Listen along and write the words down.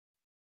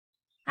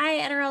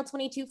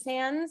NRL22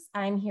 fans.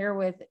 I'm here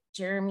with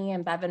Jeramie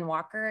and Bevin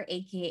Walker,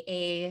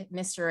 aka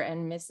Mr.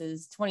 and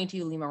Mrs.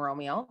 22 Lima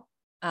Romeo.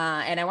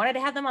 And I wanted to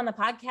have them on the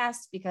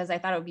podcast because I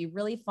thought it would be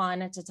really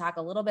fun to talk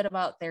a little bit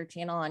about their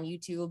channel on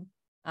YouTube.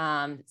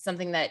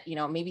 Something that,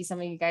 maybe some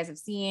of you guys have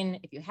seen.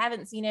 If you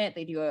haven't seen it,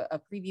 they do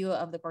a preview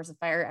of the Course of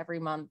Fire every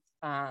month.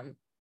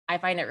 I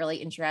find it really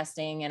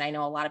interesting, and I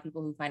know a lot of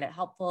people who find it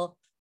helpful.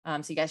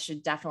 So you guys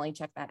should definitely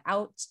check that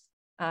out.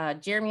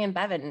 Jeramie and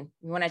Bevin,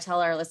 you want to tell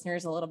our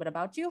listeners a little bit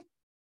about you?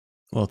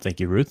 Well, thank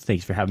you, Ruth.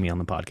 Thanks for having me on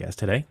the podcast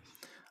today.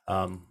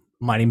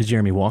 My name is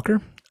Jeramie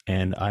Walker,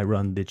 and I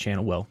run the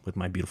channel, with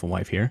my beautiful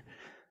wife here,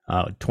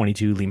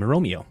 22 Lima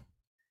Romeo.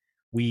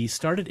 We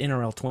started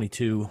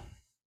NRL22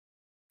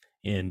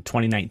 in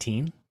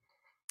 2019.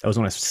 That was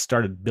when I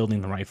started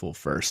building the rifle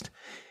first.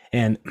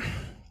 And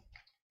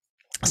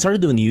I started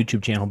doing the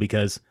YouTube channel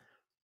because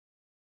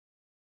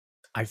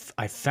I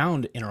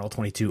found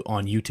NRL22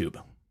 on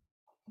YouTube.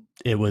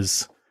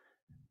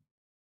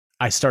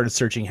 I started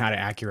searching how to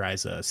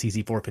accurize a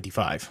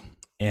CZ455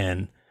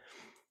 and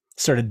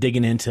started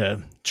digging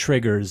into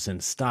triggers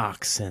and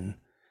stocks and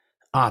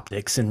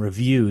optics and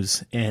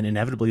reviews. And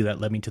inevitably that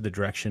led me to the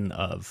direction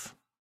of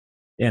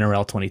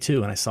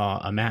NRL22. And I saw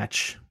a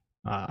match.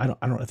 I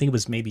think it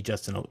was maybe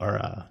Justin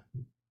or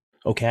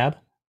O'Cab,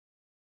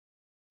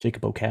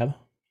 Jacob O'Cab.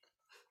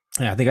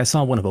 Yeah, I think I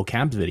saw one of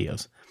O'Cab's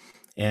videos,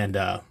 and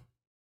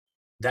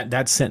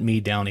that sent me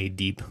down a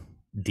deep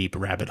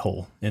rabbit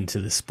hole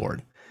into the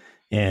sport,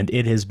 and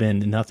it has been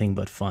nothing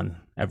but fun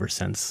ever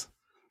since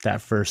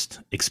that first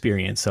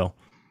experience. So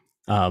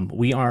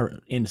we are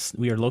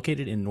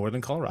located in northern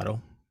Colorado,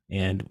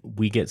 and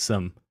we get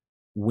some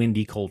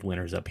windy, cold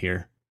winters up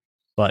here,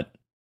 but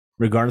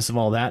regardless of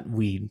all that,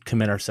 we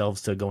commit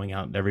ourselves to going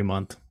out every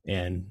month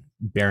and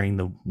bearing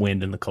the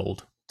wind and the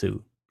cold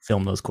to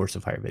film those Course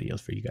of Fire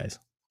videos for you guys.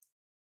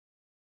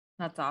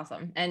 That's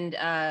awesome. And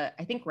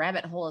I think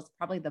rabbit hole is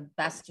probably the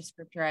best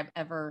descriptor I've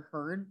ever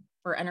heard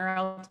for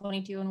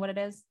NRL22 and what it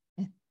is.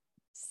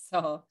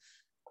 So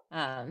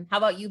how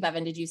about you,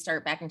 Bevin? Did you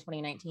start back in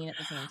 2019 at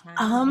the same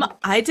time?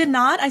 I did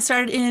not. I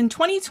started in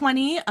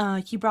 2020.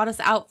 He brought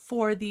us out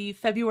for the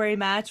February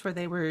match where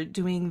they were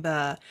doing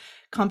the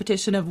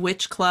competition of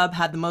which club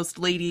had the most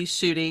ladies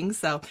shooting.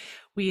 So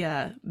we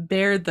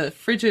bared the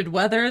frigid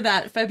weather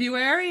that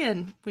February,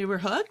 and we were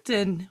hooked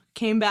and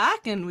came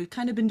back, and we've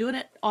kind of been doing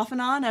it off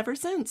and on ever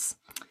since.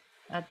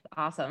 That's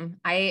awesome.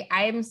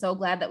 I'm so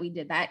glad that we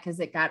did that because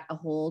it got a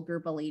whole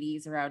group of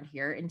ladies around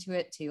here into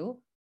it too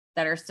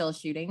that are still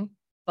shooting.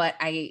 But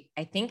I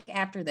think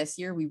after this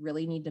year, we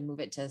really need to move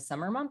it to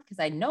summer month because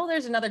I know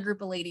there's another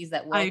group of ladies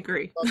that will, I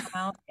agree. will come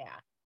out.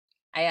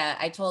 Yeah.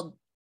 I told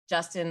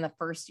Justin the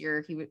first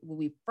year when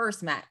we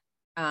first met,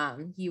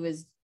 he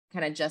was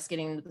kind of just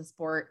getting into the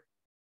sport,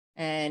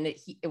 and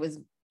it was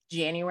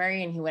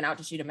January and he went out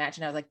to shoot a match,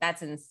 and I was like,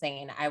 that's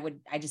insane.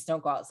 I just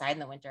don't go outside in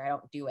the winter. I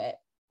don't do it,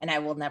 and I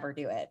will never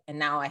do it. And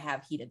now I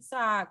have heated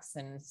socks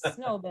and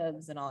snow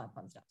bibs and all that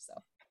fun stuff. So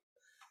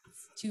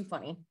it's too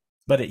funny.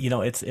 But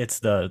it's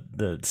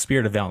the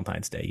spirit of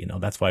Valentine's Day.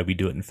 That's why we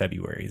do it in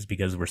February, is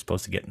because we're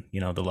supposed to get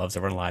the loves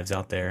of our lives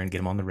out there and get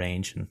them on the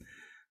range and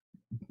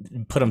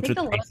put them through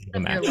the loves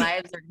of your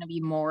lives are going to be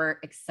more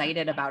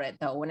excited about it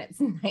though when it's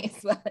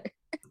nice weather.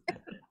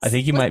 I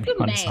think you might be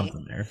on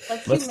something there.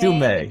 Let's do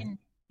May.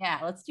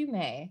 Let's do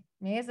May.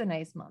 May is a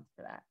nice month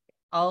for that.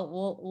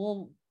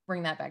 We'll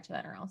bring that back to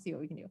that, or I'll see what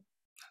we can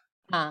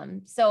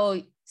do.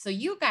 So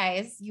you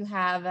guys, you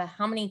have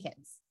how many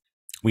kids?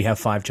 We have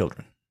 5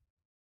 children.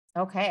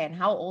 Okay, and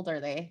how old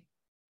are they?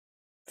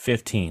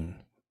 15,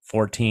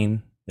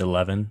 14,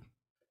 11,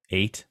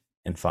 8,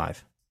 and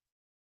 5.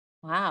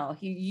 Wow,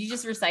 you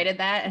just recited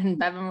that, and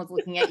Bevin was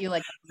looking at you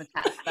like it was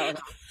a test. That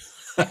was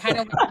I kind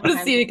of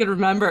to see if he could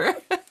remember.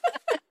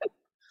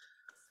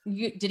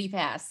 Did he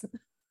pass?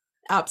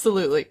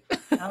 Absolutely.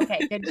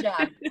 Okay,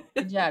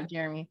 good job,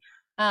 Jeramie.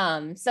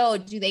 So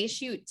do they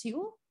shoot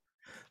too?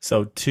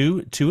 So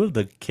two of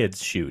the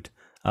kids shoot.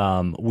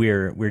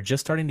 We're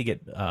just starting to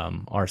get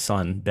our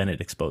son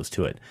Bennett exposed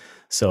to it.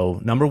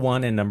 So number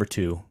 1 and number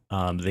 2,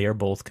 they are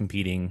both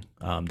competing.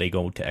 They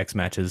go to X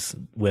matches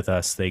with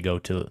us. They go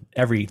to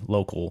every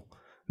local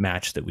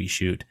match that we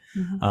shoot,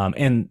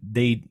 and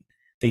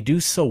they do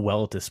so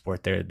well at this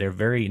sport. They're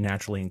very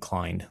naturally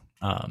inclined.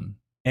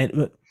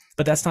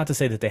 But that's not to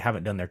say that they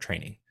haven't done their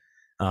training.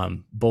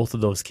 Both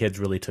of those kids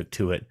really took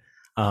to it.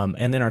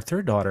 And then our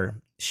third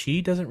daughter,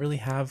 she doesn't really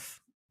have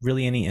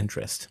any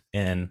interest,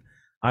 and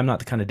I'm not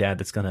the kind of dad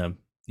that's going to,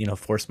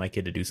 force my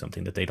kid to do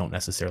something that they don't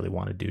necessarily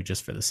want to do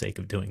just for the sake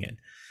of doing it.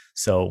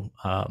 So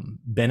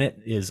Bennett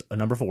is a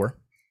number 4,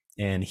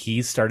 and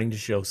he's starting to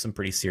show some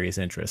pretty serious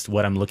interest.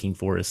 What I'm looking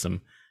for is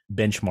some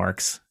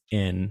benchmarks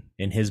in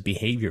his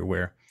behavior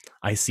where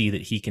I see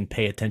that he can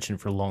pay attention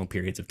for long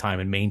periods of time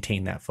and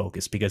maintain that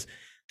focus, because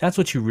that's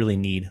what you really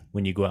need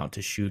when you go out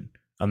to shoot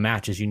a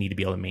match, is you need to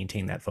be able to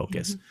maintain that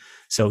focus.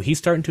 So he's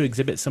starting to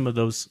exhibit some of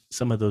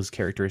those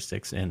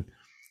characteristics, and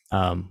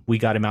we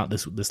got him out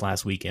this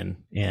last weekend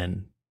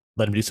and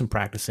let him do some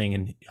practicing,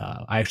 and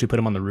I actually put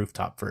him on the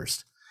rooftop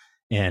first,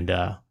 and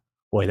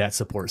boy, that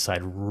support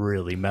side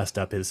really messed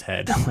up his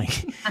head.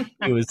 Like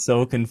he was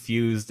so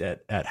confused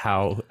at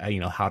how,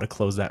 how to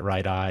close that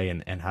right eye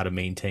and how to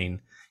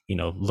maintain,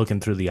 looking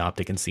through the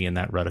optic and seeing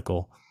that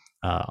reticle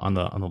on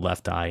the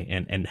left eye,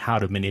 and how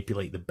to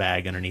manipulate the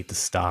bag underneath the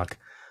stock,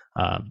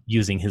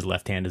 using his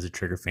left hand as a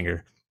trigger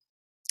finger.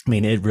 I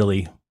mean, it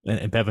really,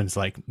 and Bevin's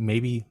like,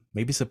 maybe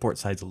support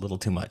side's a little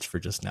too much for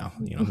just now.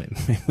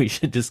 Maybe we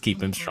should just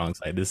keep him strong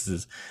side. This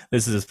is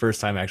his first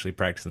time actually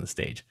practicing the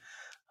stage.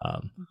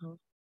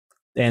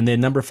 And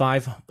then number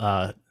five.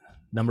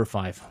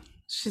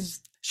 She's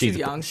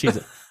young.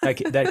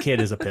 That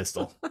kid is a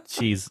pistol.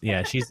 She's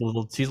a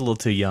little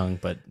too young,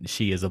 but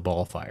she is a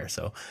ball fire.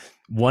 So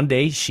one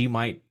day she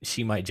might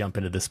jump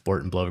into this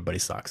sport and blow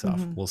everybody's socks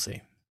off. We'll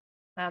see.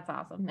 That's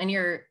awesome. And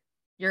your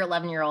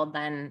 11-year-old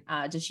then,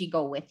 does she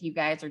go with you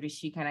guys, or does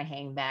she kind of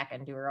hang back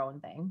and do her own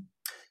thing?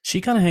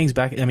 She kind of hangs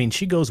back. I mean,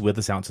 she goes with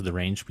us out to the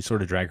range. We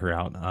sort of drag her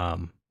out.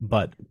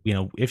 But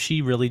if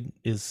she really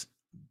is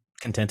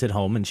content at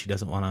home and she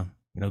doesn't want to,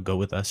 go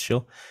with us,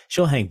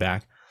 she'll hang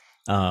back.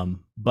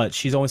 But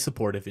she's always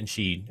supportive, and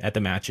at the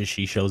matches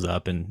she shows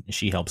up and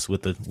she helps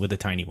with the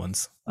tiny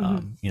ones,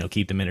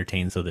 keep them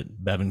entertained so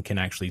that Bevin can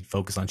actually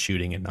focus on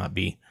shooting and not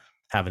be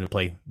having to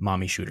play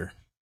mommy shooter.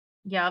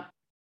 Yep,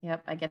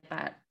 I get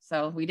that.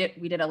 So we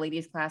did a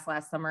ladies class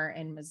last summer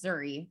in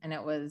Missouri, and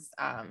it was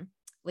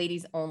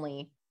ladies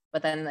only.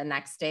 But then the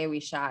next day we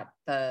shot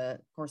the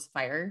course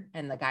fire,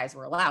 and the guys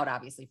were allowed,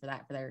 obviously, for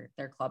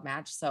their club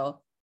match.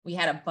 So we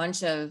had a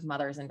bunch of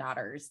mothers and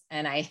daughters,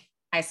 and I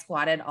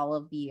squatted all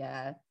of the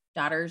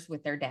daughters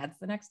with their dads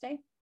the next day.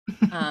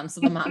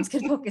 So the moms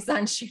could focus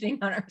on shooting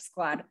on our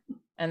squad.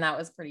 And that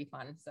was pretty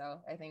fun.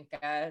 So I think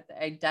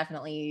I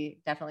definitely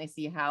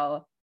see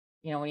how,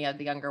 when you have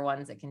the younger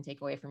ones, it can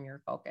take away from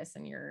your focus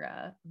and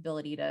your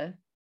ability to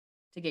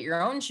get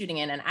your own shooting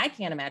in. And I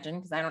can't imagine,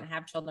 because I don't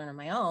have children of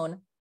my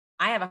own,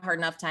 I have a hard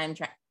enough time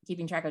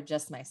keeping track of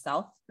just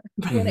myself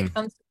when it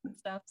comes to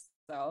stuff.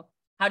 So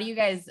how do you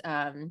guys,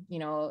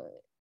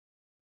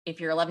 if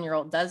your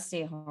 11-year-old does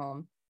stay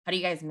home, how do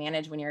you guys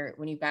manage when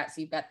you've got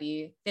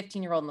the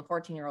 15-year-old and the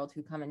 14-year-old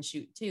who come and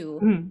shoot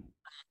too?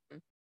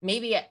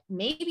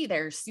 Maybe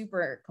they're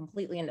super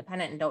completely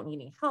independent and don't need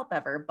any help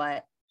ever,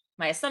 but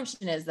my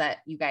assumption is that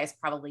you guys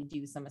probably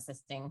do some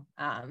assisting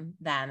them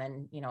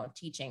and,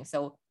 teaching.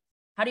 So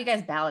how do you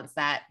guys balance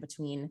that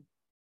between,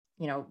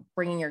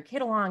 bringing your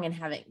kid along and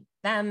having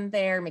them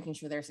there, making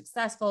sure they're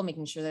successful,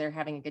 making sure they're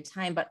having a good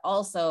time, but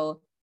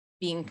also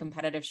being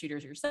competitive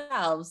shooters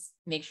yourselves,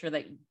 make sure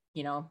that,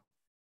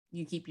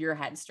 you keep your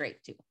head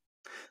straight too?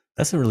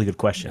 That's a really good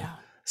question. Yeah.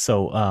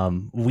 So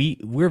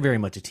we're very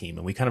much a team,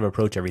 and we kind of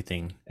approach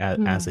everything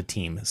as a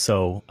team.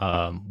 So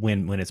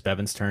when it's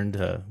Bevin's turn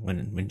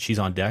when she's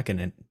on deck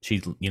and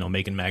she's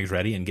making mags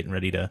ready and getting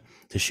ready to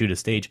shoot a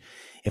stage,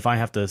 if I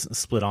have to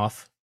split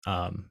off,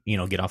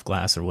 get off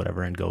glass or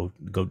whatever and go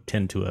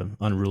tend to an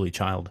unruly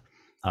child,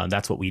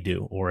 that's what we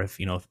do. Or if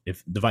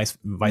the vice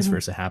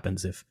versa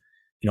happens, if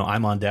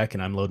I'm on deck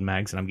and I'm loading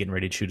mags and I'm getting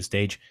ready to shoot a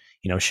stage,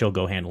 she'll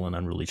go handle an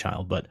unruly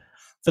child. But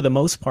for the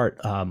most part,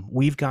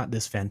 we've got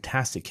this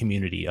fantastic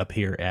community up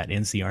here at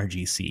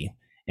NCRGC,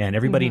 and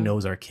everybody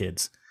knows our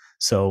kids.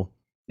 So,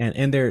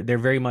 and they're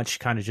very much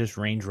kind of just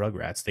range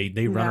rugrats.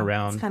 They run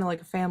around. It's kind of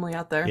like a family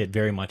out there. It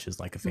very much is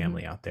like a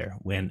family out there.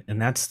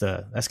 And that's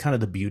kind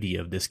of the beauty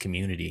of this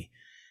community,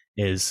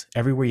 is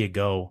everywhere you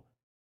go,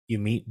 you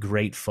meet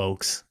great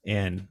folks,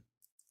 and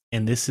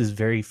this is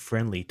very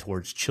friendly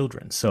towards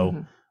children.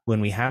 So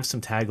when we have some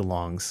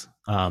tag-alongs,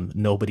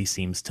 nobody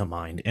seems to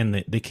mind.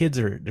 And the kids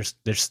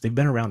they've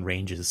been around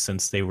ranges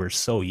since they were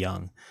so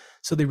young.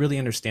 So they really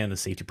understand the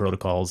safety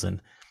protocols,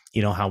 and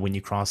how when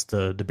you cross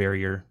the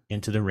barrier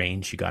into the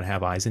range, you got to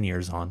have eyes and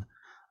ears on.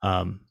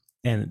 And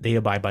they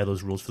abide by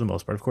those rules for the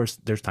most part. Of course,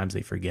 there's times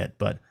they forget,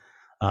 but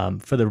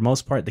for the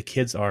most part, the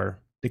kids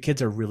are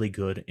really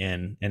good,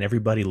 and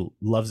everybody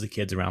loves the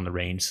kids around the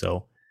range.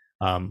 So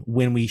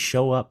when we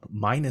show up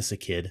minus a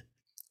kid,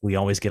 we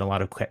always get a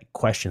lot of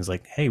questions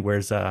like, "Hey,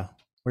 where's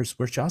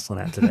Jocelyn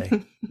at today?"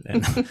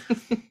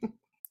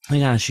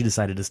 And she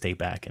decided to stay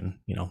back and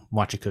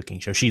watch a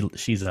cooking show. She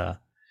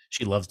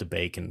loves to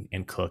bake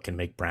and cook and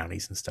make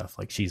brownies and stuff.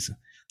 Like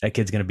that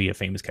kid's gonna be a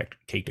famous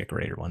cake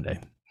decorator one day.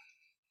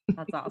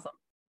 That's awesome.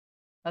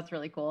 That's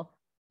really cool.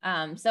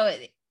 So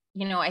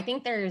I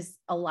think there's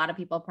a lot of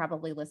people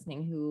probably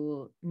listening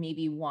who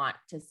maybe want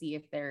to see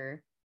if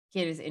their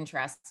kid is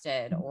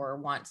interested or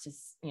wants to,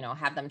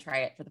 have them try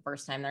it for the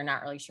first time. They're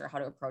not really sure how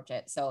to approach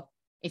it. So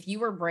if you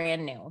were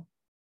brand new,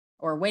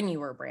 or when you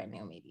were brand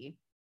new, maybe,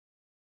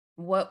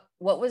 what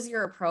was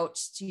your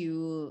approach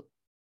to,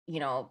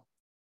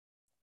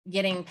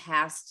 getting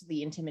past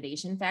the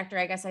intimidation factor,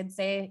 I guess I'd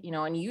say,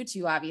 and you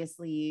two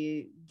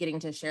obviously getting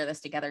to share this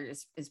together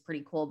is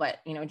pretty cool. But,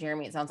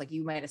 Jeramie, it sounds like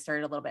you might've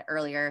started a little bit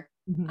earlier.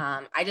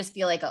 I just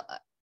feel like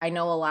I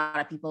know a lot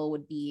of people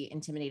would be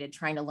intimidated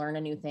trying to learn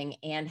a new thing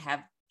and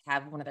have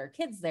one of their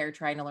kids there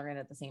trying to learn it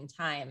at the same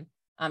time.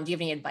 Do you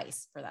have any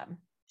advice for them?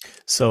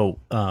 So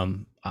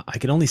I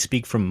can only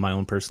speak from my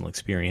own personal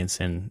experience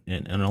and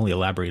only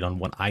elaborate on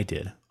what I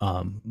did.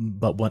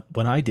 But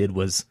what I did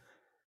was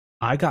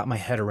I got my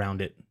head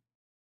around it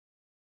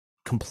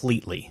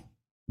completely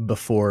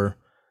before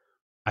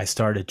I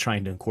started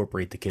trying to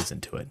incorporate the kids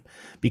into it,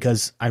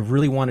 because I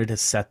really wanted to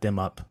set them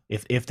up.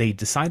 If they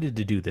decided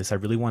to do this, I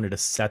really wanted to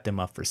set them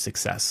up for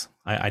success.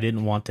 I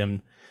didn't want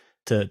them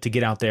to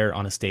get out there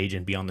on a stage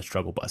and be on the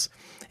struggle bus.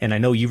 And I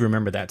know you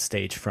remember that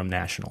stage from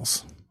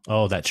nationals.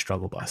 Oh, that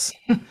struggle bus.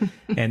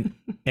 and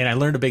I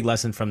learned a big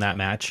lesson from that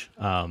match,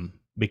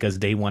 because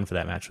day one for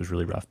that match was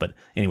really rough. But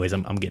anyways,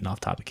 I'm getting off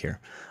topic here.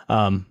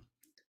 The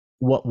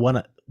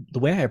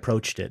way I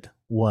approached it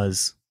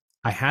was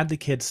I had the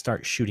kids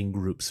start shooting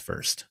groups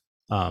first.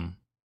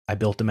 I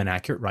built them an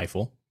accurate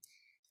rifle,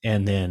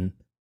 and then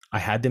I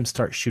had them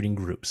start shooting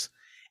groups.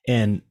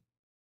 And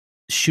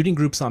shooting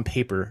groups on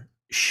paper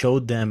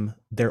showed them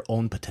their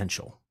own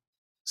potential.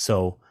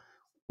 So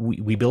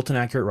we built an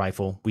accurate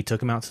rifle. We took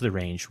them out to the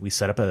range. We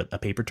set up a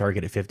paper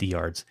target at 50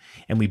 yards,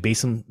 and we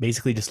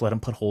basically just let them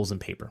put holes in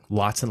paper,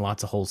 lots and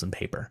lots of holes in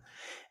paper.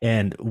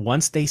 And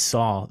once they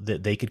saw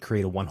that they could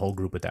create a one-hole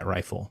group with that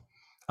rifle,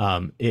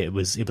 it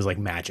was like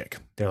magic.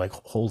 They're like,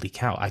 holy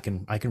cow, I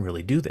can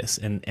really do this.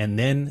 And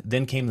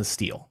then came the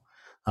steel.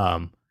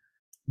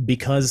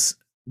 Because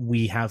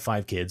we have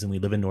 5 kids and we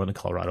live in Northern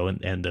Colorado,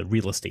 and the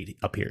real estate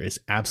up here is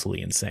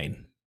absolutely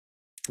insane.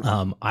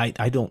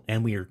 I don't,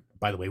 and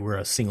by the way, we're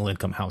a single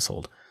income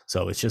household,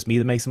 so it's just me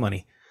that makes the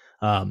money.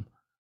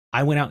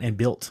 I went out and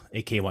built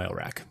a KYO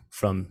rack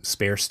from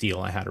spare steel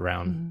I had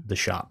around the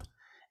shop,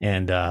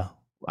 and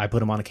I put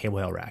them on a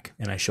KYO rack,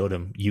 and I showed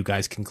them, you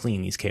guys can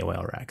clean these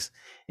KYO racks.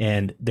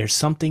 And there's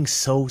something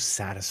so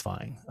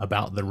satisfying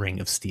about the ring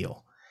of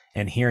steel,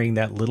 and hearing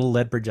that little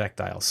lead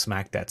projectile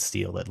smack that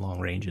steel at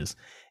long ranges.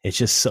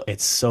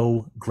 It's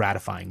so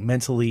gratifying,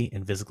 mentally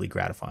and physically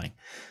gratifying.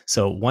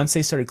 So once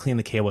they started cleaning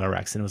the KYO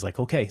racks, and it was like,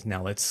 okay,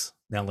 now let's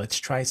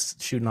try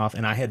shooting off.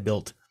 And I had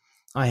built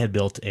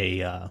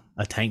a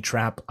tank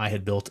trap. I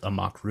had built a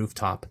mock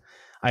rooftop.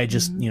 I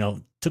just,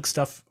 took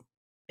stuff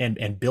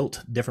and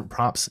built different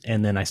props.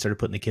 And then I started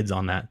putting the kids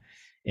on that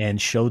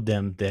and showed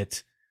them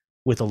that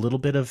with a little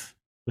bit of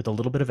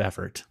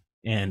effort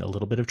and a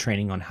little bit of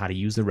training on how to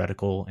use the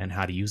reticle and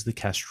how to use the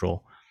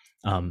kestrel,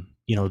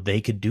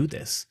 they could do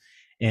this.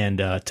 And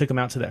took them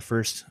out to that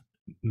first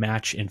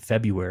match in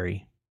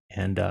February,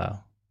 and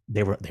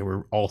they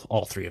were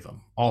all 3 of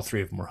them. All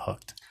 3 of them were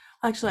hooked.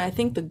 Actually, I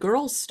think the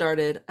girls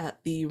started at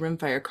the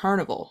Rimfire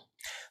Carnival.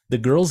 The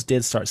girls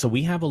did start. So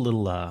we have a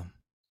little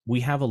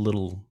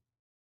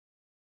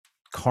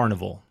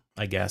carnival,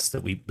 I guess,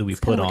 that we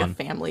put like on a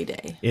family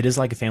day. It is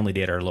like a family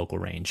day at our local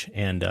range,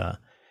 and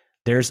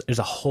there's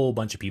a whole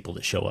bunch of people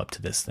that show up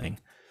to this thing.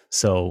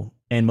 So,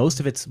 and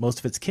most of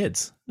it's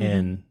kids.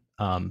 And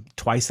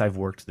twice I've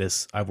worked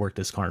this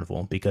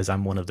carnival because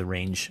I'm one of the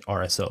range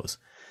RSOs.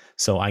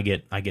 So I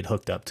get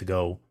hooked up to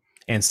go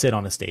and sit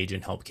on a stage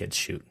and help kids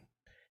shoot.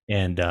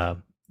 And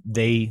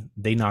they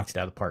knocked it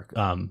out of the park.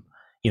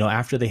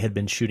 After they had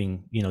been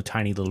shooting,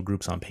 tiny little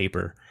groups on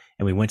paper,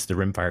 and we went to the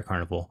Rimfire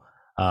Carnival,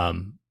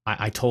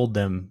 I told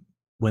them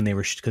when they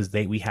were, because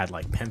we had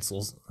like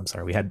pencils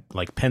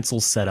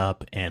set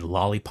up and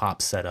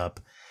lollipops set up.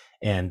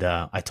 And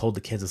I told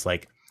the kids, it's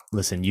like,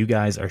 listen, you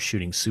guys are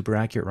shooting super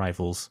accurate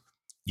rifles.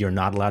 You're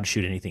not allowed to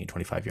shoot anything at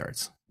 25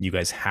 yards. You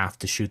guys have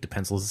to shoot the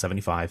pencils at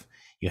 75.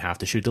 You have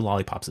to shoot the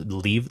lollipops.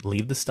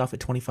 Leave the stuff at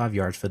 25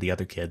 yards for the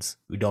other kids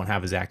who don't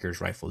have as accurate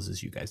rifles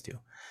as you guys do.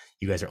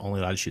 You guys are only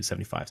allowed to shoot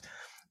 75s.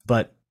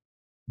 But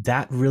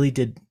that really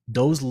did,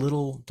 those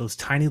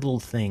tiny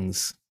little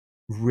things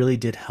really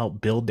did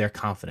help build their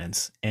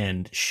confidence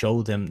and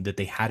show them that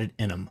they had it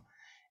in them.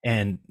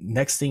 And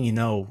next thing you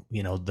know,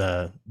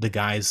 the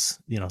guys,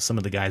 some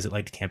of the guys that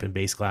like to camp in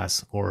base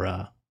class,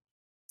 or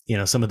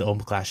some of the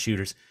open class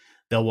shooters,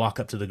 they'll walk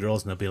up to the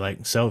girls and they'll be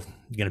like, so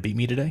you gonna beat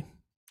me today?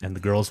 And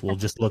the girls will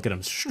just look at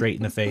them straight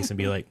in the face and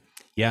be like,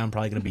 yeah, I'm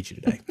probably gonna beat you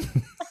today.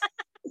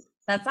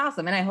 That's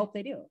awesome. And I hope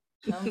they do.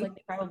 Sounds like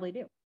they probably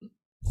do.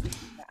 Yeah.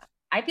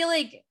 I feel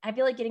like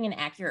getting an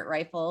accurate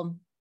rifle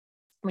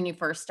when you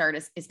first start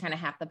is kind of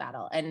half the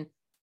battle. And,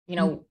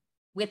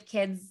 with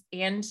kids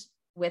and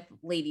with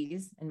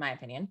ladies, in my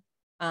opinion,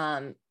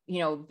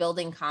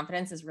 building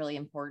confidence is really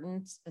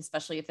important,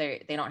 especially if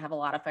they don't have a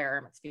lot of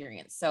firearm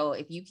experience. So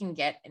if you can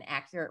get an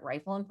accurate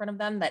rifle in front of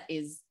them that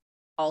is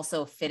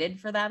also fitted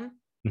for them,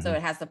 so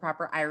it has the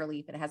proper eye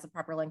relief, it has the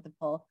proper length of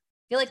pull,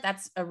 I feel like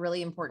that's a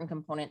really important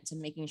component to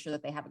making sure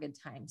that they have a good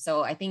time.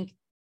 So I think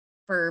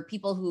for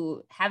people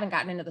who haven't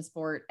gotten into the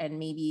sport and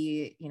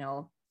maybe,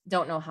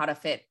 don't know how to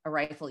fit a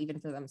rifle even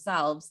for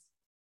themselves,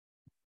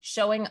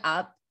 showing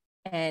up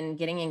and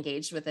getting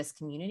engaged with this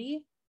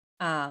community,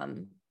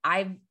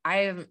 I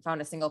haven't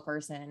found a single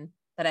person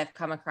that I've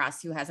come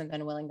across who hasn't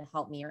been willing to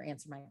help me or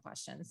answer my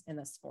questions in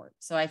this sport.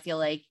 So I feel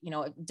like,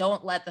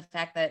 don't let the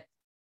fact that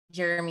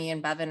Jeramie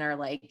and Bevin are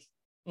like,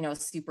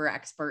 super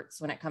experts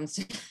when it comes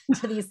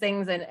to these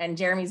things. And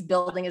Jeramie's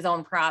building his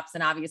own props,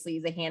 and obviously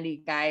he's a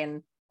handy guy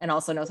and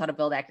also knows how to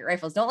build accurate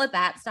rifles. Don't let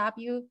that stop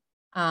you.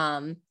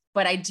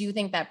 but I do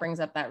think that brings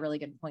up that really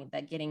good point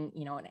that getting,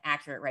 an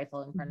accurate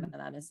rifle in front of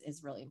them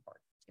is really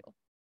important too.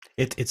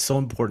 It's so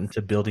important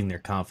to building their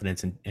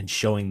confidence and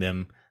showing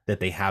them that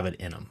they have it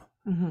in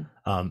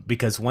them.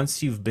 Because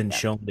once you've been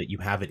shown that you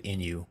have it in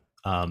you,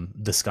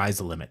 the sky's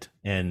the limit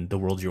and the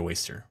world's your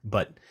oyster.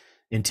 But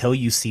until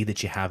you see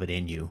that you have it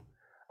in you,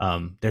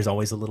 there's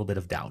always a little bit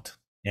of doubt.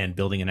 And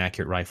building an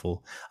accurate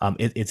rifle,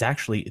 it's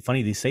actually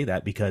funny to say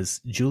that,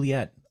 because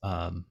Juliet,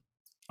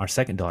 our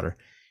second daughter,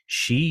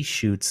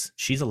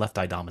 she's a left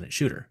eye dominant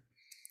shooter.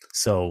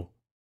 So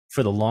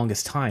for the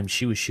longest time,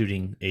 she was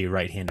shooting a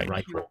right-handed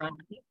rifle,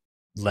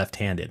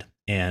 left-handed.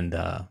 And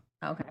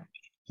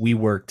we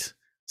worked.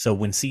 So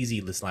when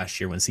CZ this last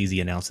year, when CZ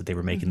announced that they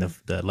were making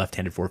the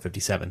left-handed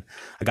 457,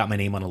 I got my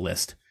name on a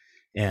list.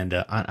 And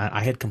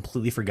I had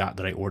completely forgot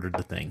that I ordered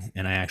the thing.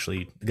 And I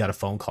actually got a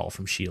phone call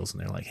from Shields, and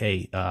they're like,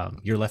 hey,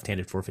 your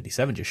left-handed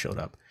 457 just showed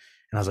up.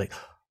 And I was like,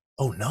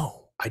 oh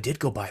no, I did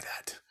go buy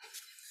that.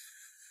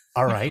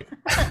 All right.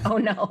 Oh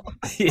no.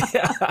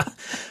 Yeah.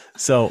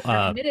 So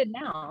committed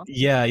now.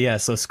 Yeah.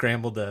 So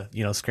scrambled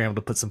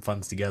to put some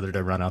funds together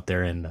to run out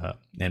there and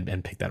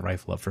pick that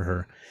rifle up for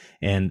her.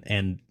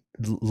 And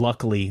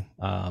luckily,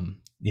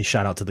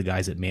 shout out to the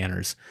guys at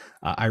Manners.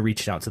 I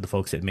reached out to the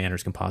folks at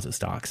Manners Composite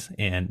Stocks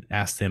and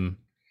asked them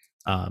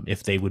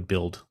if they would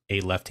build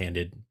a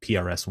left-handed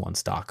PRS-1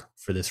 stock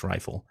for this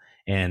rifle.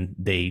 And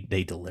they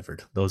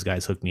delivered. Those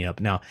guys hooked me up.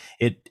 Now,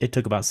 it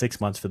took about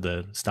 6 months for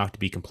the stock to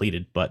be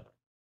completed, but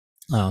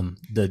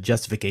the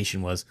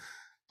justification was,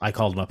 I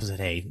called them up and said,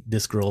 hey,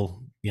 this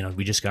girl,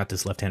 we just got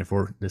this left-handed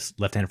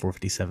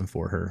 457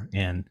 for her,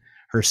 and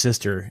her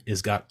sister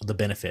has got the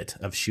benefit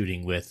of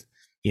shooting with,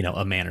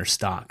 a Manor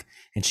stock,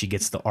 and she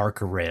gets the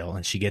Arca rail,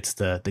 and she gets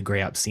the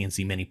Gray Ops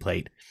CNC mini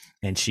plate,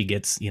 and she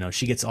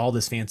gets all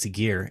this fancy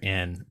gear,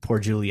 and poor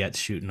Juliet's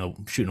shooting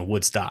a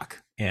wood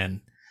stock.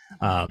 And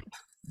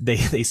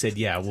they said,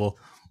 yeah,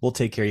 we'll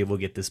take care of you. We'll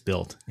get this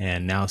built.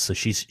 And now, so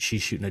she's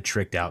shooting a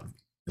tricked out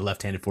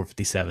left-handed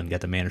 457,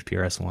 got the Manners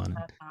PRS-1.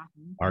 That's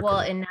awesome. Well,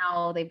 and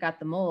now they've got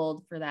the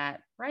mold for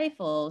that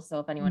rifle. So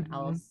if anyone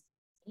else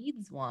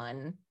needs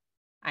one,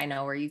 I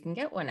know where you can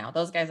get one now.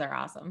 Those guys are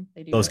awesome.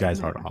 Those guys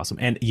are awesome.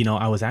 And,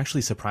 I was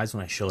actually surprised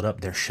when I showed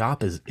up. Their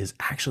shop is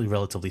actually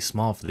relatively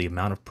small for the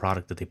amount of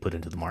product that they put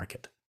into the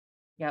market.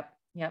 Yep.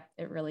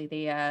 It really,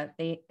 they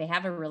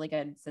have a really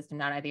good system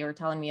now. They were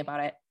telling me about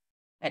it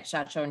at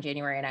SHOT Show in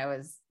January, and I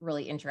was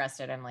really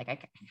interested. I'm like, I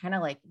kind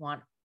of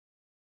want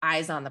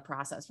eyes on the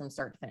process from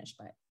start to finish,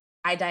 but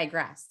I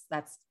digress.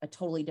 That's a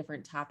totally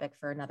different topic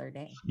for another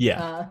day.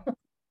 Yeah.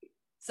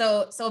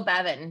 So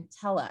Bevin,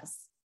 tell us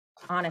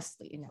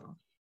honestly now,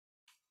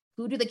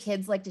 who do the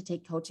kids like to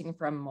take coaching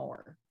from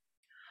more?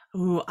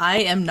 Ooh, I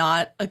am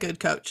not a good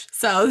coach.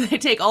 So they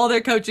take all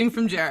their coaching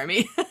from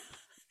Jeramie.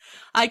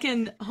 I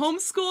can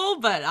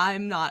homeschool, but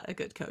I'm not a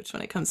good coach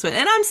when it comes to it.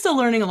 And I'm still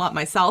learning a lot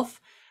myself.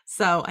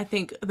 So I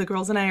think the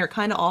girls and I are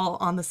kind of all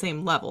on the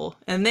same level,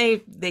 and they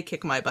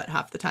kick my butt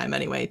half the time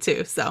anyway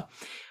too. So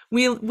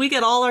we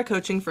get all our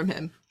coaching from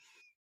him.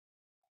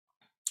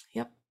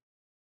 Yep.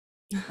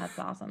 That's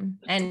awesome.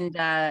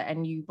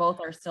 And you both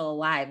are still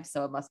alive,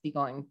 so it must be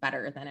going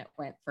better than it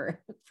went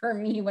for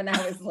me when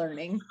I was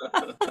learning.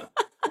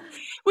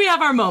 We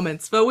have our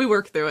moments, but we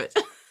work through it.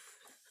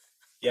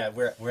 Yeah,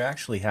 we're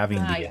actually having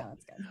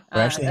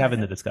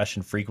the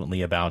discussion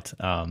frequently about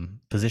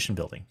position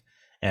building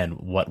and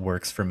what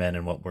works for men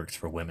and what works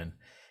for women.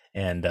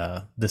 And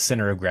the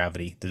center of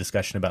gravity, the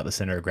discussion about the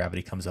center of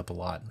gravity comes up a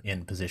lot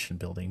in position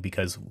building,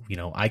 because,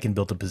 I can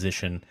build a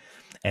position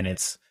and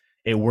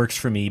it works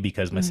for me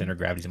because my center of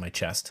gravity is in my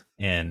chest.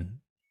 And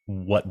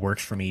what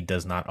works for me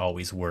does not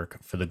always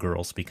work for the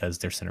girls because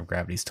their center of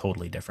gravity is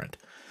totally different.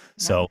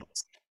 So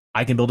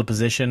I can build a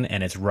position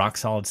and it's rock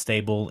solid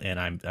stable, and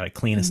I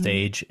clean a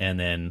stage, and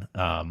then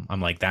I'm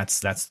like,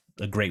 that's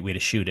a great way to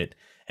shoot it.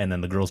 And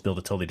then the girls build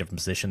a totally different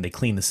position. They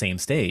clean the same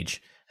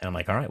stage, and I'm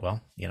like, all right,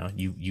 well,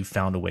 you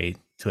found a way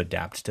to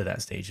adapt to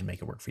that stage and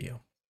make it work for you.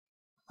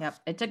 Yep.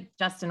 It took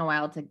Justin a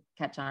while to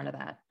catch on to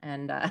that,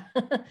 and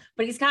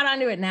but he's caught on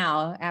to it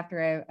now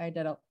after I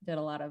did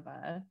a lot of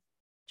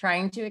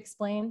trying to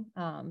explain.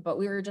 But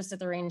we were just at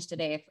the range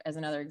today as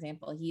another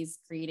example. He's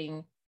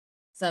creating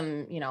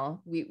some,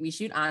 we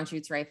shoot on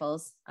shoots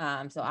rifles.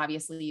 So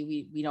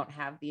obviously we don't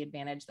have the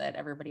advantage that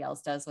everybody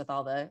else does with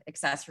all the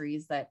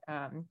accessories that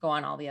go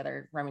on all the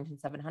other Remington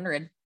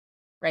 700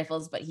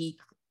 rifles. But he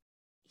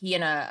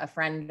and a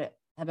friend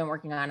have been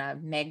working on a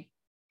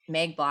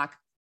mag block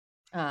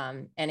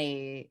and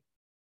a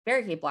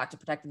barricade block to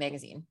protect the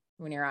magazine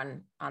when you're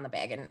on the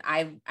bag. And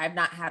I've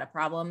not had a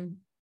problem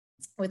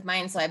with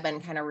mine, so I've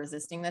been kind of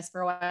resisting this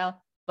for a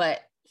while.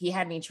 But he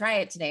had me try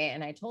it today,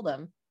 and I told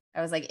him,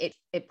 I was like,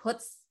 it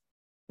puts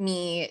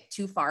me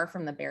too far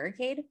from the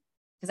barricade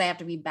because I have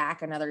to be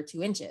back another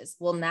 2 inches.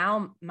 Well,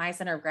 now my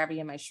center of gravity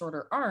and my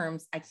shorter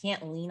arms, I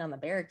can't lean on the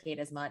barricade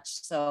as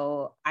much.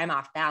 So I'm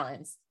off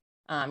balance,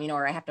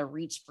 or I have to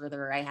reach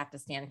further. Or I have to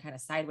stand kind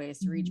of sideways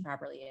to reach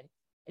properly. And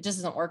it just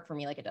doesn't work for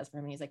me like it does for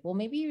him. And he's like, well,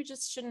 maybe you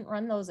just shouldn't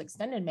run those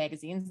extended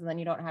magazines, and then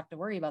you don't have to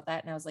worry about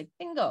that. And I was like,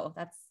 bingo,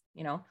 that's,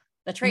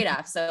 the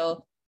trade-off.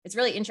 So it's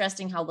really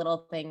interesting how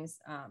little things,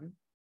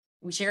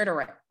 we shared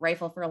a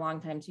rifle for a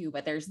long time too,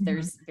 but there's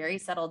very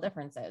subtle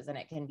differences, and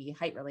it can be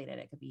height related.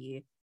 It could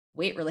be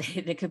weight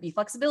related. It could be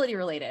flexibility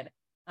related.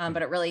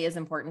 But it really is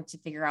important to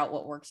figure out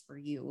what works for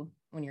you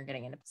when you're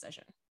getting into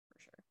position, for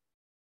sure.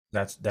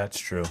 That's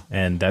true.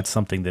 And that's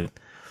something that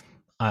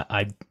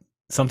I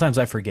sometimes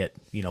I forget,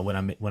 when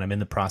I'm in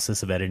the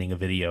process of editing a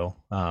video,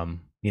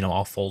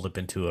 I'll fold up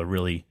into a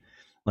really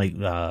like,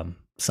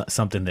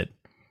 something that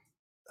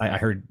I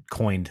heard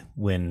coined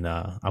when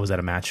I was at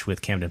a match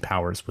with Camden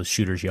Powers was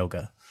shooter's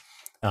yoga.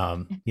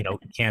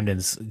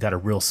 Camden's got a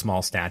real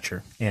small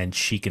stature, and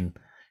she can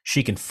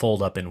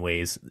fold up in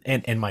ways,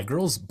 and my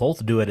girls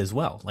both do it as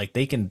well. Like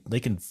they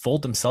can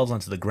fold themselves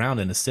onto the ground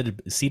in a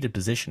seated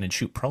position and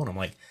shoot prone. I'm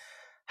like,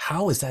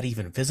 how is that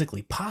even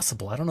physically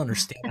possible? I don't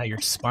understand how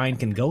your spine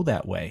can go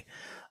that way.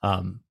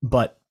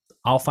 But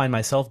I'll find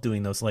myself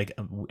doing those. Like,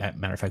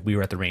 matter of fact, we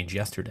were at the range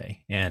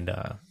yesterday and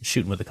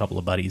shooting with a couple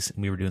of buddies,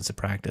 and we were doing some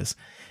practice.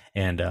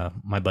 And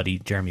my buddy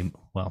Jeramie,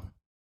 well,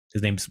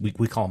 his name's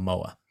we call him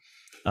Moa.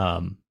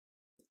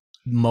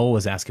 Mo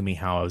was asking me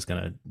how I was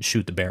going to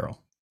shoot the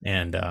barrel,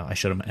 and I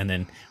showed him. And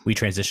then we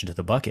transitioned to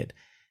the bucket,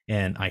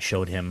 and I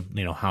showed him,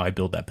 how I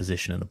build that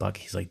position in the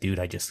bucket. He's like, dude,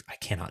 I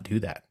cannot do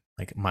that.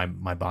 Like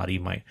my body,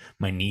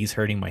 my knees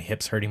hurting, my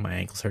hips hurting, my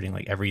ankles hurting,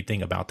 like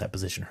everything about that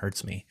position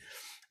hurts me.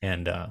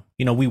 And,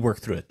 we work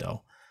through it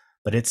though,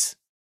 but it's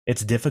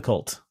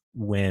difficult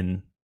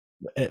when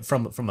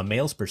from a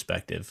male's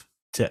perspective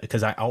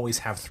because I always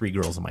have 3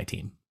 girls on my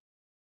team.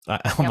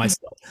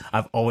 Myself,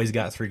 I've always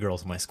got 3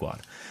 girls in my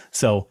squad.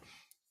 So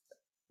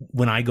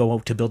when I go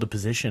to build a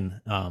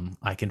position,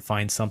 I can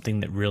find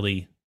something that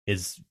really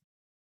is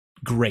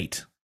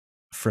great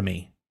for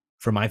me,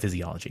 for my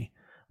physiology,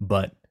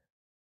 but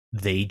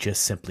they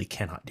just simply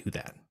cannot do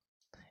that.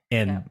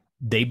 And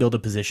they build a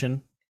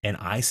position, and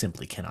I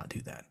simply cannot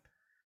do that.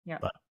 Yeah.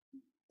 But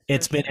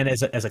it's been, and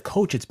as a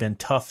coach, it's been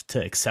tough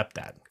to accept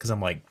that, because I'm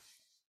like,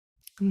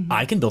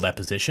 I can build that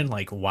position.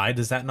 Like, why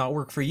does that not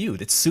work for you?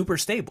 It's super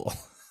stable.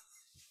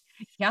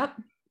 Yep.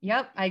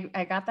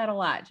 I got that a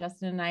lot.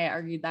 Justin and I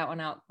argued that one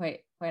out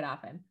quite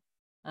often.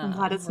 I'm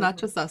glad it's not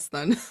just us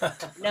then.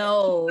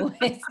 No,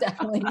 it's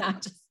definitely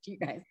not just you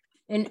guys.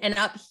 And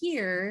up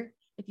here,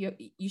 if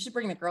you should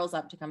bring the girls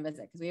up to come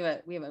visit, because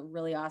we have a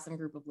really awesome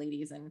group of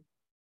ladies, and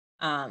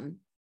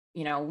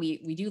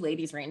we do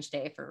ladies range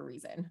day for a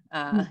reason,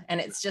 and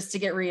it's just to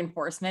get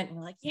reinforcement. And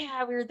we're like,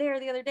 yeah, we were there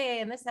the other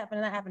day, and this happened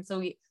and that happened.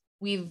 So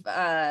we've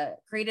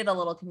created a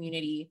little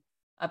community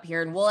up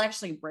here, and we'll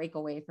actually break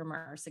away from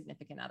our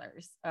significant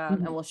others,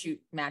 and we'll shoot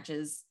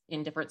matches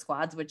in different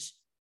squads, which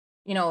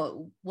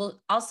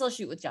I'll still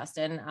shoot with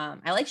Justin.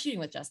 I like shooting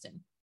with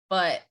Justin,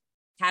 but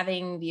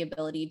having the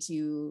ability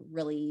to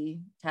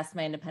really test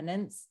my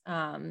independence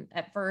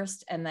at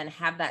first, and then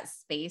have that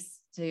space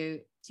to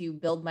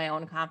build my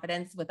own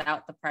confidence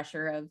without the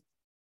pressure of,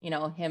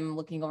 him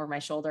looking over my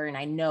shoulder. And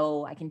I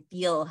know I can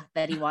feel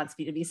that he wants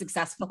me to be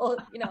successful,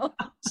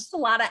 just a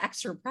lot of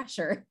extra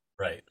pressure.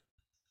 Right.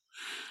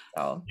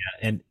 So,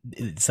 yeah. And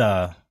it's,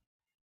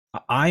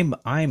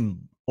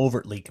 I'm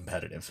overtly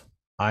competitive.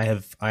 I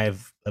have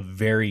a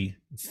very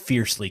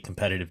fiercely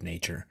competitive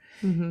nature.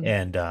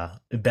 And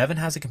Bevin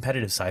has a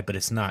competitive side, but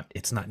it's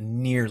not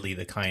nearly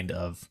the kind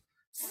of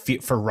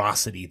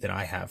ferocity that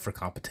I have for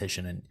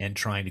competition and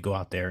trying to go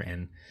out there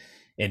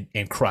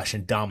and crush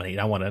and dominate.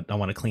 I want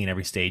to clean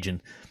every stage,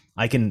 and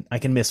I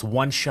can miss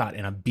one shot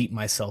and I beat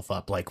myself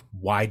up. Like,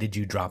 why did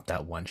you drop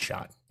that one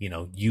shot?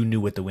 You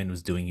knew what the wind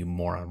was doing, you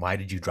moron. Why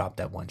did you drop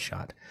that one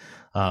shot?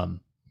 And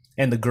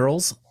the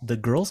girls,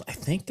 I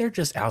think they're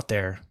just out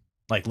there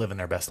like living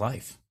their best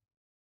life.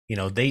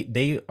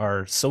 They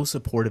are so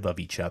supportive of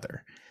each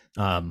other.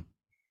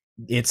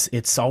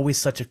 It's always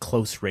such a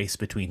close race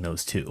between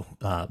those two.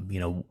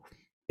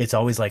 It's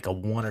always like a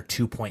 1 or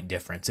 2 point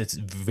difference. It's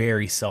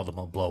very seldom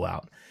a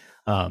blowout.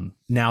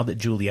 Now that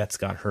Juliet's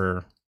got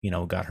her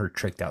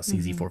tricked out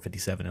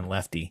CZ457 and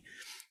lefty,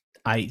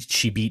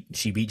 she beat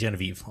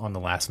Genevieve on the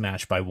last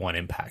match by 1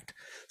 impact.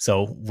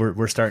 So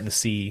we're starting to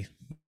see,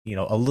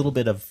 a little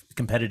bit of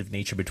competitive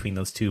nature between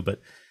those two, but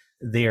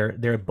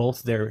they're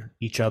both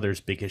each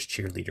other's biggest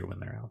cheerleader when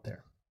they're out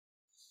there.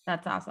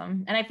 That's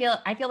awesome. And I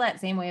feel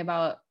that same way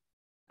about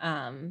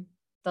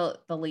the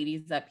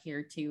ladies up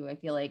here too. I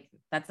feel like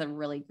that's a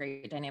really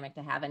great dynamic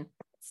to have, and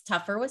it's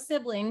tougher with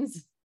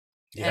siblings.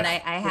 Yeah. And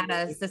I had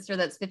a sister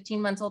that's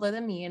 15 months older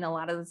than me in a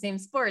lot of the same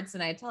sports,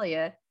 and I tell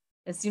you,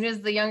 as soon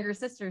as the younger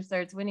sister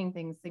starts winning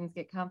things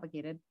get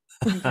complicated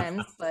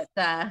sometimes. But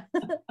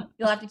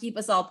you'll have to keep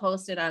us all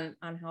posted on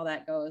how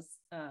that goes.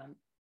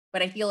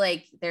 But I feel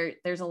like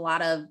there's a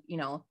lot of,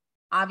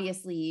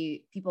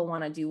 obviously people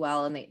want to do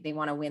well, and they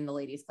want to win the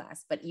ladies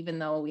class. But even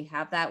though we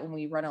have that, when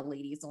we run a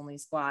ladies only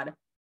squad,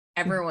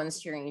 everyone's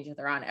cheering each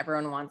other on.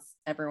 Everyone wants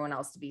everyone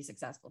else to be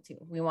successful too.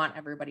 We want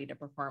everybody to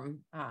perform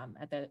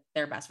at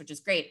their best, which is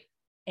great.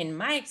 In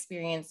my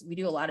experience, we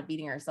do a lot of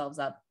beating ourselves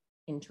up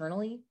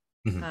internally.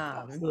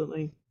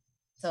 Absolutely.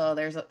 So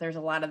there's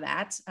a lot of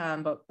that.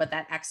 But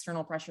that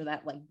external pressure,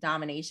 that like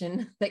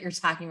domination that you're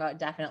talking about,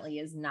 definitely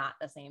is not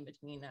the same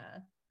between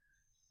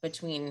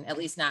at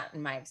least not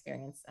in my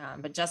experience.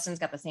 But Justin's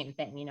got the same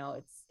thing. You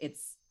know,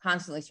 it's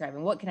constantly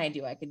striving. What can I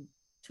do? I could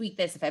tweak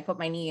this if I put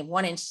my knee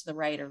 1 inch to the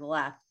right or the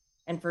left.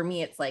 And for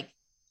me, it's like,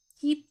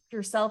 keep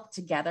yourself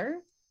together.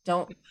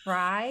 Don't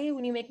cry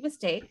when you make a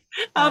mistake.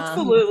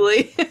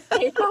 Absolutely.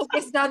 Stay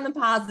focused on the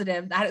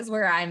positive. That is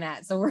where I'm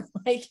at. So we're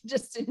like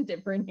just in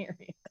different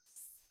areas.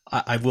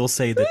 I will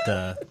say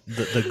that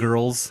the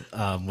girls,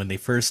 when they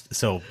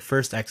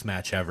first X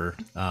match ever,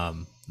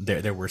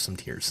 there were some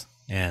tears,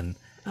 and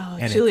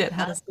Juliet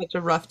had such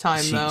a rough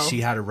time though.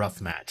 She had a rough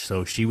match.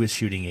 So she was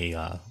shooting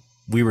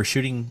we were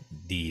shooting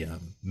the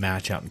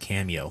match out in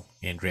Cameo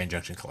in Grand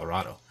Junction,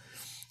 Colorado,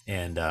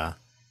 and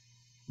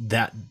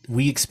that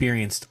we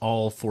experienced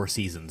all 4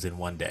 seasons in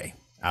one day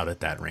out at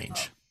that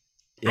range.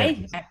 Oh.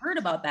 Yeah. I heard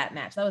about that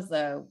match. That was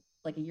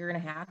like a year and a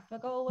half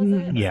ago, was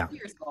it? Yeah, 2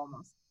 years ago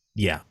almost.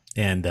 Yeah,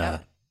 and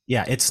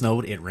yeah, it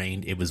snowed, it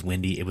rained, it was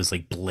windy, it was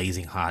like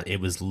blazing hot. It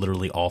was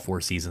literally all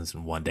 4 seasons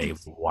in one day. It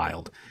was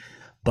wild.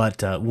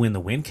 But when the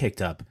wind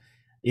kicked up,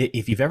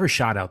 if you've ever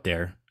shot out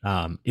there,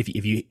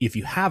 if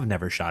you have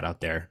never shot out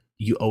there,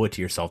 you owe it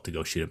to yourself to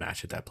go shoot a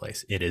match at that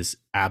place. It is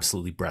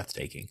absolutely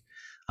breathtaking.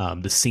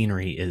 The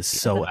scenery is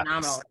so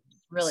phenomenal.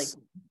 Really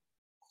cool.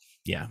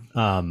 Yeah.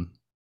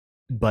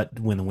 But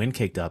when the wind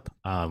kicked up,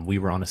 we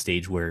were on a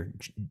stage where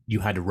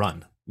you had to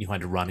run. You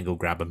had to run and go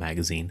grab a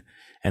magazine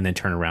and then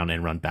turn around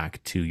and run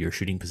back to your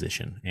shooting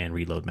position and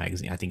reload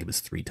magazine. I think it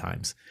was 3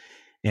 times.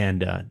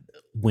 And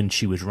when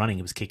she was running,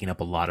 it was kicking up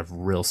a lot of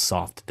real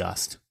soft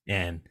dust.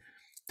 And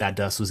that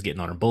dust was getting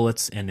on her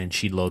bullets. And then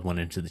she'd load one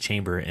into the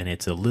chamber, and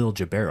it's a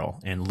Lilja barrel.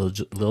 And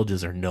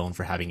Liljas are known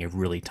for having a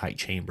really tight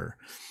chamber.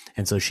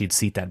 And so she'd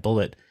seat that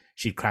bullet,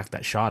 she'd crack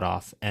that shot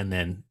off, and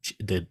then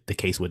the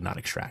case would not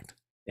extract.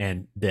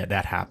 And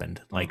that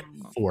happened like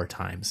 4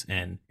 times.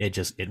 And it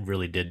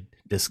really did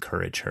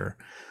discourage her.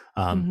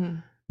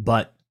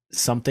 But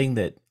something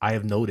that I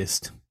have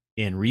noticed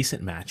in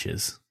recent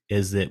matches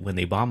is that when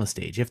they bomb a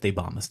stage, if they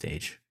bomb a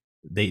stage,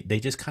 they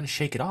just kind of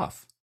shake it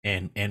off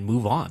and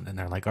move on. And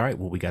they're like, all right,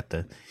 well, we got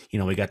the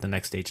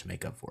next stage to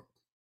make up for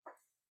it.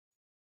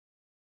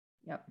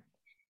 Yep.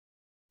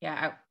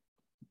 Yeah.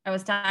 I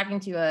was talking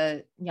to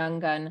a young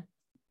gun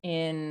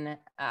when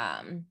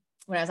I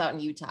was out in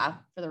Utah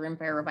for the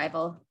Rimfire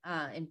Revival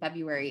in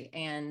February,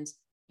 and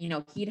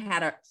he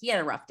had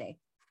a rough day.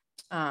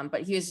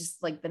 But he was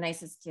just like the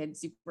nicest kid,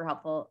 super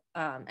helpful.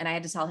 And I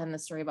had to tell him the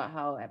story about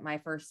how at my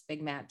first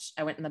big match,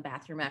 I went in the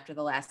bathroom after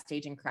the last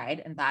stage and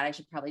cried and thought I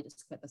should probably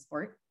just quit the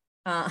sport.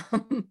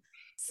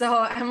 So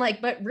I'm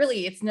like, but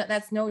really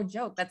that's no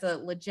joke. That's a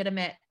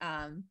legitimate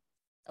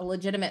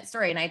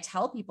story. And I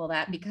tell people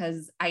that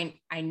because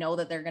I know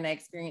that they're going to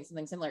experience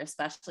something similar,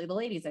 especially the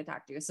ladies I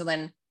talk to. So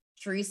then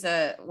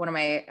Teresa, one of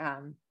my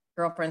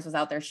girlfriends, was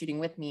out there shooting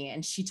with me,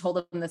 and she told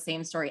him the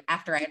same story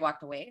after I had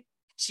walked away.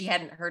 She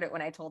hadn't heard it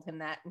when I told him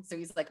that. And so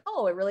he's like,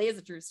 oh, it really is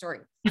a true story.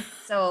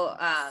 So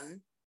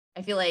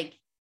I feel like,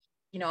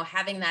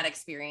 having that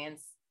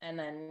experience and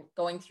then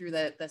going through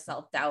the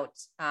self-doubt,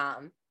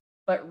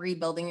 but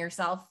rebuilding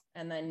yourself.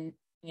 And then,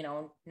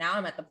 now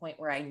I'm at the point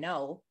where I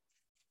know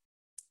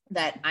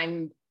that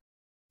I'm,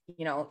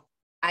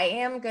 I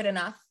am good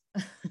enough.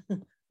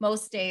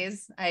 Most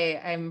days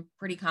I'm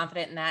pretty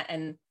confident in that.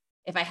 And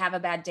if I have a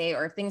bad day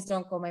or if things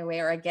don't go my way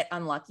or I get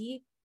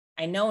unlucky,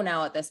 I know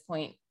now at this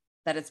point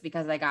that it's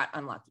because I got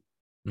unlucky.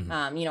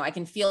 Mm-hmm. I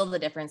can feel the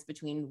difference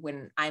between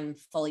when I'm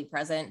fully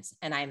present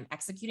and I'm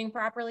executing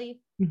properly,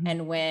 mm-hmm.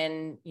 and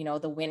when,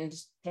 the wind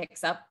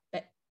picks up,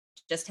 it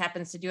just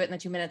happens to do it in the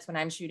 2 minutes when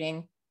I'm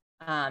shooting,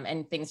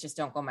 and things just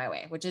don't go my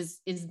way, which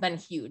is been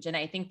huge. And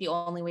I think the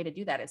only way to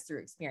do that is through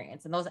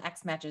experience. And those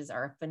X matches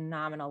are a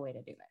phenomenal way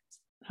to do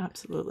it.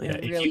 Absolutely. I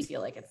really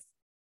feel like it's.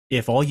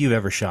 If all you've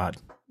ever shot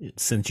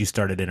since you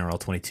started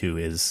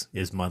NRL22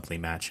 is monthly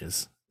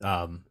matches,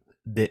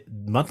 the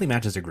monthly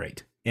matches are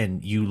great,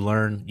 and you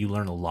learn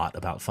a lot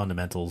about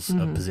fundamentals, mm-hmm.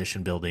 of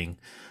position building,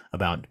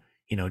 about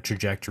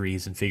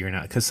trajectories and figuring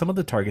out, because some of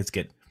the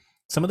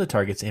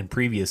targets in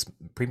previous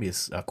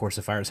course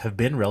of fires have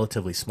been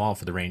relatively small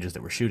for the ranges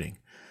that we're shooting,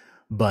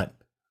 but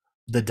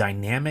the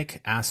dynamic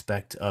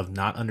aspect of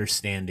not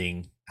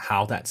understanding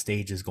how that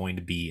stage is going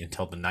to be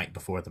until the night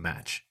before the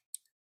match,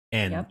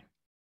 and yep.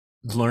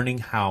 learning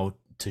how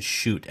to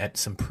shoot at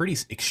some pretty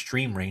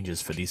extreme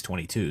ranges for these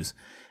 22s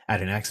at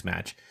an X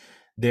match,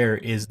 there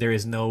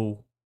is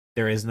no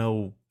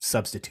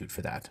substitute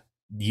for that.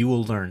 You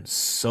will learn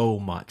so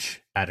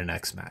much at an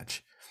X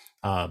match.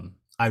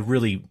 I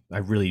really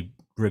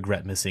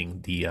regret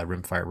missing the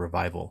Rimfire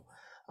Revival,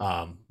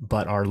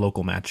 but our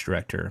local match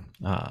director,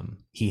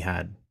 he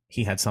had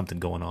something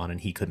going on and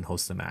he couldn't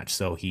host the match,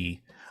 so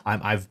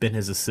I've been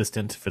his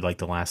assistant for like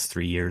the last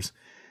 3 years,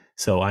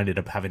 so I ended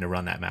up having to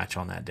run that match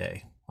on that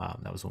day.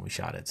 That was when we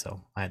shot it,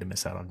 so I had to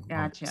miss out on.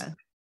 Gotcha.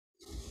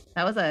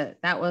 That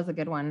was a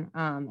good one.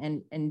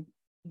 And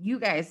you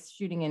guys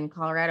shooting in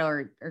Colorado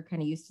are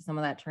kind of used to some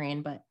of that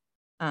terrain, but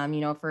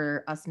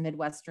for us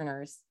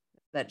Midwesterners,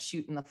 that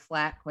shoot in the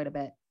flat quite a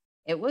bit.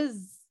 It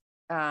was,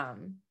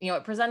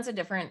 it presents a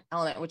different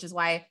element, which is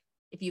why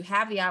if you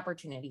have the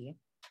opportunity,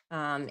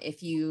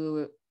 if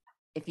you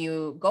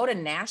go to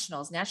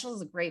nationals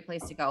is a great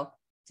place to go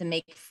to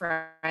make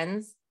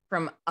friends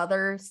from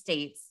other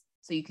states.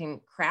 So you can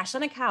crash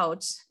on a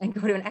couch and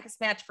go to an X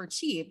match for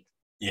cheap.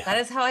 Yeah. That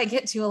is how I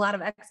get to a lot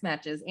of X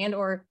matches and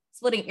or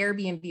splitting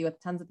Airbnb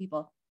with tons of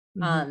people.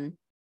 Mm-hmm.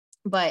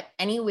 But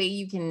any way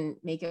you can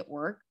make it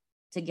work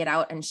to get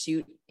out and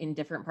shoot in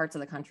different parts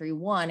of the country.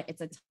 One,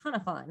 it's a ton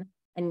of fun.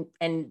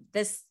 And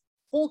this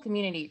whole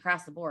community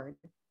across the board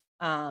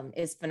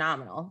is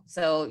phenomenal.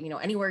 So,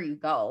 anywhere you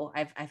go,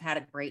 I've had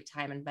a great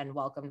time and been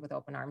welcomed with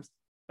open arms,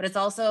 but it's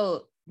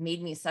also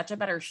made me such a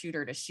better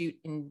shooter to shoot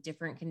in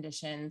different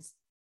conditions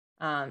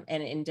and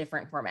in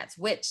different formats,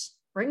 which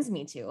brings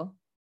me to,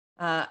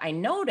 I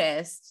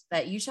noticed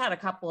that you shot a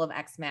couple of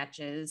X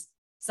matches.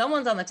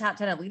 Someone's on the top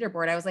 10 at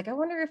leaderboard. I was like, I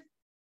wonder if,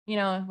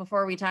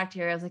 before we talked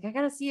here, I was like, I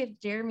got to see if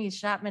Jeramie's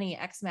shot many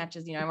X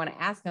matches. I want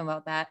to ask him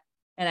about that.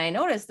 And I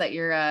noticed that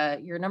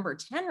you're number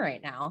 10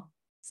 right now.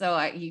 So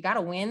you got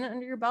a win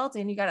under your belt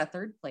and you got a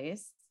third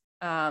place.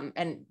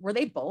 And were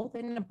they both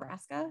in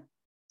Nebraska?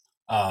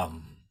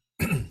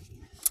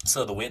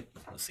 So the win,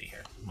 let's see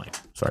here.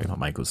 Sorry, my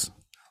mic was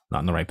not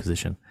in the right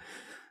position.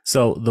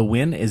 So the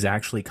win is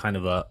actually kind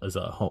of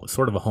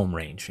sort of a home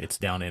range. It's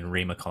down in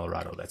Rama,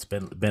 Colorado. That's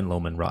Ben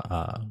Lomond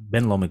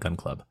Gun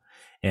Club,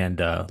 and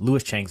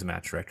Louis Chang's the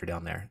match director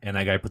down there. And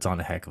that guy puts on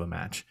a heck of a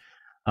match.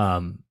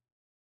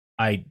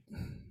 I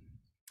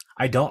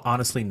don't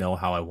honestly know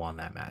how I won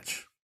that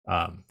match.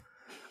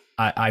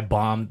 I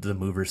bombed the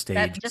mover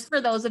stage. Just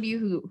for those of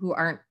you who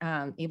aren't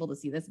able to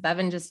see this,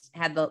 Bevin just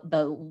had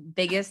the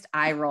biggest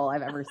eye roll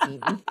I've ever seen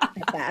at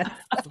that.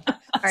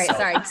 All right,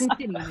 sorry,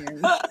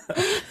 continue.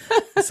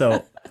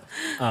 So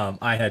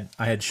I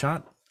had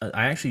shot.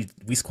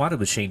 We squatted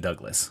with Shane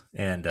Douglas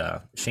and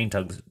Shane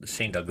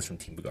Douglas from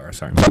Team Bagara.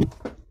 Sorry,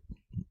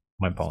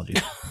 my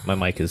apologies. My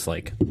mic is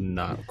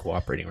not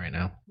cooperating right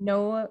now.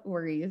 No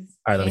worries.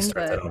 All right, let me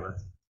start that over.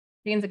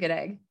 Shane's a good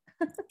egg.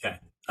 Okay.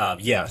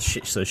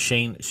 So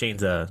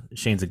Shane's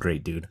a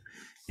great dude,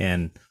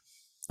 and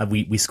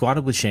we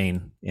squatted with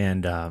Shane,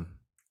 and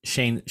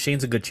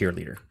Shane's a good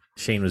cheerleader.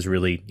 Shane was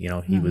really,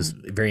 he was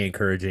very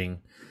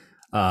encouraging.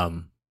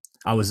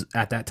 I was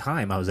at that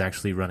time I was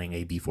actually running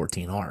a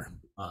B14R,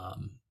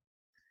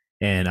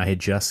 and I had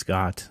just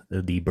got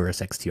the Burris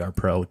XTR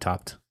Pro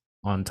topped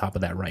on top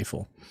of that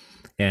rifle,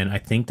 and I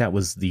think that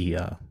was the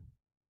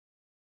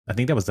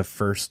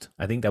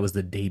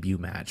debut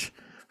match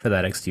for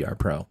that XTR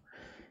Pro.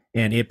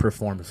 And it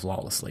performed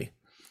flawlessly.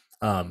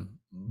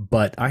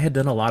 But I had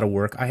done a lot of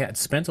work. I had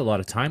spent a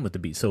lot of time with the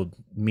B. So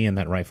me and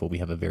that rifle, we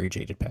have a very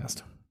jaded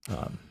past.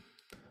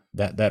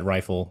 That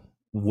rifle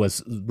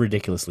was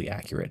ridiculously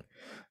accurate,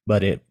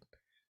 but it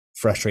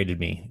frustrated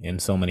me in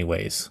so many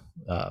ways.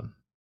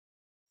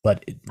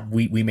 But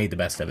we made the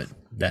best of it.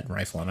 That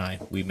rifle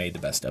and we made the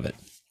best of it.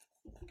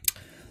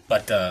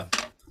 But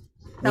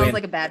sounds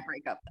like a bad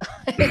breakup.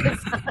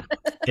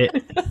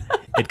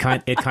 It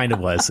kind of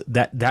was.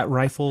 That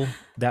rifle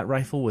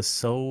was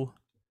so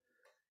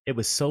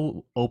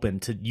open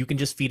to, you can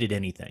just feed it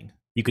anything.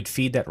 You could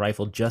feed that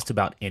rifle just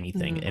about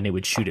anything and it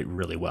would shoot it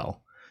really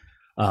well.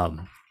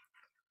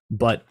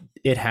 But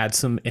it had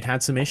some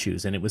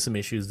issues, and it was some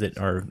issues that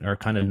are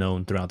kind of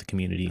known throughout the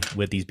community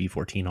with these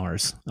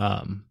B14Rs.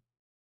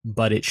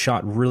 But it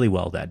shot really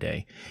well that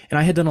day. And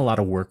I had done a lot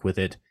of work with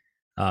it.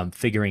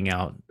 Figuring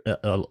out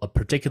a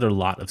particular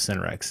lot of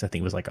Center X. I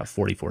think it was like a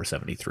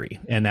 4473,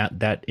 and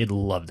that it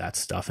loved that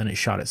stuff, and it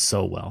shot it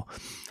so well.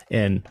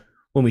 And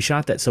when we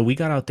shot that, so we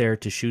got out there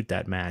to shoot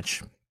that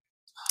match,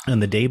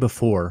 and the day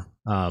before,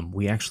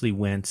 we actually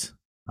went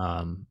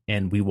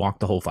and we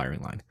walked the whole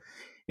firing line,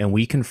 and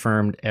we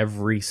confirmed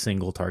every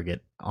single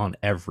target on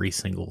every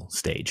single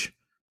stage.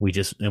 We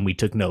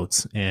took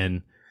notes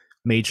and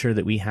made sure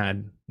that we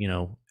had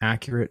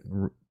accurate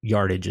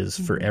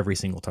yardages for every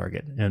single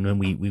target. And then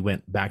we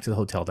went back to the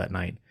hotel that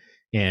night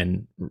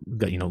and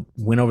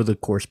went over the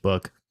course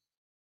book,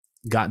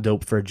 got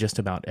dope for just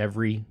about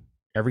every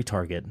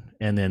target.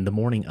 And then the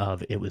morning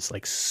of, it was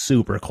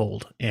super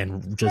cold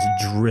and just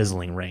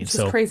drizzling rain. Which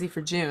is crazy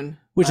for June.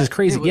 Which is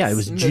crazy. It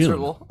was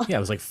miserable. June. Yeah,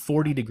 it was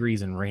 40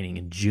 degrees and raining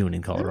in June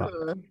in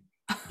Colorado.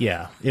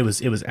 Yeah, it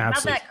was absolutely.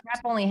 Not that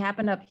crap only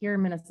happened up here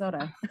in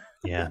Minnesota.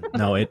 Yeah,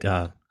 no,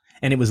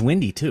 and it was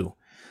windy too.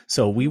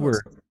 So we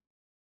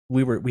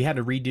had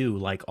to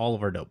redo all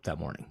of our dope that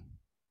morning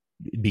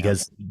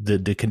because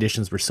the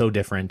conditions were so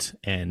different,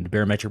 and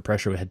barometric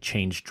pressure had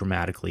changed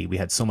dramatically. We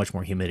had so much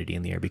more humidity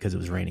in the air because it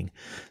was raining.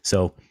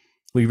 So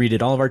we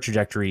redid all of our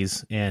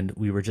trajectories, and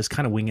we were just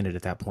kind of winging it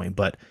at that point.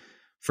 But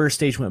first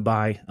stage went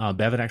by.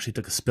 Bevin actually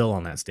took a spill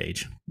on that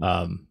stage.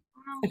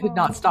 I could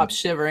not stop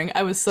shivering.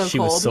 I was so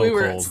cold. We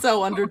were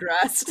so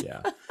underdressed.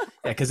 Yeah,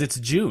 because it's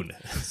June,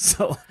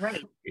 so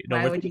right.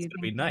 Why would you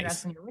be nice?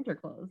 Dress in your winter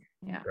clothes?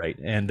 Yeah, right.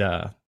 And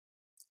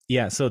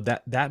so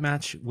that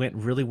match went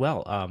really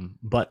well.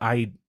 But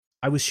I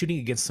was shooting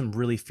against some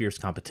really fierce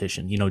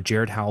competition.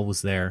 Jared Howell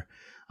was there.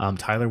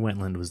 Tyler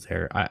Wentland was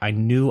there. I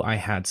knew I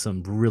had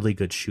some really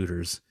good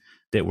shooters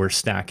that were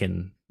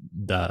stacking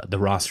the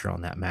roster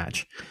on that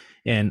match,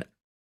 and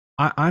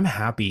I'm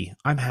happy.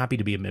 I'm happy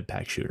to be a mid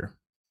pack shooter.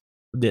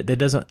 That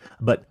doesn't,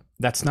 but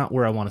that's not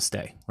where I want to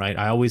stay, right?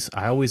 I always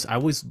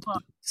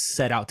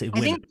set out to win.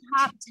 I think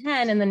top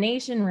 10 in the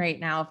nation right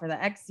now for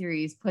the X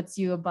Series puts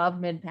you above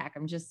mid pack.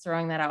 I'm just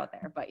throwing that out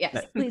there, but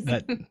yes, please.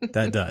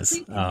 That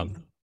does.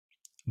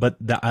 But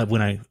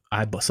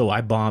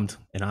I bombed,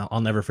 and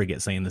I'll never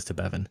forget saying this to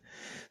Bevin.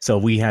 So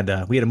we had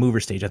a mover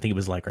stage. I think it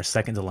was like our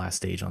second to last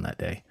stage on that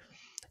day,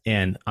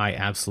 and I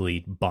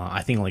absolutely bombed.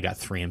 I think I only got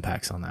 3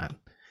 impacts on that,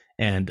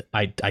 and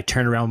I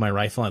turned around with my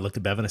rifle. And I looked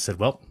at Bevin. I said,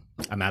 "Well,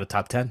 I'm out of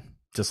top 10."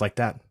 Just like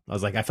that. I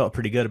was like, I felt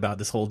pretty good about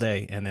this whole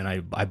day, and then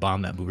I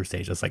bombed that mover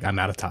stage. I was like, I'm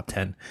out of top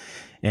 10,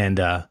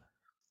 and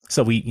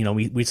so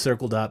we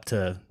circled up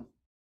to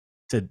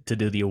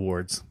do the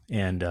awards,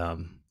 and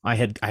I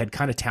had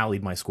kind of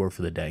tallied my score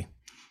for the day,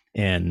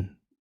 and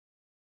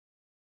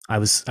I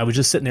was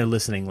just sitting there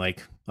listening,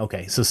 like,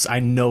 okay, so I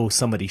know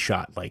somebody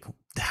shot, like,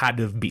 had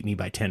to have beat me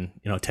by 10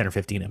 or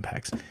 15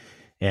 impacts,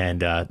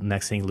 and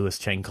next thing, Lewis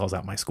Chang calls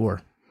out my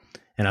score,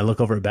 and I look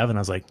over at Bevin. I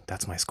was like,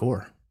 that's my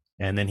score.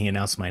 And then he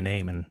announced my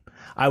name, and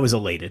I was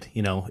elated.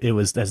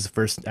 That's the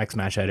first X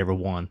match I'd ever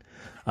won.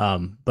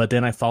 But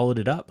then I followed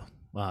it up,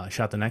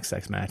 shot the next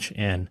X match,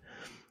 and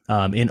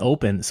in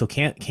open, so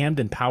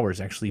Camden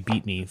Powers actually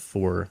beat me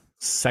for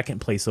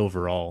second place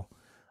overall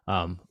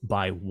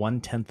by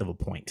 1/10 of a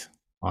point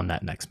on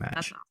that next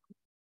match.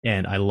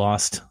 And I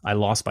lost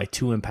by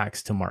 2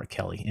 impacts to Mark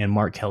Kelly, and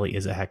Mark Kelly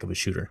is a heck of a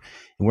shooter.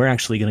 And we're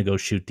actually going to go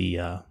shoot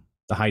the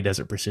High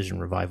Desert Precision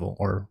Revival,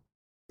 or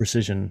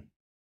Precision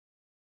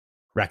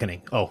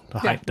Reckoning. Oh, the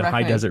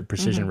High Desert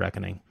Precision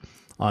Reckoning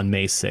on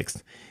May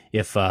 6th.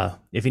 If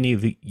any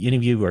of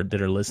you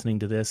that are listening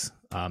to this,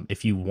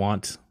 if you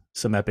want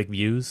some epic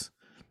views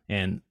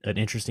and an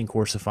interesting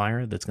course of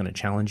fire that's going to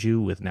challenge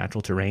you with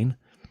natural terrain,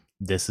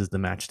 this is the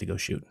match to go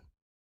shoot.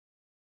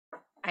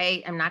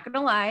 I am not going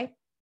to lie.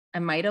 I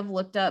might have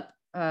looked up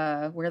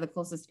where the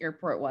closest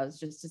airport was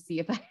just to see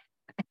if I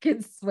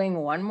could swing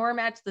one more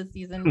match this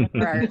season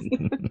before ours.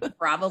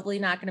 Probably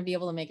not going to be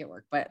able to make it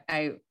work, but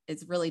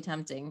it's really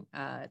tempting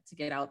to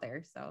get out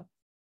there. So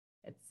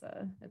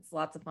it's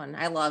lots of fun.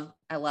 I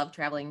love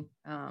traveling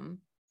and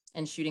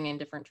shooting in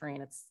different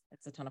terrain. It's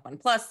a ton of fun.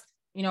 Plus,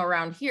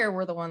 around here,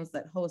 we're the ones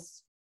that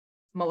host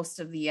most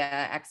of the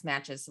X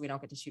matches, so we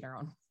don't get to shoot our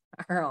own.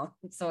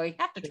 So we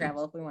have to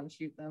travel if we want to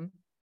shoot them.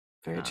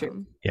 Very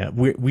true. Yeah,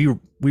 we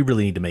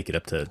really need to make it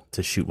up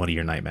to shoot one of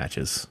your night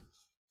matches.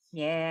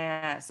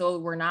 Yeah, so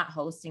we're not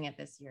hosting it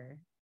this year.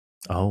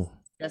 Oh.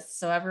 Just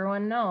so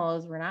everyone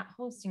knows, we're not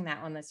hosting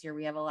that one this year.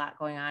 We have a lot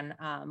going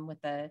on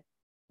with the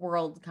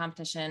world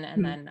competition,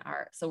 and then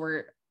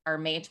our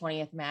May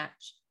 20th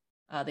match,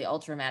 the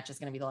ultra match, is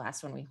going to be the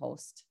last one we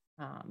host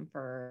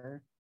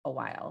for a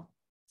while.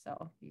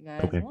 So if you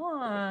guys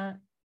want,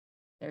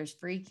 there's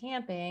free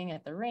camping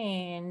at the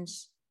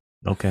range.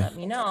 Okay. Let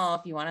me know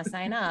if you want to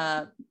sign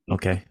up.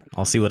 Okay,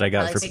 I'll see what I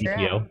got for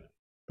PTO.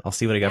 I'll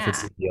see what I got for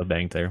PTO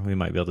bank there. We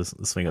might be able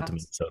to swing up to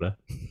Minnesota.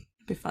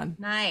 Be fun.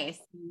 Nice.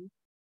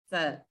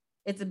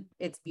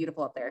 It's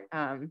beautiful up there.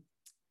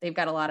 They've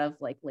got a lot of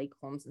like lake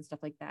homes and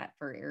stuff like that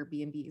for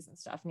Airbnbs and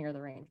stuff near the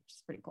range, which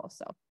is pretty cool.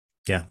 So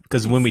yeah,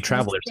 because when we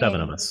travel, there's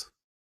 7 of us.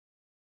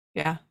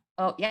 Yeah.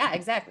 Oh yeah,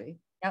 exactly.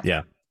 Yep.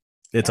 Yeah,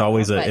 it's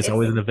always an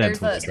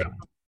event when we travel.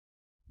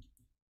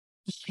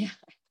 Yeah.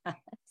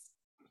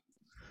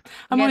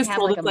 I'm always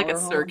told it's like a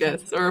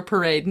circus or a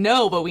parade.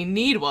 No, but we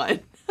need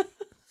one.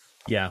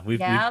 Yeah, we've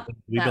been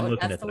looking at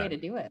that. That's the way to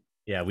do it.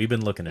 Yeah, we've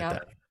been looking at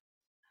that.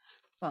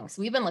 Well,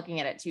 so we've been looking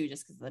at it too,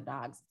 just because of the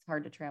dogs. It's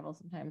hard to travel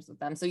sometimes with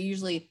them. So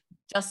usually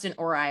Justin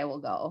or I will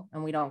go,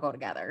 and we don't go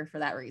together for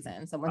that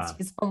reason. Someone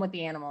stays home with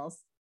the animals.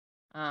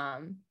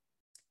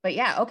 But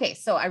yeah, okay.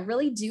 So I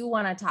really do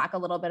want to talk a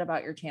little bit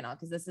about your channel,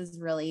 because this is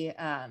really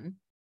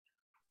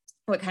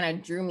what kind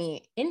of drew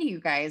me into you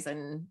guys.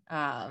 And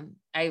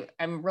I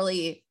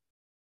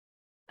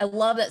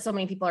love that so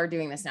many people are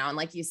doing this now. And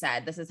like you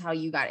said, this is how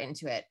you got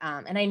into it.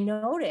 And I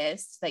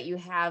noticed that you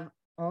have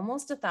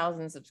almost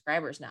 1,000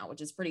 subscribers now, which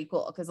is pretty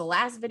cool. Because the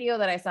last video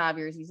that I saw of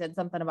yours, you said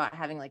something about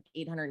having like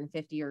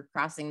 850 or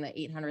crossing the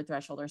 800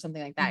 threshold or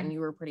something like that. And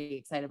you were pretty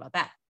excited about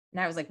that. And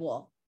I was like,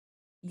 well,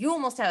 you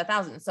almost have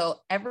 1,000.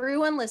 So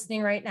everyone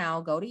listening right now,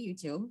 go to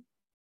YouTube,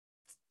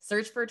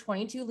 search for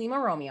 22 Lima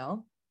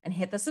Romeo, and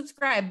hit the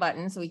subscribe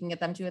button so we can get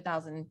them to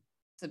 1,000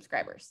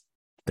 subscribers.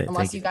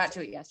 Unless you got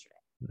to it yesterday.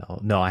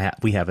 No,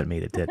 we haven't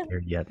made it there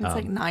yet. It's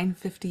like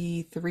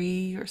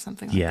 953 or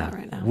something like that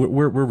right now.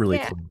 We're really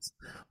close.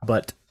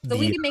 But so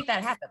we can make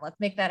that happen. Let's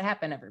make that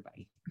happen,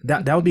 everybody.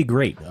 That would be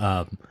great.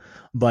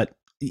 But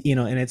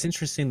and it's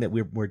interesting that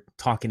we're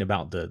talking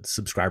about the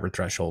subscriber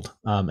threshold.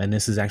 And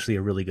this is actually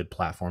a really good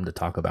platform to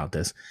talk about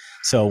this.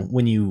 So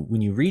when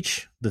you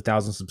reach the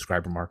 1,000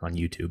 subscriber mark on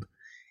YouTube,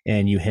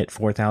 and you hit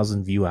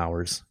 4,000 view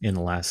hours in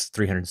the last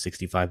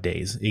 365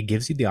 days, it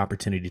gives you the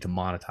opportunity to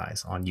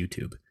monetize on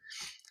YouTube.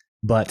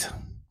 But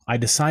I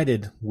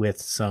decided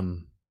with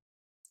some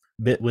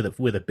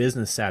with a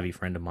business savvy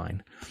friend of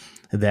mine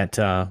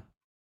that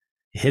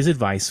his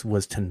advice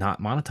was to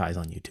not monetize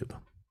on YouTube.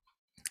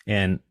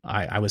 And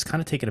I was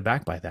kind of taken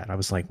aback by that. I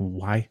was like,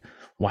 why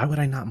would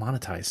I not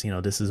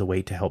monetize? This is a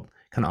way to help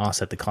kind of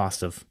offset the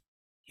cost of,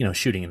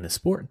 shooting in this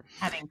sport.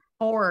 Having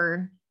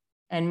 4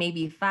 and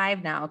maybe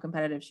 5 now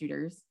competitive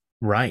shooters.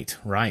 Right.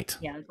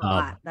 Yeah, that's a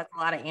lot. That's a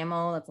lot of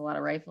ammo. That's a lot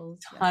of rifles.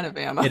 Ton of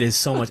ammo. It is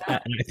so much. And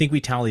I think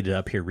we tallied it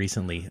up here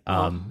recently.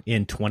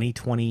 In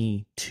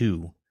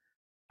 2022,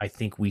 I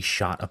think we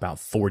shot about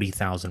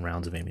 40,000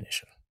 rounds of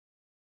ammunition.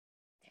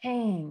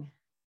 Dang.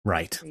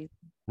 Right. Crazy.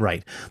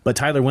 Right. But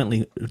Tyler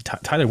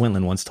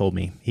Wentland once told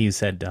me, he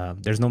said,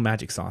 there's no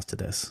magic sauce to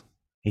this.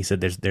 He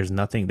said, there's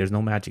nothing, there's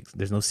no magic,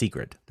 there's no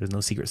secret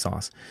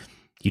sauce.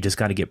 You just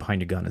got to get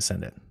behind your gun and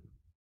send it.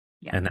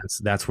 Yeah. And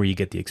that's where you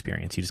get the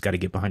experience. You just got to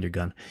get behind your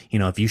gun.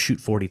 If you shoot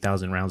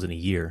 40,000 rounds in a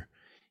year,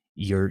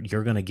 you're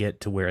going to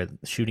get to where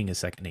shooting is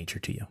second nature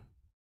to you.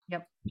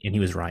 Yep. And he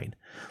was right.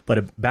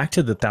 But back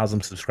to the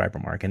 1,000 subscriber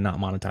mark and not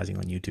monetizing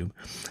on YouTube.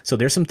 So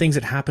there's some things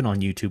that happen on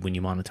YouTube when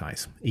you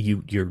monetize.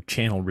 Your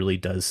channel really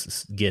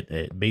does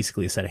get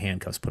basically a set of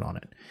handcuffs put on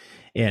it.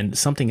 And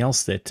something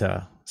else that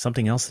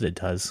it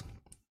does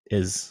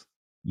is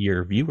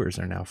your viewers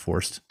are now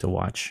forced to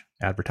watch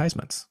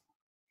advertisements.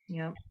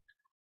 Yep.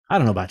 I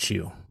don't know about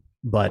you,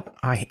 but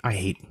I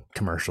hate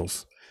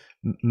commercials.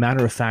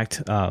 Matter of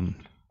fact, I'm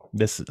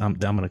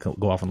going to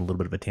go off on a little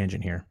bit of a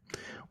tangent here.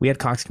 We had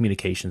Cox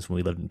Communications when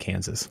we lived in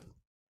Kansas,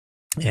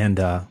 and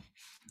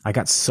I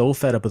got so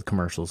fed up with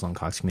commercials on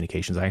Cox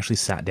Communications. I actually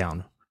sat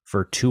down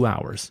for 2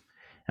 hours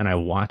and I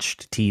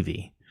watched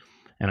TV,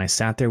 and I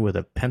sat there with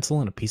a pencil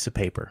and a piece of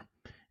paper,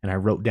 and I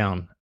wrote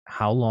down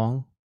how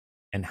long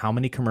and how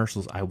many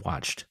commercials I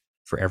watched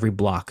for every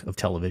block of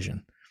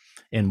television.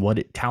 And what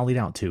it tallied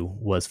out to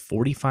was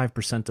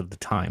 45% of the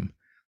time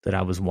that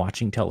I was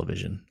watching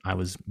television, I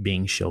was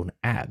being shown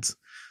ads.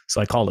 So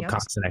I called up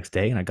Cox the next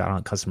day and I got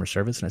on customer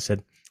service and I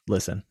said,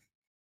 listen,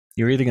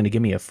 you're either going to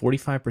give me a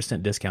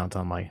 45% discount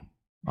on my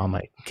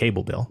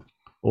cable bill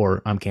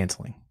or I'm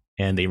canceling.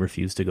 And they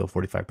refused to go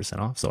 45%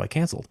 off. So I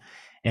canceled.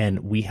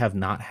 And we have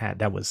not had,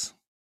 that was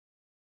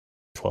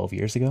 12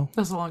 years ago.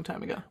 That was a long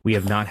time ago. We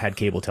have not had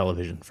cable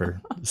television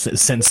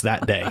since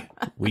that day.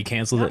 We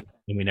canceled it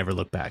and we never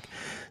looked back.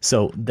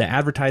 So the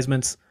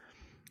advertisements,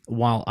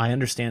 while I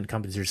understand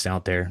companies are just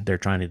out there, they're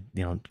trying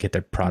to, get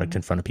their product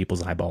in front of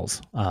people's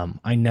eyeballs.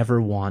 I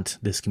never want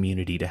this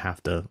community to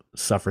have to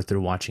suffer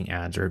through watching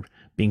ads or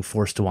being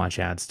forced to watch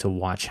ads to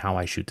watch how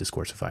I shoot this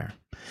course of fire.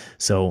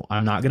 So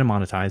I'm not going to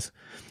monetize.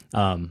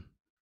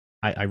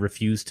 I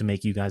refuse to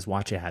make you guys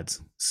watch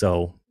ads.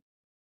 So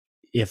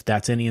if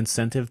that's any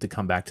incentive to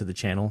come back to the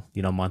channel,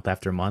 month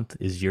after month,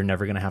 is you're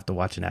never going to have to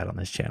watch an ad on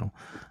this channel.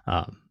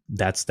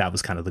 That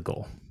was kind of the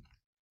goal.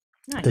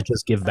 Nice. To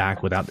just give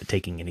back without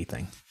taking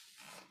anything.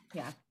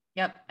 Yeah.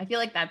 Yep. I feel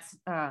like that's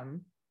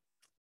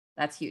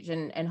huge.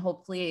 And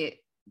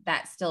hopefully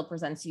that still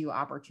presents you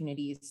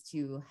opportunities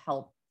to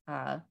help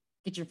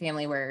get your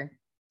family where,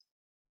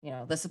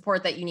 the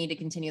support that you need to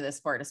continue this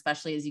sport,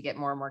 especially as you get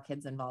more and more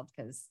kids involved.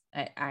 Cause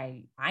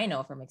I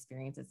know from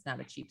experience, it's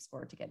not a cheap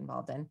sport to get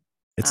involved in.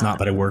 It's not,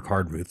 but I work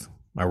hard, Ruth.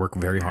 I work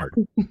very hard.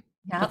 Yeah.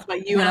 That's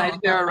why you and I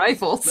share a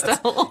rifle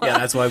still.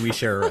 That's why we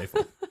share a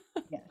rifle.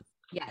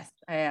 Yes.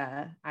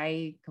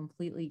 I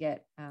completely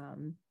get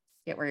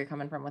where you're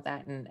coming from with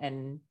that.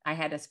 And I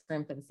had to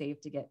scrimp and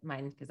save to get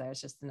mine because I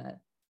was just in a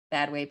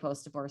bad way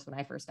post-divorce when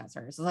I first got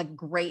started. So it was like a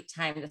great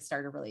time to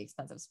start a really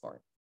expensive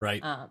sport.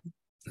 Right.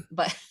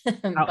 But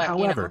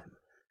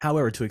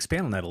however, to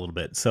expand on that a little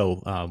bit. So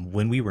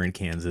when we were in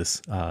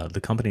Kansas,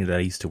 the company that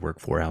I used to work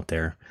for out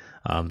there,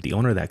 the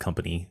owner of that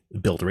company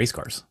built race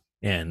cars,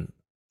 and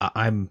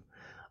I'm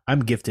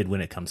gifted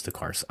when it comes to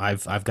cars.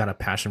 I've got a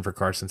passion for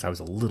cars since I was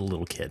a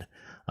little kid.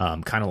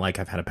 Kind of like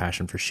I've had a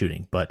passion for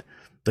shooting, but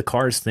the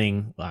cars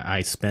thing,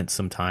 I spent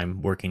some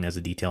time working as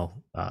a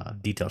detail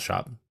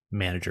shop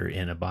manager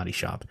in a body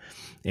shop,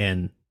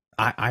 and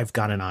I've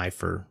got an eye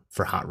for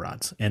hot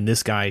rods. And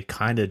this guy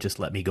kind of just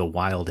let me go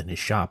wild in his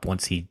shop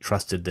once he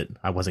trusted that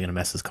I wasn't going to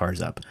mess his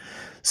cars up.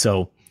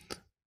 So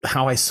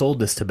how I sold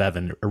this to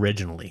Bevin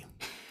originally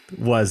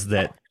was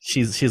that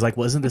she's like,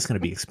 well, isn't this going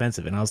to be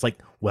expensive? And I was like,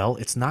 well,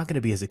 it's not going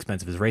to be as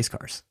expensive as race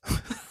cars.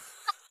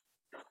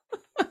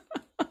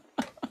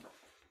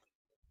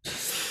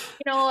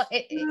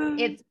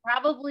 It's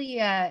probably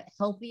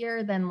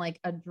healthier than like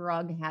a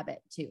drug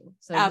habit too.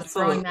 So just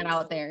throwing that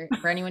out there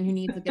for anyone who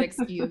needs a good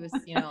excuse, it's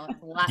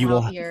a lot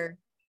healthier,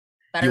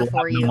 better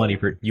for you.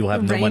 You will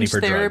have no money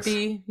for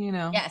therapy,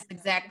 drugs. Yes,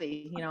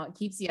 exactly. It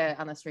keeps you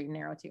on the straight and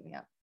narrow too.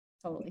 Yeah,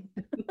 totally.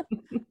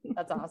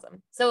 That's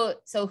awesome.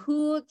 So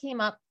who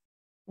came up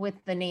with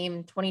the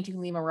name 22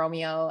 Lima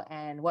Romeo,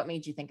 and what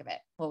made you think of it?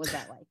 What was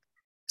that like?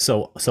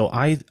 So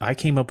I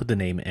came up with the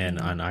name, and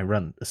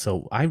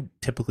I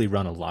typically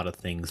run a lot of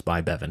things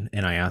by Bevin,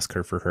 and I ask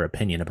her for her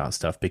opinion about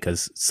stuff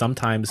because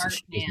sometimes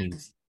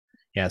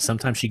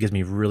she gives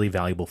me really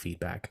valuable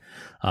feedback.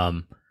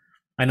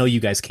 I know you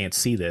guys can't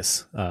see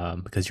this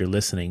because you're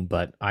listening,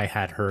 but I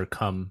had her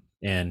come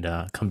and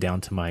come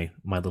down to my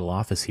little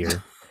office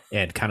here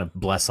and kind of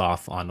bless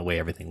off on the way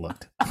everything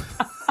looked.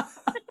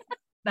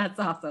 That's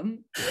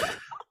awesome.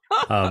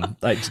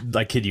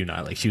 I kid you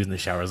not. Like, she was in the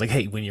shower. I was like,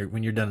 "Hey, when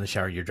you're done in the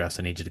shower, you're dressed.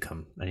 I need you to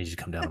come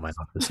down to my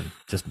office and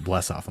just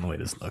bless off on the way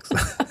this looks."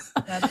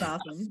 That's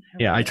awesome.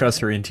 Yeah, I trust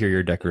her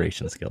interior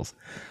decoration skills.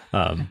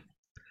 Well,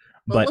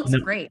 but it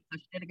looks great. So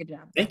she did a good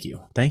job.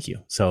 Thank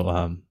you.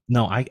 So,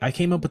 no, I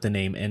came up with the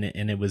name,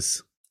 and it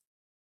was.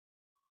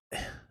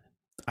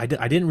 I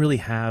didn't really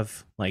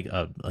have like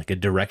a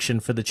direction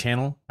for the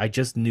channel. I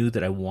just knew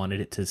that I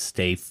wanted it to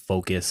stay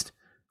focused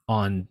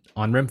on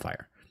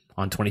rimfire,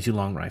 on 22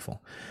 long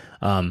rifle.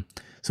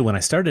 So when I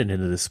started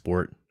into this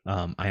sport,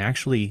 I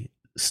actually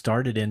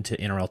started into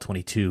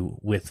NRL22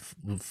 with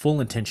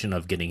full intention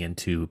of getting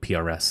into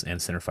PRS and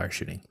centerfire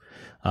shooting.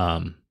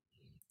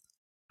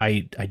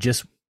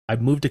 I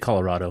moved to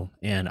Colorado,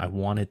 and I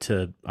wanted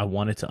to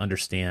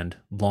understand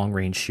long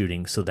range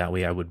shooting, so that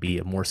way I would be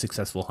a more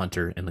successful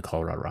hunter in the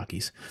Colorado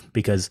Rockies.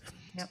 Because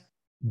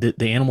the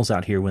animals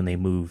out here, when they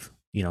move,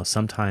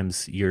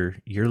 sometimes you're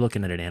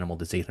looking at an animal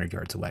that's 800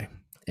 yards away,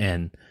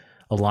 and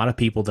a lot of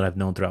people that I've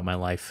known throughout my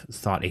life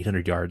thought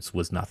 800 yards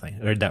was nothing,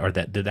 or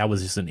that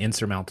was just an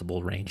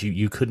insurmountable range.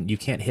 You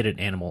can't hit an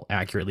animal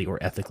accurately or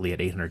ethically at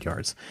 800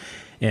 yards.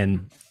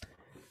 And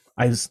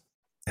I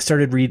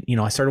started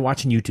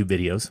watching YouTube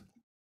videos.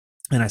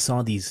 And I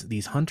saw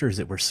these hunters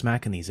that were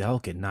smacking these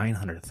elk at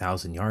 900,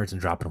 1,000 yards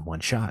and dropping them one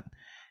shot.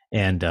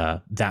 And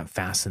that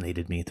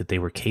fascinated me, that they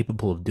were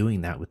capable of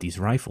doing that with these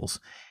rifles.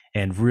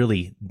 And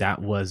really,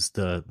 that was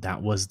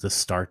the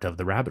start of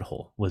the rabbit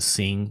hole, was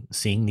seeing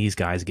these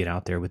guys get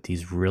out there with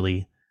these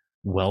really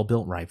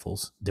well-built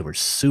rifles that were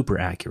super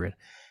accurate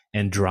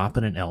and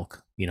dropping an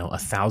elk,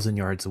 1,000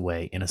 yards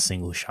away in a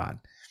single shot.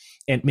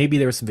 And maybe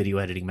there was some video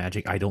editing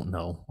magic. I don't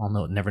know.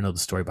 I'll never know the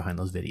story behind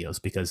those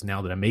videos, because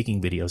now that I'm making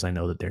videos, I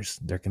know that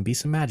there can be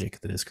some magic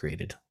that is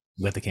created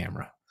with the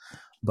camera.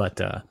 But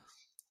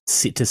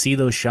to see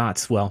those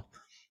shots, well,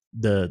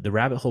 the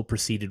rabbit hole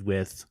proceeded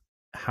with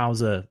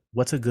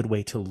what's a good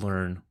way to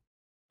learn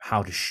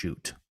how to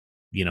shoot,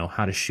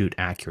 how to shoot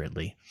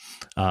accurately.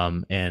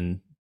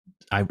 And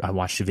I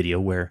watched a video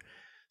where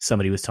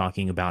somebody was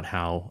talking about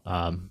how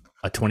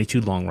a 22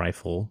 long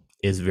rifle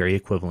is very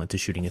equivalent to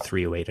shooting a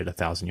 308 at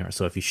 1,000 yards.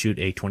 So if you shoot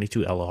a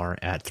 22 LR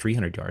at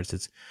 300 yards,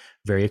 it's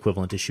very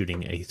equivalent to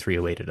shooting a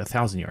 308 at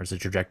 1,000 yards. The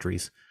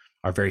trajectories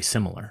are very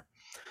similar.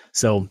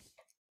 So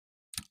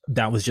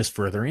that was just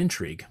further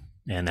intrigue,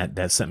 and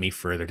that sent me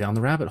further down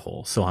the rabbit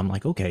hole. So I'm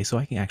like, okay, so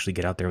I can actually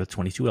get out there with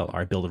 22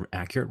 LR, build an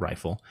accurate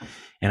rifle,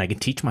 and I can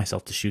teach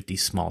myself to shoot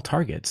these small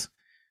targets.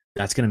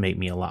 That's going to make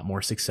me a lot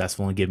more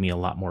successful and give me a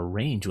lot more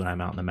range when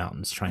I'm out in the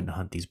mountains trying to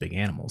hunt these big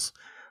animals.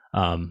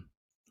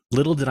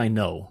 Little did I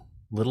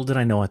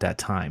know at that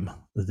time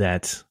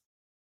that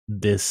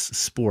this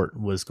sport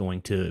was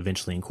going to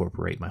eventually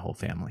incorporate my whole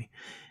family.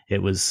 I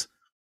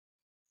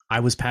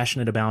was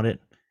passionate about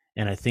it,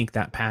 and I think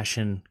that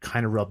passion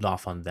kind of rubbed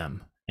off on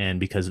them. And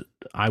because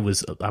I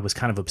was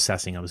kind of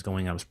obsessing, I was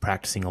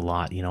practicing a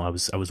lot. I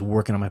was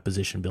working on my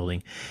position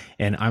building,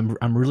 and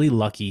I'm really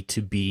lucky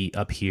to be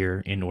up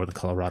here in northern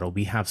Colorado.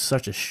 We have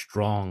such a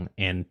strong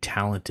and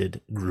talented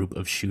group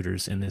of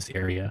shooters in this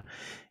area,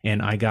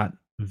 and I got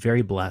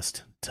very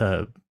blessed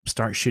to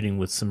start shooting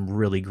with some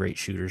really great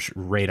shooters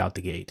right out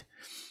the gate.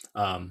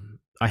 I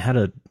kind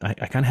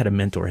of had a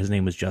mentor. His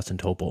name was Justin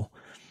Topol.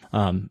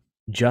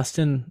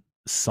 Justin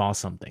saw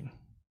something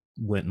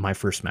with my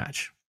first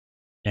match,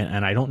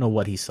 and I don't know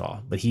what he saw,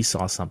 but he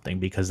saw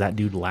something, because that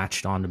dude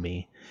latched onto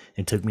me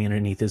and took me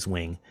underneath his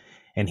wing,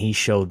 and he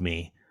showed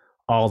me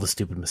all the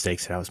stupid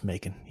mistakes that I was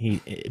making.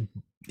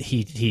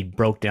 He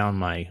broke down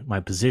my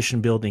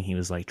position building. He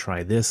was like,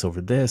 try this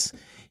over this.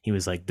 He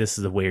was like, this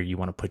is the way you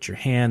want to put your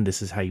hand.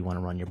 This is how you want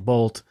to run your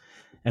bolt.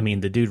 I mean,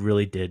 the dude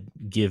really did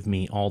give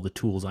me all the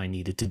tools I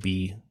needed to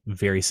be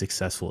very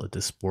successful at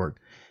this sport.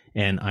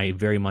 And I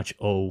very much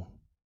owe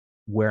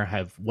what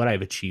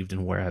I've achieved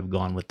and where I've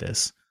gone with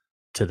this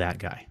to that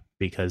guy,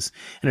 and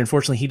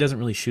unfortunately he doesn't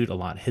really shoot a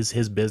lot.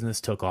 His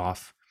business took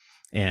off,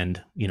 and,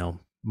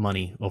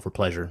 money over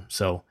pleasure.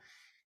 So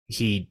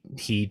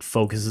he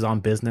focuses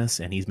on business,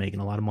 and he's making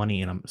a lot of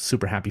money, and I'm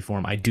super happy for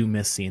him. I do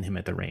miss seeing him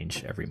at the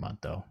range every month,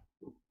 though.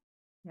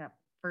 Yeah,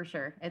 for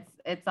sure.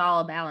 It's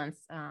all a balance.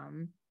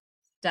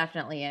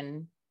 Definitely.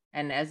 And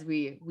as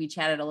we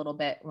chatted a little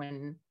bit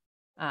when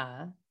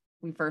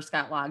we first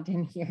got logged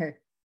in here,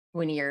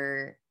 when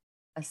you're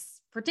a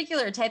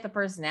particular type of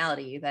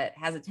personality that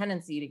has a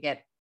tendency to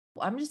get,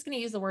 I'm just going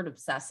to use the word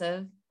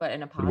obsessive, but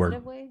in a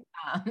positive way,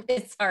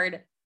 it's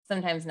hard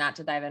sometimes not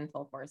to dive in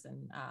full force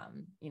and,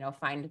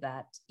 find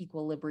that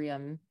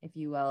equilibrium, if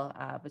you will,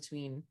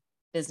 between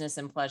business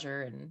and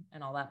pleasure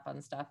and all that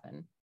fun stuff.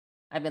 And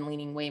I've been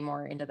leaning way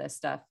more into this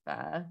stuff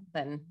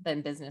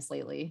than business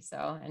lately.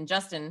 So, and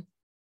Justin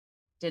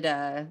did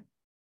a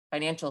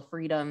financial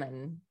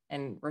freedom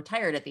and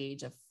retired at the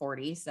age of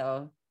 40.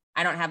 So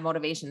I don't have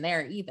motivation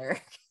there either.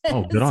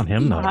 Oh, good on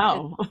him though.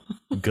 Wow.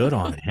 Good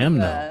on him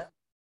though.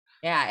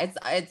 Yeah,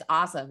 it's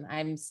awesome.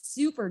 I'm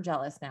super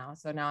jealous now.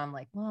 So now I'm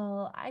like,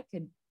 well, I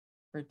could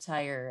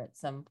retire at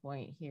some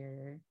point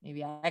here.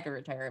 Maybe I could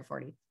retire at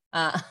 40.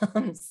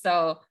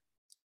 So,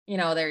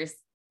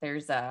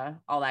 there's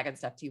all that good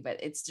stuff too,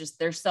 but it's just,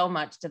 there's so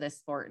much to this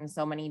sport and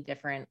so many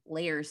different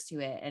layers to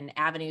it and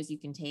avenues you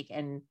can take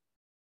and,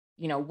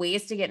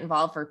 ways to get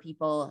involved for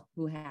people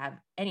who have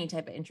any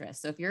type of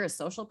interest. So if you're a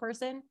social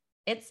person,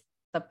 it's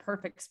the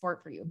perfect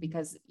sport for you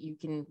because you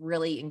can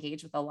really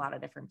engage with a lot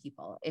of different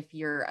people. If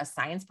you're a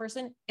science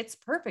person, it's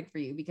perfect for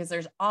you because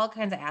there's all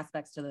kinds of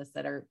aspects to this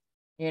that are,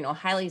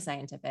 highly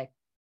scientific.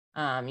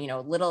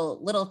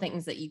 Little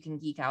things that you can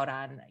geek out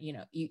on.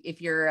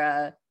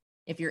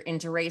 If you're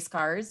into race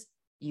cars,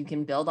 you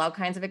can build all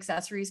kinds of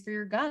accessories for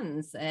your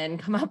guns and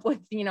come up with,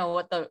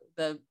 what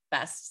the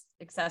best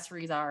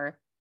accessories are,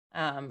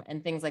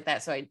 and things like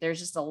that. So there's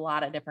just a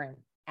lot of different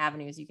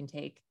avenues you can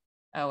take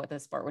with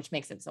this sport, which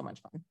makes it so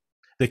much fun.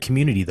 The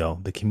community, though,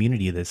 the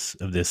community of this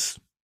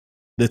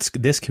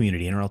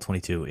community,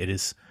 NRL22, it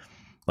is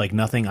like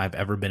nothing I've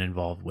ever been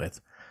involved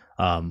with.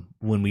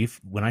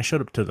 When I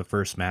showed up to the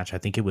first match, I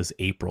think it was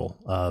April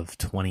of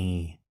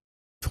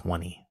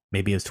 2020,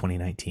 maybe it was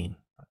 2019.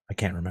 I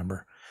can't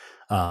remember.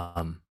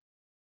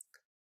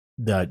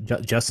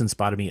 Justin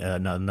spotted me,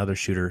 another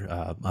shooter,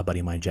 a buddy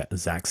of mine,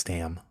 Zach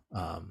Stam.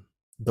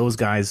 Those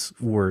guys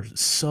were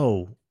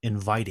so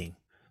inviting.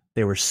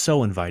 They were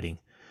so inviting.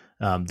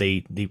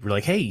 They were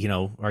like, "Hey,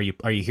 are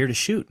you here to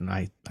shoot?" And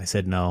I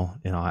said no.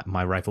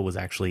 My rifle was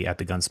actually at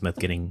the gunsmith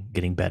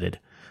getting bedded.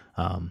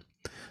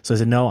 So I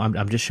said no.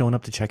 I'm just showing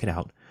up to check it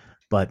out.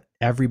 But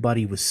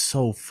everybody was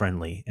so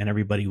friendly and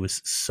everybody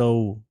was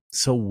so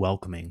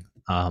welcoming.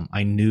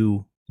 I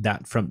knew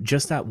that from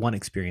just that one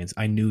experience,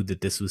 I knew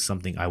that this was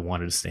something I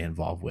wanted to stay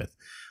involved with,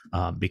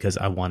 because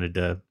I wanted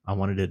to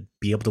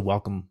be able to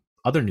welcome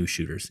other new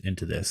shooters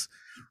into this.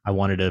 I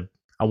wanted to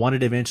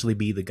eventually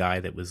be the guy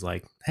that was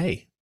like,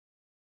 "Hey,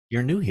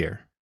 you're new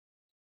here.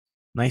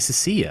 Nice to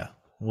see you.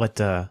 Why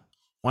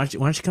don't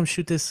you come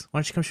shoot this? Why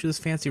don't you come shoot this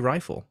fancy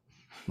rifle?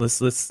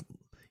 Let's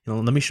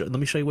let me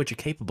show you what you're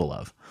capable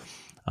of."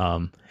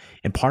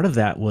 And part of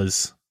that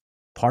was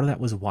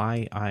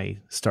why I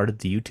started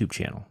the YouTube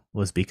channel,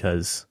 was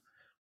because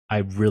I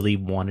really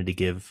wanted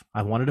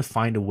to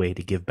find a way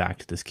to give back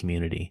to this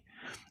community.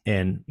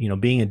 And,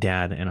 being a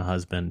dad and a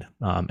husband,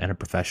 and a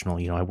professional,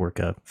 I work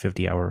a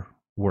 50-hour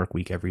work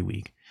week every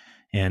week.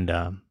 And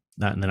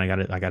then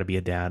I gotta be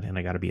a dad and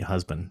I gotta be a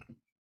husband.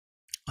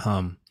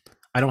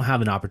 I don't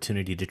have an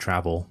opportunity to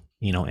travel,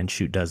 and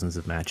shoot dozens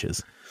of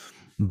matches,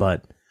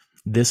 but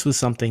this was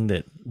something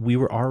that we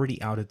were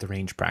already out at the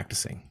range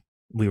practicing.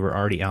 We were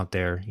already out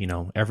there,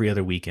 every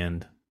other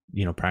weekend,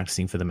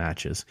 practicing for the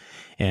matches.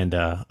 And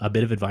a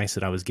bit of advice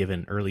that I was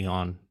given early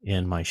on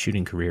in my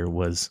shooting career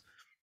was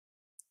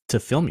to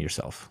film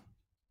yourself,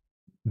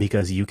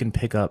 because you can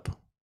pick up,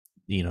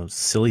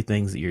 silly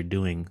things that you're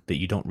doing that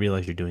you don't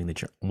realize you're doing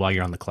while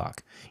you're on the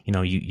clock.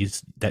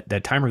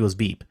 That timer goes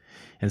beep,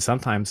 and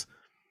sometimes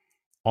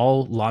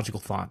all logical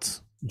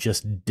thoughts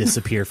just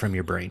disappear from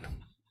your brain.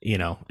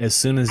 As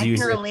soon as you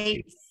can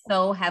relate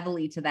so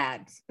heavily to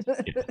that.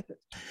 Yeah.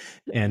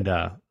 And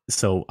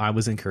so I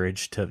was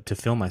encouraged to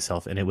film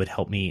myself, and it would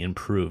help me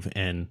improve.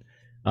 And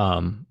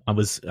I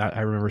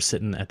remember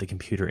sitting at the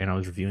computer and I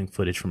was reviewing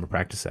footage from a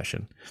practice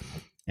session,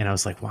 and I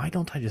was like, why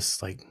don't I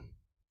just I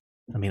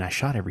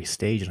shot every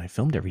stage and I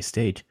filmed every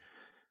stage.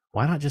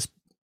 Why not just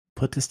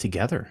put this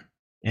together?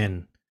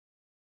 And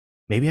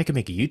maybe I can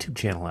make a YouTube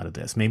channel out of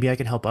this. Maybe I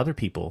can help other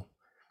people,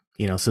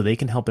 so they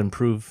can help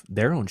improve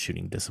their own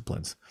shooting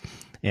disciplines.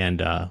 And,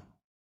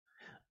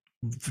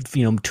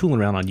 tooling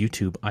around on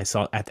YouTube, I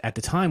saw at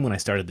the time when I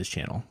started this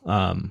channel,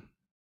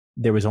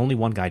 there was only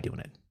one guy doing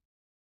it.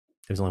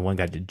 There was only one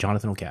guy,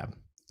 Jonathan O'Cab.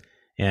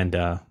 And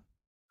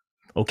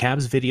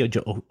O'Cab's video,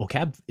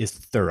 O'Cab is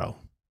thorough.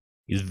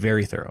 He's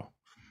very thorough.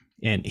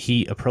 And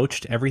he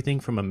approached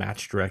everything from a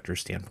match director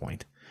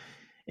standpoint.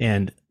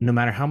 And no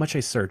matter how much I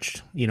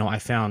searched, I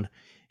found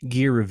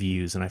gear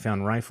reviews and I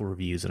found rifle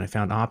reviews and I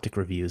found optic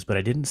reviews, but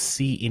I didn't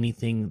see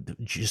anything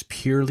just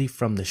purely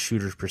from the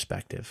shooter's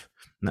perspective.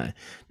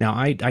 Now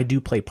I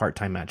do play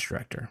part-time match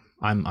director.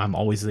 I'm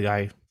always the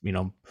guy,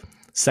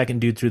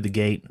 second dude through the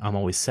gate. I'm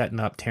always setting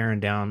up,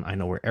 tearing down. I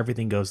know where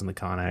everything goes in the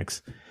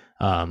Connex.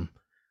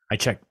 I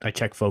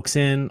check folks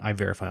in. I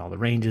verify all the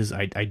ranges.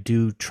 I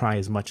do try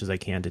as much as I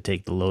can to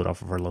take the load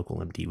off of our local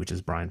MD, which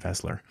is Brian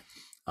Fessler.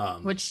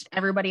 Which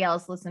everybody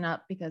else listen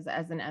up, because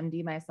as an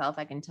MD myself,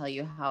 I can tell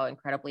you how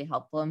incredibly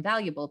helpful and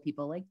valuable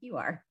people like you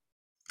are.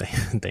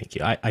 Thank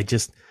you. I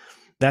just,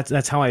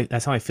 that's how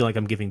I feel like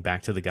I'm giving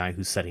back to the guy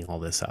who's setting all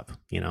this up.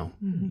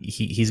 Mm-hmm.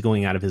 He's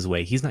going out of his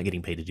way. He's not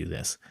getting paid to do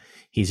this.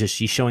 He's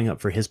showing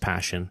up for his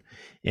passion.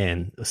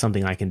 And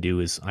something I can do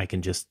is I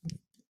can just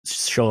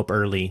show up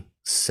early,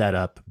 set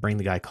up, bring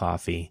the guy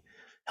coffee,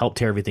 help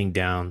tear everything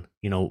down,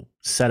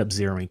 set up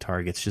zeroing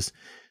targets,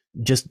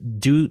 just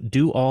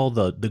do all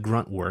the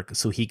grunt work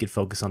so he could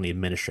focus on the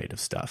administrative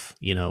stuff,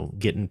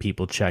 getting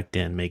people checked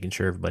in, making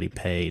sure everybody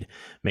paid,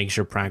 making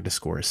sure practice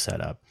score is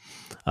set up.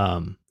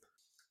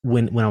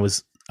 When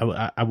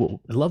I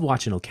love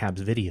watching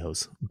O'Cab's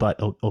videos, but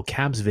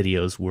O'Cab's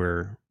videos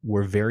were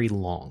very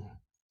long.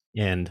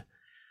 And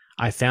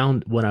I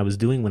found what I was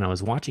doing when I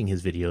was watching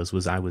his videos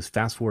was I was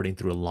fast forwarding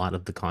through a lot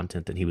of the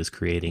content that he was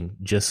creating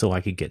just so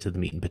I could get to the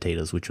meat and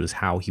potatoes, which was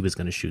how he was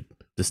going to shoot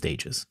the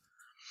stages.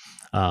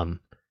 And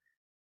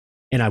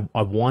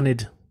I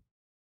wanted,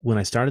 when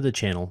I started the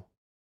channel,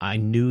 I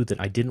knew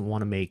that I didn't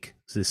want to make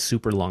this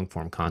super long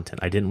form content.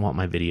 I didn't want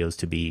my videos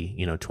to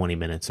be, 20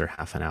 minutes or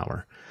half an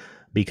hour,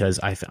 because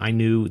I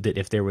knew that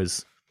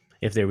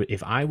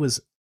if I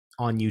was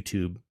on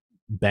YouTube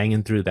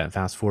banging through that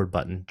fast forward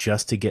button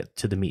just to get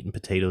to the meat and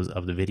potatoes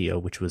of the video,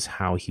 which was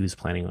how he was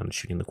planning on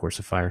shooting the Course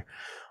of Fire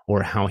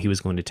or how he was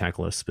going to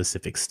tackle a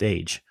specific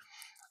stage,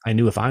 I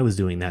knew if I was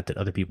doing that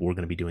other people were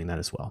going to be doing that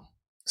as well.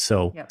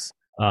 So Yep.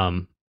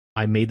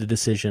 I made the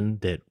decision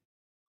that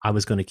I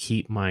was going to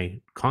keep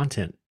my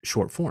content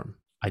short form.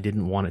 I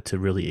didn't want it to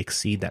really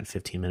exceed that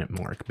 15-minute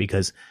mark,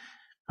 because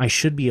I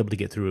should be able to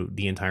get through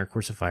the entire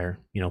Course of Fire,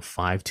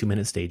 5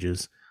 2-minute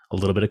stages, a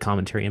little bit of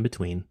commentary in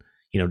between,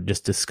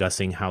 just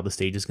discussing how the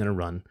stage is going to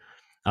run.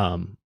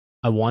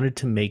 I wanted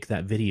to make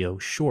that video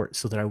short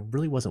so that I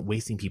really wasn't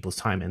wasting people's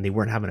time and they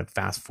weren't having to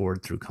fast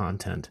forward through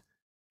content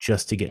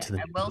just to get to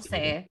the. I will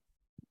say,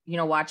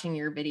 watching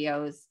your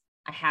videos,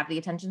 I have the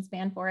attention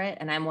span for it.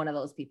 And I'm one of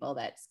those people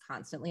that's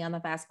constantly on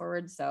the fast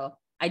forward. So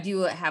I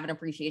do have an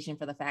appreciation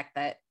for the fact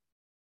that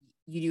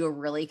you do a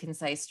really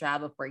concise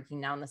job of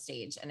breaking down the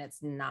stage, and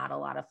it's not a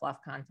lot of fluff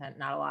content,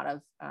 not a lot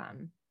of,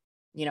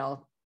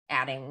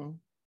 adding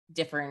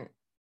different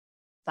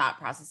thought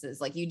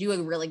processes. Like, you do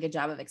a really good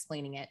job of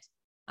explaining it,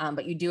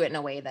 but you do it in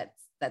a way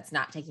that's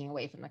not taking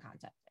away from the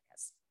content, I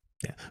guess.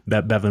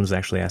 Yeah. Bevin was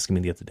actually asking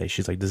me the other day.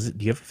 She's like, do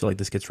you ever feel like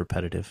this gets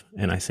repetitive?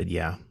 And I said,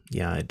 yeah,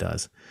 it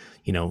does.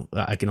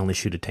 I can only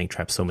shoot a tank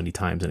trap so many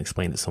times and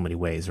explain it so many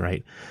ways,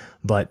 right?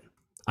 But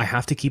I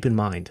have to keep in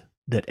mind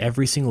that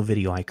every single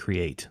video I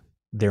create,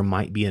 there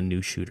might be a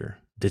new shooter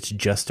that's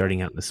just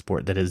starting out in the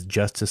sport, that has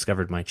just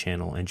discovered my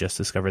channel and just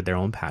discovered their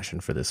own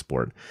passion for this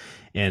sport.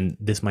 And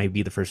this might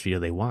be the first video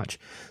they watch.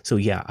 So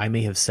yeah, I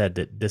may have said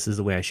that this is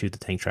the way I shoot the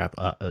tank trap,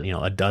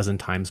 a dozen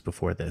times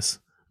before this,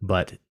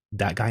 but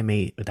that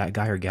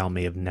guy or gal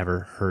may have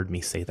never heard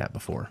me say that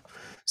before.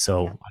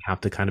 So I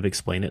have to kind of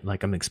explain it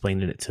like I'm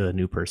explaining it to a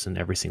new person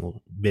every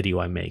single video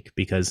I make,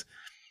 because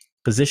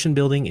position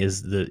building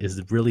is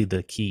really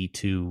the key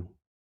to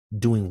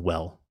doing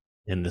well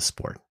in this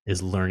sport,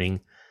 is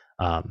learning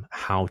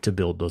how to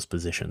build those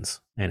positions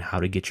and how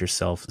to get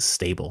yourself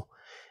stable.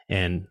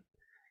 And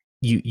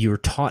you're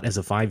taught as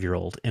a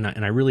 5-year-old, and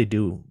I really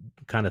do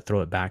kind of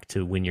throw it back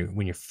to when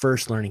you're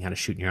first learning how to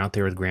shoot and you're out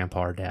there with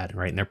grandpa or dad,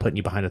 right? And they're putting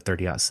you behind a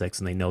 30-06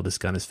 and they know this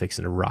gun is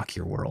fixing to rock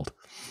your world.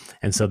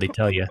 And so they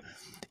tell you,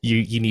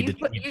 you need they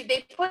put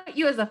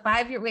you as a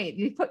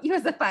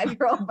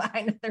 5-year-old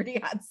behind a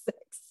 30-06.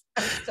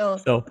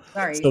 So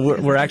sorry. So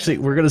we're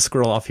going to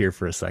scroll off here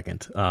for a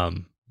second.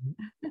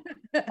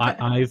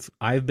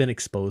 I've been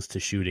exposed to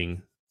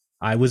shooting.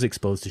 I was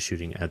exposed to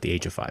shooting at the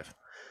age of 5.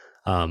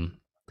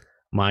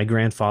 My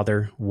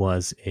grandfather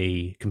was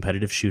a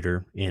competitive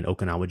shooter in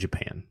Okinawa,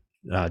 Japan,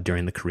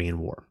 during the Korean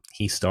War.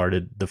 He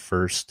started the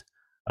first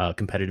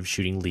competitive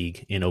shooting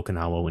league in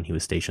Okinawa when he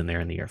was stationed there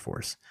in the Air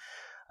Force.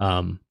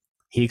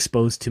 He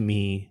exposed to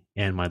me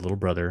and my little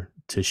brother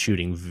to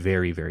shooting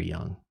very, very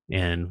young.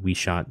 And we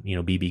shot,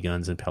 BB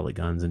guns and pellet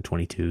guns and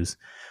 22s,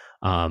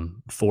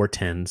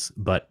 410s.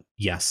 But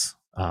yes,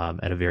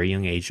 at a very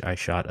young age, I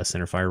shot a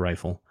centerfire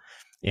rifle,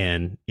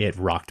 and it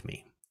rocked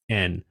me.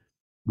 And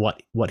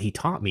what he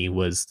taught me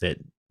was that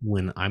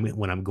when I'm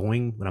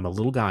a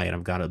little guy and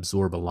I've got to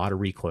absorb a lot of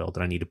recoil,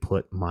 that I need to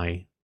put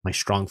my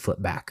strong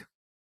foot back,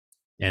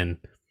 and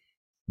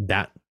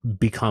that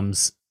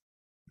becomes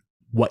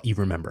what you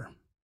remember.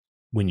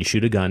 When you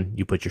shoot a gun,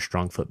 you put your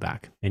strong foot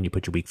back and you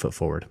put your weak foot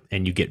forward,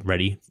 and you get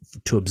ready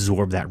to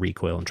absorb that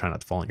recoil and try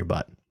not to fall on your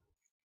butt.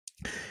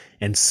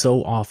 And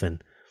so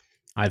often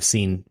I've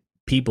seen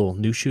people,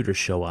 new shooters,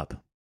 show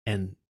up,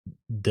 and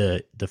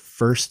the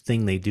first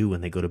thing they do when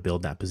they go to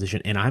build that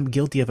position, and I'm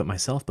guilty of it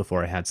myself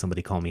before I had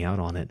somebody call me out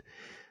on it,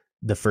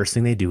 the first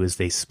thing they do is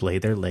they splay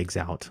their legs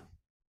out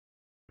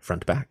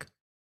front to back.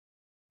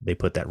 They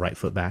put that right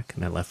foot back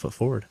and that left foot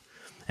forward.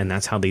 And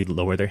that's how they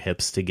lower their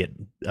hips to get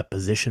a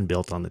position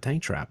built on the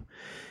tank trap.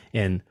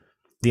 And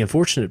the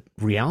unfortunate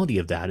reality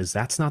of that is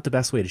that's not the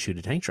best way to shoot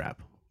a tank trap.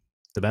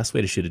 The best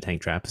way to shoot a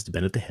tank trap is to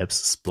bend at the hips,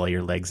 splay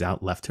your legs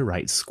out left to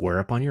right, square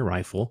up on your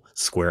rifle,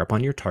 square up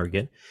on your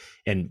target,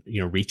 and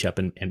reach up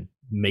and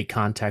make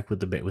contact with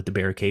the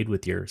barricade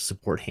with your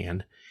support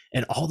hand.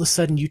 And all of a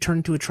sudden you turn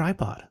into a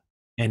tripod,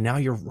 and now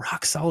you're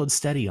rock solid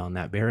steady on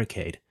that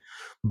barricade.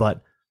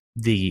 But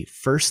the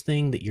first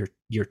thing that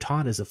you're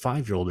taught as a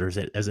 5-year-old or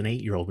as an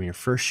 8-year-old when you're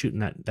first shooting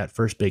that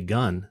first big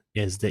gun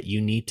is that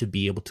you need to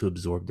be able to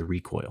absorb the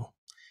recoil.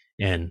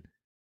 And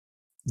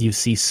you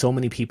see so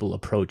many people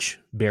approach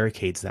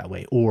barricades that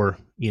way. Or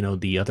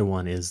the other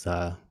one is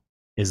the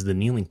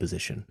kneeling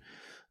position.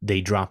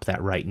 They drop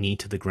that right knee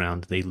to the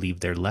ground, they leave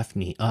their left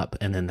knee up,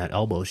 and then that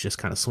elbow is just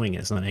kind of swinging.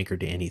 It's not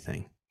anchored to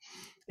anything.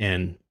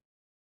 And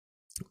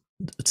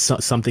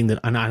something that,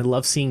 and I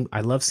love seeing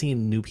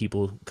new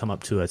people come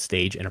up to a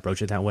stage and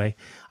approach it that way.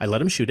 I let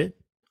them shoot it.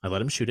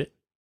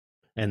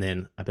 And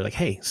then I'd be like,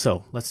 hey,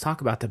 so let's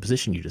talk about the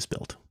position you just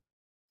built.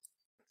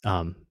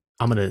 I'm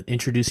going to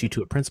introduce you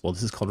to a principle.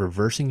 This is called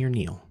reversing your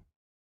kneel.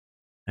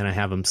 And I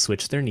have them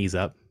switch their knees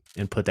up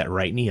and put that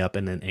right knee up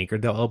and then anchor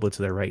the elbow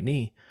to their right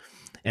knee.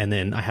 And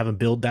then I have them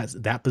build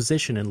that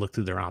position and look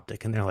through their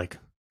optic. And they're like,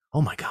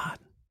 oh my God,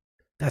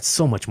 that's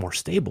so much more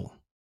stable.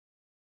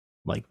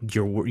 Like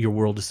your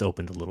world just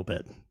opened a little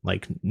bit.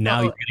 Like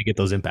now you're going to get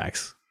those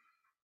impacts.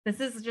 This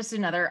is just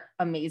another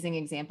amazing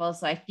example.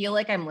 So I feel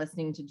like I'm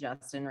listening to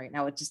Justin right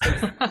now with just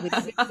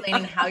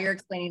explaining how you're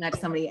explaining that to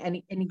somebody,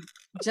 and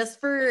just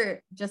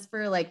for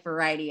like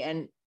variety.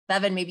 And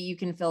Bevin, maybe you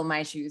can fill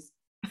my shoes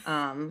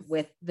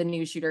with the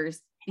new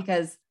shooters,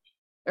 because,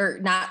 or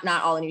not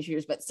all the new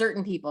shooters, but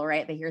certain people,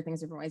 right? They hear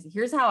things different ways.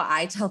 Here's how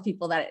I tell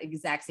people that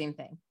exact same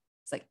thing.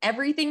 It's like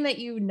everything that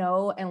you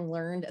know and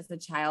learned as a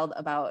child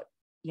about,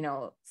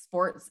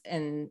 sports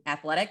and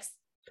athletics,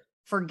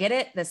 forget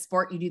it. The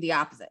sport, you do the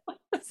opposite.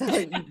 So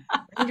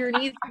bend your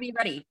knees to be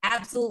ready.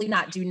 Absolutely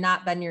not. Do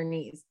not bend your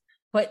knees.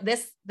 Put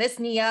this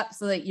knee up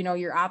so that,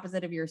 you're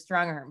opposite of your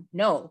strong arm.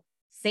 No,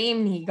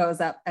 same knee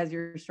goes up as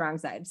your strong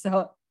side. So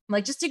I'm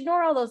like, just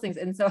ignore all those things.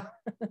 And so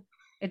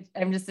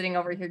I'm just sitting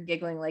over here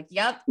giggling like,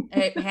 yep,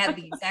 I had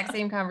the exact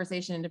same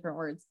conversation in different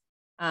words.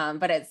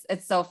 But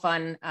it's so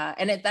fun.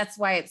 And that's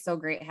why it's so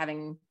great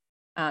having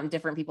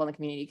different people in the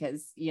community,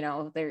 because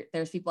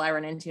there's people I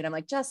run into and I'm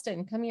like,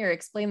 Justin, come here,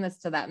 explain this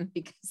to them,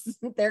 because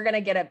they're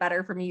gonna get it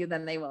better from you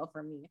than they will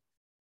from me,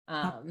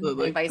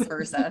 and vice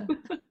versa.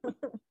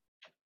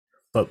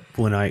 But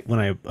when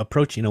I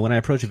approach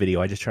a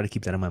video, I just try to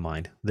keep that in my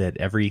mind, that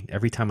every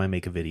time I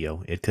make a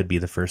video, it could be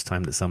the first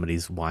time that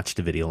somebody's watched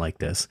a video like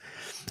this.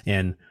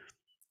 And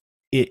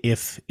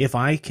if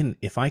I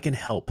can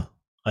help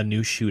a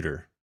new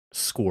shooter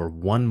score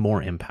one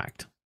more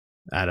impact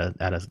at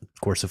a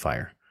course of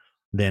fire,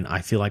 then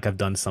I feel like I've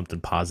done something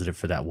positive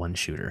for that one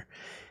shooter.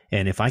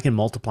 And if I can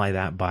multiply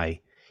that by,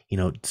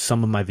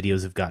 some of my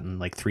videos have gotten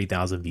like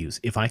 3,000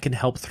 views. If I can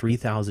help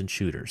 3,000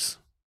 shooters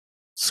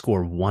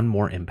score one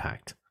more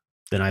impact,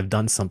 then I've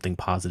done something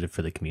positive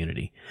for the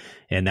community.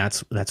 And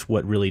that's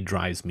what really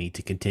drives me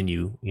to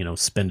continue,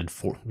 spending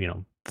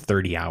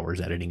 30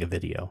 hours editing a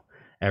video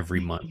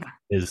every month.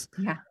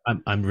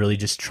 I'm really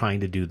just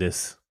trying to do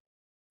this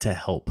to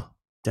help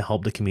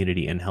the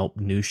community and help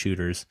new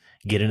shooters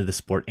get into the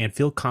sport and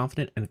feel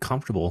confident and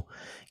comfortable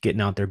getting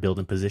out there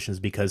building positions.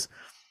 Because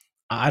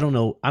not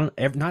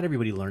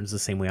everybody learns the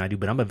same way I do,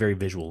 but I'm a very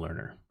visual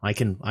learner. I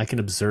can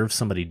observe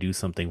somebody do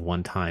something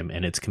one time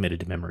and it's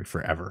committed to memory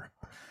forever.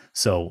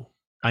 So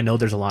I know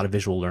there's a lot of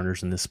visual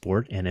learners in this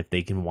sport, and if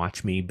they can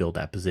watch me build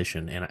that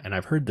position, and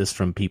I've heard this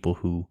from people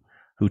who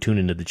tune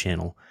into the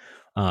channel,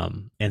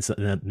 and so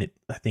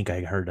I think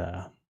I heard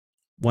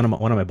one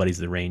of my buddies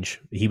at the range,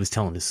 he was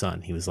telling his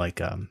son, he was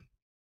like,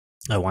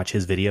 I watch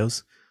his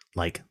videos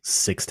like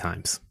 6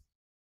 times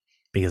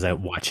because I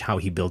watch how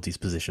he builds these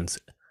positions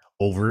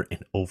over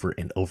and over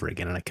and over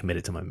again, and I commit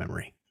it to my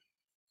memory.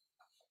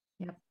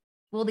 Yep.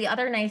 Well, the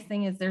other nice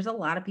thing is there's a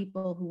lot of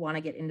people who want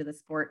to get into the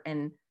sport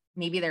and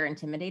maybe they're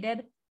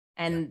intimidated,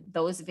 and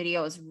those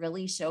videos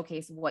really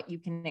showcase what you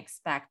can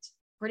expect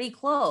pretty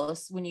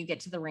close when you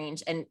get to the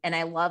range. And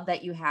I love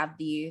that you have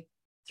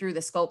through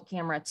the scope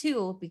camera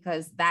too,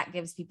 because that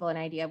gives people an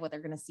idea of what they're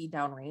going to see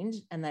downrange,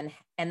 and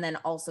then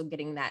also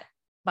getting that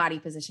body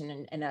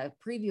position and a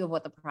preview of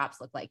what the props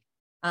look like.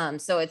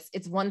 So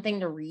it's one thing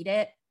to read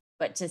it,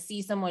 but to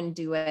see someone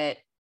do it,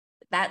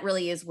 that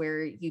really is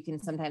where you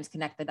can sometimes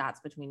connect the dots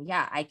between,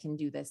 I can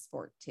do this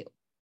sport too.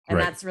 And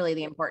That's really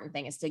the important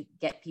thing, is to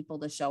get people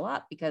to show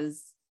up,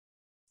 because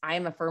I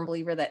am a firm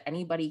believer that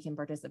anybody can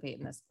participate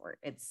in this sport.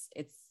 It's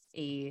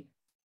a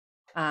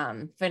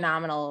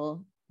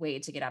phenomenal way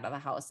to get out of the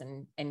house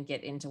and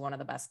get into one of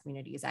the best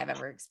communities I've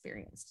ever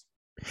experienced.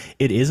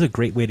 It is a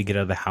great way to get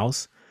out of the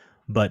house,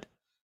 but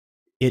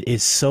it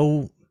is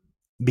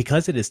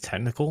because it is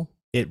technical,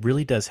 it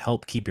really does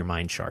help keep your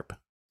mind sharp.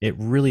 It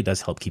really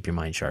does help keep your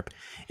mind sharp.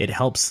 It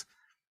helps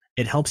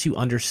you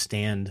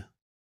understand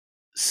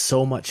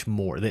so much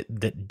more,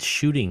 that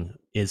shooting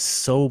is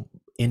so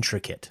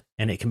intricate,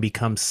 and it can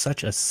become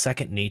such a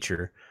second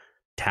nature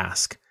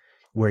task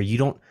where you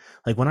don't,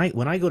 like,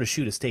 when I go to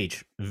shoot a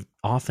stage,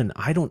 often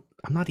I don't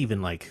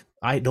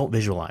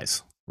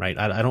visualize, right?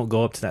 I don't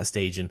go up to that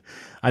stage, and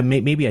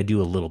maybe I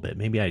do a little bit.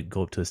 Maybe I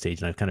go up to a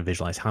stage and I kind of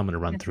visualize how I'm going to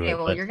run through it.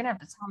 Well, you're going to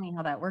have to tell me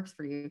how that works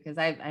for you, because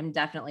I'm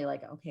definitely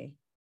like, okay,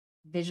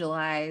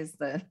 visualize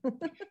the.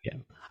 Yeah.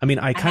 I mean,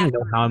 I kind of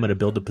know how I'm going to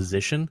build a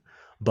position,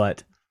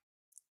 but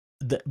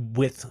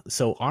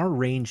so our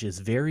range is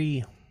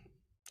very,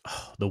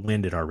 the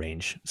wind at our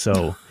range.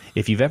 So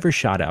if you've ever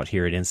shot out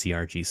here at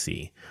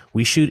NCRGC,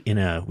 we shoot in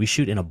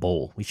a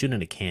bowl, we shoot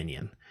in a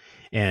canyon,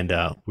 and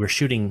we're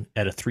shooting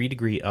at a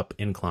 3-degree up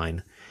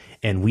incline,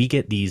 and we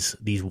get these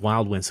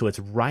wild winds. So it's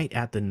right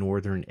at the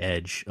northern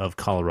edge of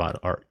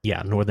Colorado,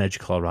 northern edge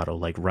of Colorado.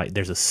 Like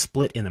there's a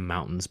split in the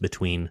mountains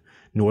between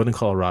northern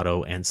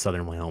Colorado and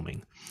southern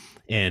Wyoming.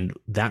 And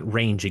that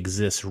range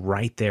exists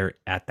right there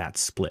at that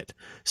split.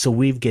 So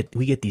we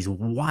get these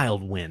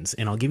wild winds.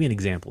 And I'll give you an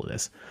example of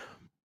this.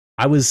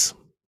 I was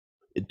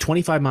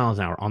 25 miles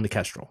an hour on the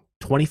Kestrel,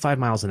 25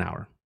 miles an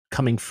hour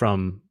coming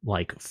from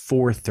like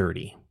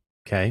 430.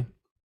 Okay.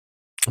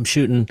 I'm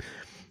shooting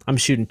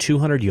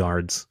 200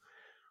 yards,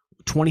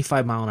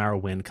 25 mile an hour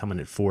wind coming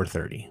at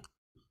 430.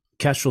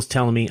 Kestrel's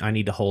telling me I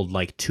need to hold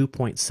like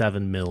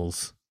 2.7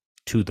 mils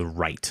to the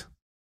right.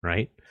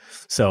 Right.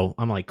 So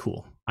I'm like,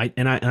 cool. I've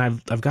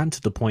gotten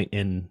to the point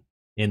in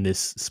this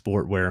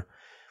sport where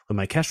when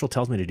my Kestrel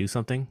tells me to do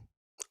something,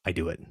 I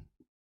do it.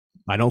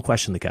 I don't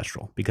question the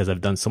Kestrel because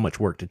I've done so much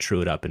work to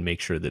true it up and make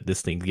sure that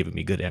this thing's giving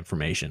me good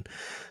information.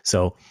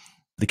 So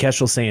the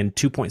Kestrel's saying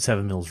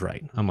 2.7 mils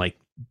right. I'm like,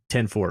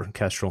 10-4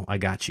 Kestrel, I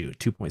got you.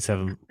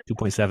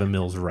 2.7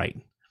 mils right.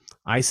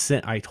 I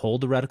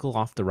hold the reticle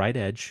off the right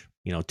edge,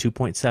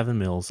 2.7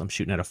 mils. I'm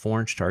shooting at a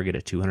 4-inch target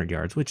at 200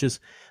 yards,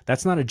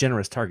 that's not a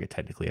generous target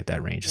technically at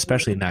that range,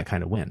 especially in that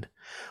kind of wind.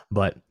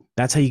 But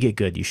that's how you get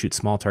good. You shoot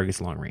small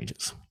targets, long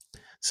ranges.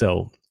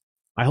 So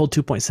I hold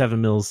 2.7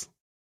 mils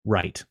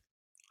right.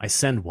 I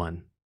send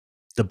one.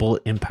 The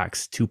bullet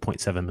impacts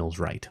 2.7 mils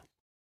right.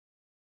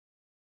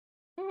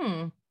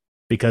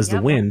 Because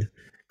the wind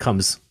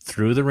comes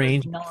through the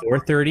range,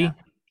 430,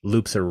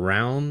 loops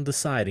around the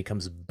side, and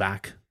comes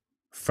back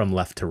from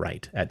left to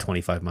right at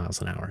 25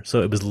 miles an hour.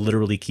 So it was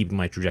literally keeping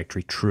my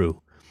trajectory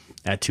true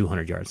at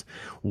 200 yards.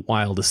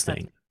 Wildest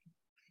thing.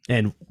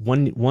 And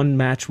one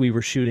match we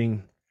were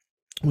shooting,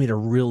 we had a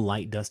real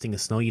light dusting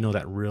of snow,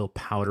 that real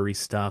powdery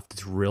stuff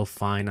that's real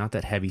fine, not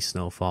that heavy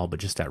snowfall, but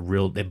just that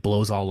it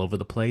blows all over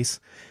the place.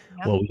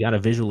 Yep. Well, we got a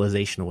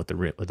visualization of what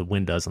the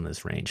wind does on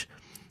this range.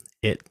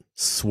 It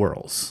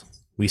swirls.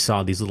 We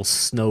saw these little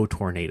snow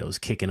tornadoes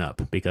kicking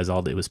up because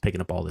it was picking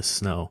up all this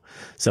snow.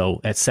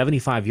 So at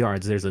 75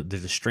 yards, there's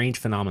a strange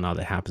phenomenon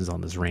that happens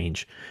on this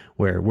range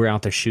where we're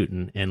out there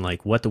shooting, and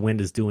like what the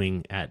wind is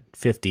doing at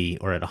 50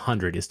 or at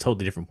 100 is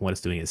totally different from what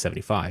it's doing at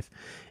 75.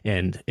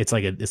 And it's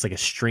like a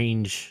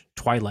strange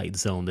twilight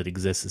zone that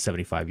exists at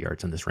 75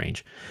 yards in this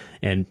range.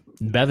 And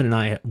Bevin and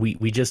I,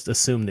 we just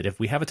assume that if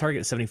we have a target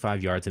at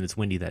 75 yards and it's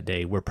windy that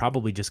day, we're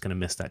probably just going to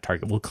miss that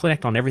target. We'll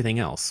connect on everything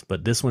else,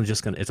 but this one's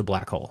it's a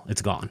black hole.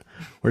 It's gone.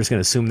 We're just going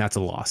to assume that's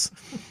a loss.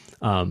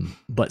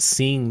 But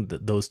seeing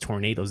those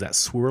tornadoes, that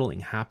swirling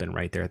happen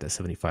right there at that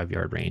 75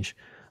 yard range,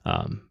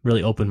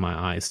 really opened my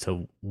eyes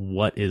to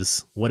what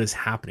is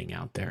happening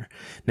out there.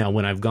 Now,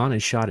 when I've gone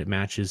and shot at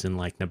matches in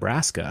like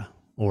Nebraska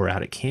or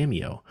out at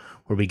Cameo,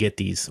 where we get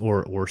these,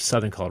 or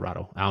Southern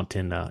Colorado, out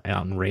in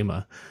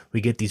Rama,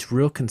 we get these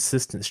real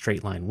consistent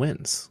straight line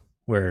winds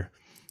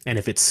and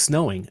if it's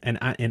snowing,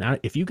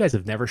 if you guys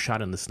have never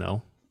shot in the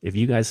snow,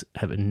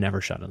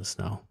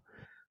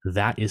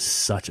 that is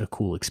such a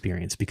cool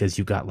experience because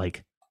you've got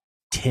like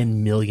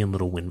 10 million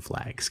little wind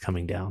flags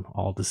coming down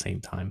all at the same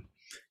time,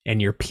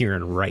 and you're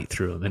peering right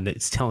through them, and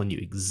it's telling you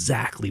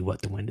exactly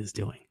what the wind is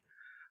doing.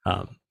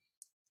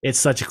 It's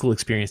such a cool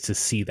experience to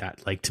see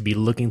that, like to be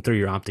looking through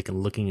your optic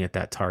and looking at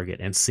that target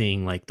and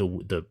seeing like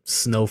the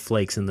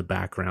snowflakes in the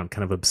background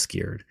kind of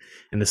obscured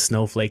and the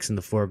snowflakes in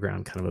the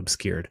foreground kind of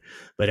obscured,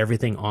 but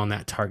everything on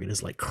that target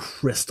is like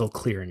crystal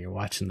clear, and you're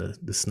watching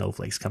the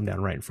snowflakes come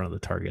down right in front of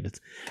the target. It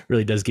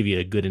really does give you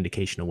a good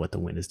indication of what the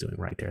wind is doing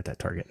right there at that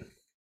target.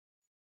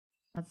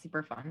 That's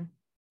super fun.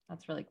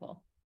 That's really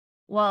cool.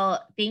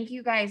 Well, thank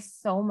you guys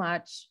so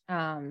much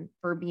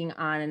for being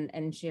on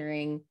and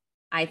sharing.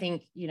 I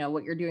think,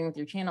 what you're doing with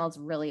your channel is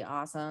really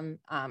awesome.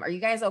 Are you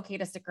guys okay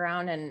to stick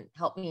around and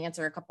help me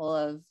answer a couple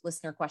of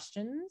listener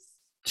questions?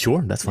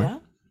 Sure, that's fine. Yeah.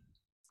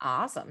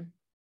 Awesome.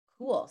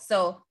 Cool.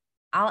 So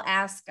I'll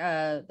ask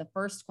the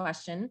first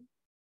question,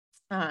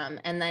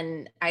 and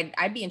then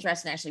I'd be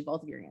interested in actually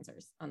both of your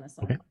answers on this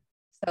one. Okay.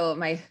 So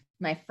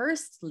my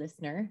first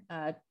listener,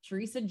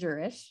 Teresa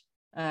Jurish.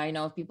 I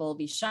know people will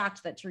be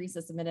shocked that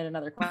Teresa submitted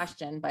another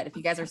question, but if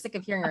you guys are sick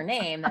of hearing her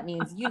name, that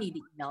means you need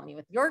to email me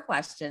with your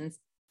questions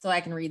so I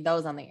can read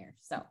those on the air.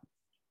 So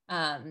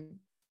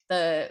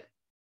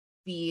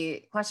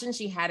the question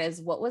she had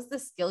is, what was the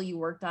skill you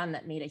worked on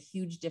that made a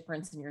huge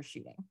difference in your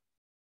shooting?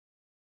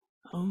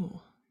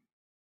 Oh,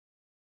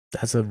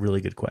 that's a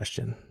really good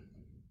question.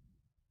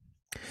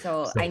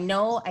 So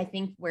I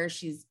think where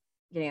she's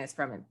getting this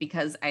from, it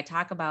because I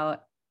talk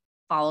about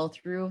follow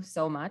through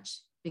so much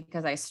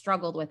because I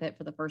struggled with it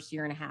for the first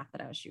year and a half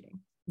that I was shooting.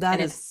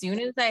 As soon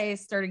as I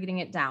started getting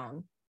it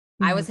down,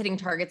 I was hitting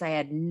targets I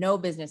had no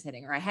business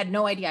hitting, or I had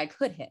no idea I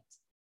could hit.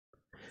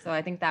 So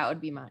I think that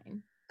would be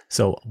mine.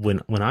 So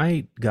when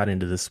I got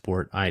into this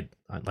sport, I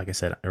like I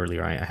said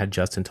earlier, I had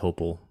Justin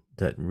Topol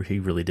that he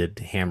really did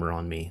hammer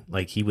on me.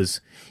 Like he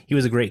was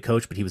a great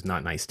coach, but he was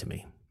not nice to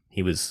me.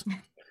 He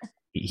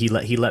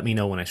let me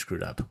know when I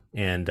screwed up,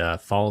 and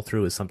follow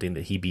through is something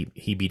that he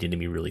beat into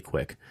me really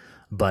quick.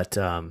 But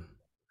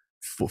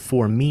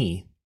for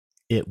me,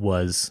 it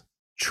was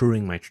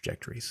truing my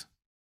trajectories.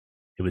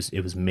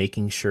 It was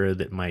making sure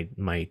that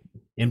my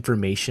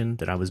information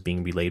that I was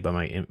being relayed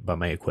by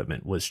my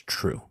equipment was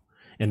true,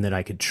 and that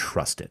I could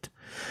trust it.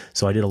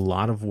 So I did a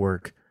lot of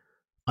work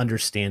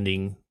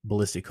understanding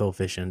ballistic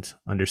coefficient,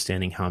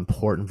 understanding how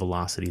important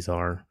velocities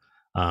are,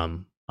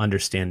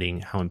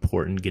 understanding how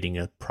important getting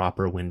a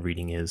proper wind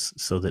reading is,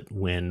 so that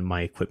when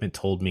my equipment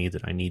told me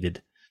that I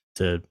needed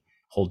to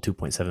hold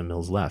 2.7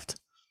 mils left,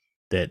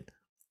 that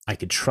I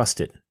could trust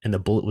it and the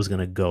bullet was going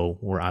to go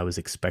where I was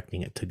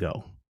expecting it to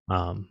go.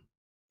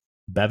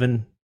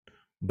 Bevin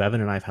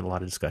and I have had a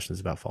lot of discussions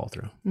about follow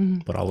through,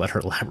 but I'll let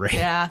her elaborate.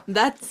 Yeah,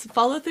 that's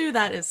follow through.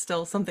 That is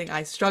still something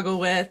I struggle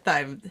with.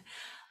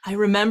 I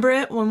remember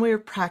it when we were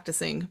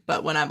practicing,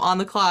 but when I'm on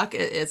the clock,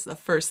 it's the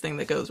first thing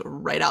that goes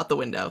right out the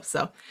window.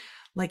 So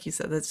like you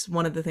said, that's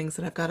one of the things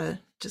that I've got to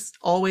just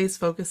always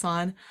focus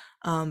on.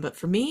 But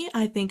for me,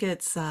 I think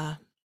it's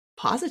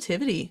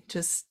positivity,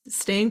 just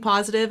staying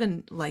positive,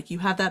 and like you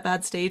have that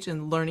bad stage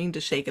and learning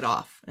to shake it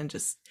off and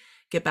just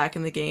get back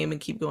in the game and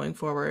keep going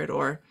forward.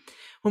 Or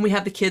when we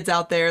have the kids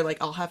out there,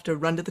 like I'll have to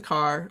run to the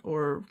car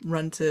or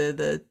run to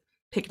the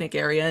picnic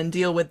area and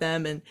deal with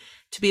them, and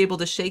to be able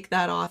to shake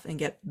that off and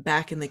get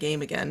back in the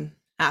game again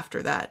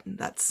after that.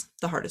 That's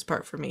the hardest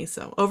part for me.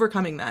 So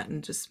overcoming that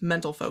and just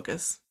mental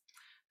focus,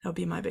 that would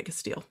be my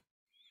biggest deal.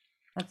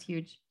 That's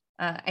huge.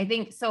 I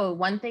think so.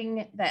 One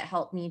thing that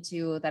helped me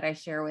too, that I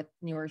share with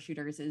newer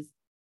shooters is,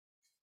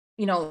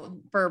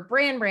 for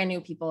brand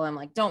new people, I'm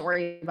like, don't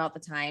worry about the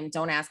time.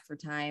 Don't ask for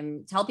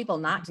time. Tell people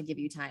not to give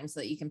you time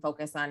so that you can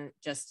focus on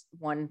just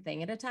one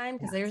thing at a time,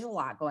 because there's a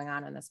lot going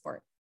on in the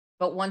sport.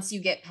 But once you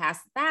get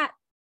past that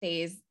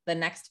phase, the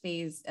next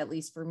phase, at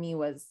least for me,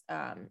 was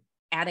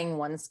adding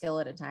one skill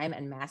at a time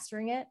and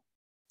mastering it.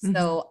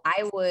 So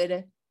I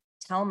would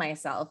tell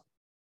myself,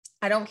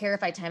 I don't care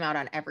if I time out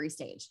on every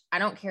stage. I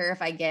don't care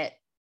if I get,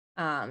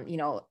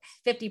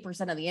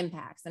 50% of the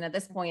impacts. And at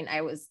this point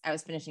I was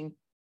finishing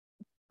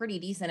pretty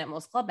decent at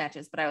most club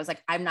matches, but I was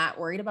like, I'm not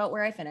worried about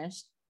where I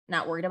finished,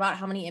 not worried about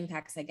how many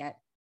impacts I get.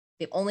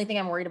 The only thing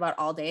I'm worried about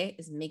all day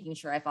is making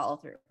sure I follow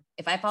through.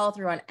 If I follow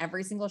through on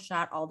every single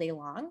shot all day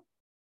long,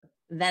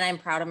 then I'm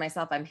proud of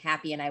myself. I'm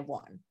happy and I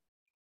won.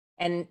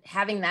 And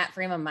having that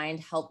frame of mind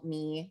helped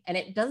me. And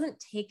it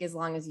doesn't take as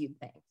long as you'd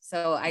think.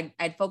 So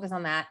I'd focus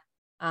on that.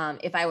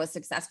 If I was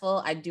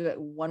successful, I'd do it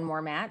one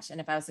more match. And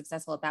if I was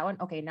successful at that one,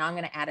 okay, now I'm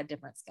going to add a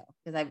different skill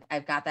because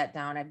I've got that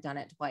down. I've done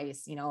it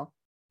twice,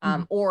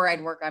 or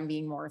I'd work on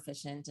being more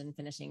efficient and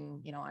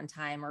finishing, on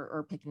time,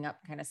 or picking up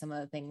kind of some of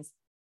the things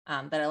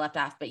that I left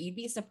off. But you'd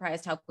be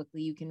surprised how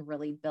quickly you can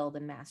really build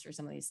and master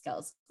some of these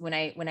skills. When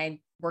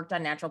I worked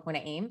on natural point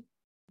of aim,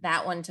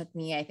 that one took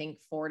me, I think,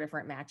 4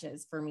 different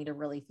matches for me to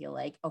really feel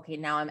like, okay,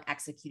 now I'm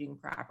executing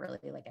properly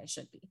like I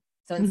should be.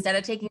 So instead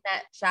of taking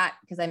that shot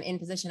because I'm in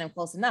position, I'm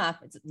close enough,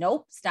 it's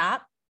nope,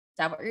 stop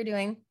what you're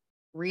doing,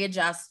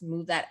 readjust,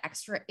 move that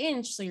extra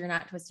inch so you're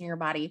not twisting your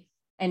body,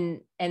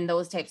 and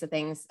those types of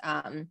things.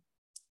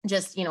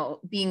 Just,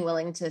 being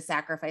willing to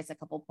sacrifice a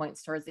couple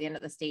points towards the end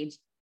of the stage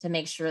to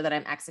make sure that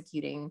I'm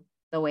executing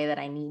the way that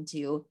I need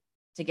to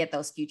get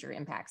those future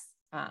impacts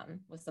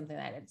was something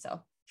that I did.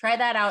 So try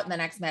that out in the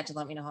next match and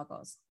let me know how it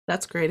goes.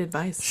 That's great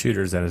advice.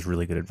 Shooters, that is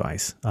really good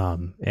advice.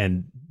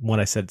 And when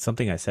I said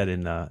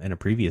in a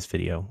previous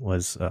video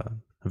was a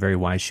very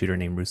wise shooter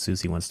named Ruth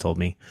Susie once told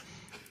me,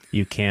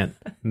 you can't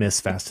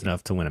miss fast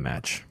enough to win a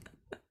match.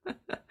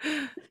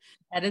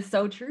 That is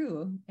so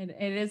true. It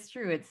is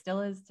true. It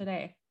still is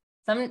today.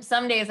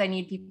 Some days I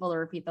need people to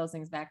repeat those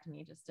things back to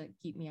me just to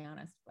keep me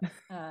honest.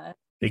 But,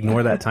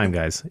 ignore that time,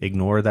 guys.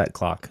 Ignore that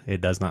clock.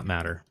 It does not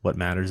matter. What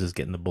matters is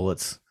getting the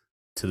bullets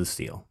to the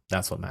steel.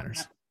 That's what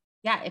matters.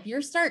 Yeah. If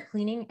you start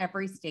cleaning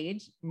every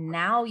stage,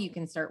 now you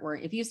can start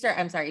worrying. If you start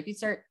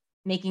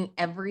making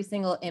every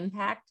single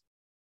impact,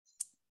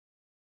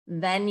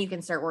 then you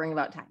can start worrying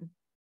about time.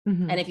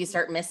 And if you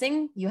start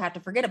missing, you have to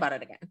forget about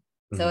it again.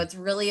 So it's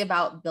really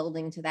about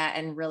building to that,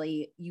 and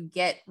really you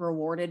get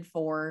rewarded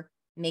for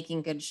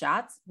making good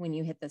shots when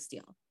you hit the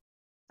steel.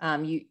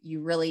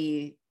 You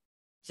really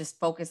just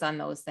focus on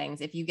those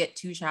things. If you get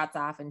 2 shots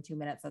off in 2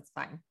 minutes, that's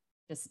fine.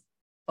 Just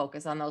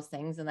focus on those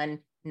things. And then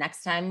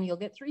next time you'll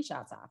get 3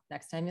 shots off.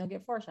 Next time you'll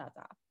get 4 shots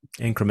off.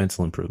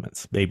 Incremental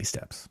improvements, baby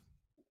steps.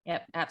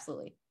 Yep,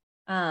 absolutely.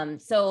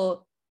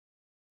 So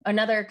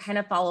another kind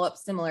of follow-up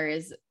similar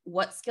is,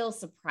 what skills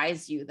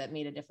surprised you that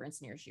made a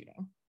difference in your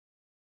shooting?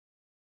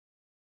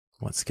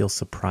 What skills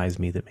surprised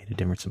me that made a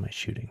difference in my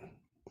shooting?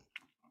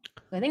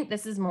 I think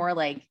this is more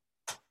like,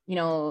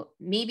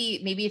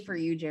 maybe for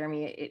you,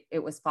 Jeramie,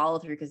 it was follow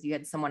through because you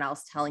had someone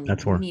else telling you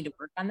you need to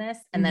work on this.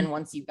 And then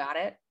once you got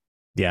it.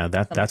 Yeah,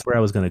 that's where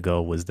I was going to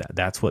go, was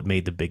that's what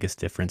made the biggest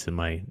difference in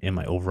my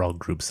overall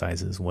group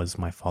sizes, was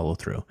my follow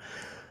through.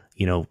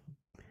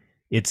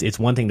 It's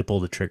one thing to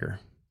pull the trigger.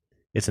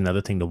 It's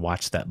another thing to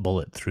watch that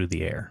bullet through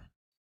the air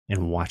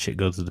and watch it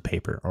go through the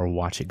paper or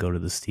watch it go to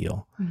the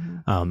steel.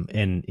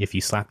 And if you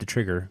slap the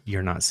trigger,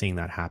 you're not seeing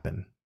that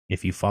happen.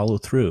 If you follow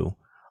through,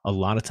 a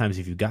lot of times,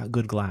 if you've got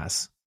good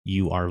glass,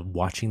 you are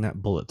watching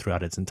that bullet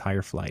throughout its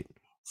entire flight,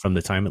 from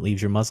the time it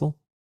leaves your muzzle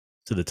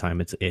to the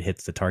time it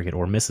hits the target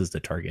or misses the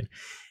target.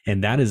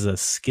 And that is a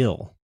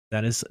skill.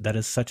 That is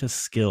such a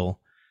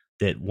skill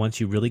that once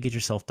you really get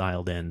yourself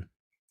dialed in,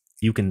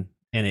 you can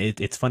And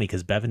it's funny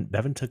because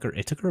Bevin took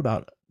her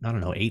about, I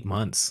don't know, 8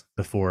 months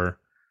before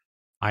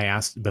I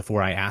asked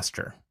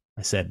her.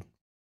 I said,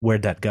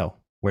 "Where'd that go?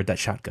 Where'd that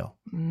shot go?"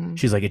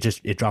 She's like,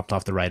 it dropped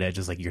off the right edge.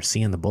 It's like, "You're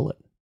seeing the bullet."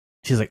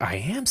 She's like, "I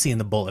am seeing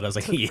the bullet." I was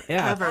like,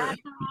 "Yeah."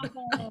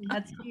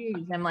 That's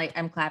huge.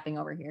 I'm clapping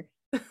over here.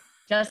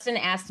 Justin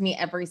asked me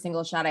every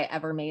single shot I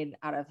ever made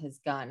out of his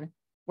gun.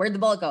 Where'd the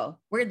bullet go?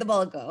 Where'd the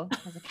bullet go? I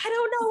was like, I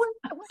don't know where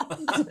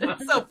that went.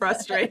 It's so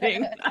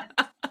frustrating.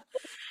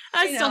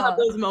 I still have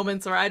those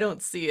moments where I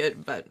don't see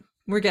it, but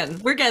we're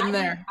getting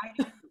there.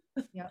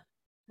 Yeah.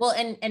 Well,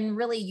 and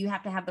really, you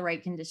have to have the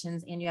right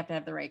conditions, and you have to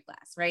have the right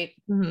glass, right?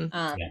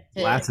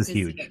 Glass is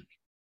huge.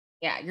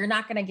 Yeah, you're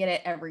not going to get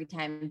it every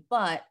time,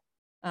 but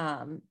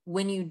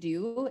when you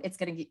do,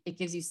 it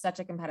gives you such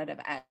a competitive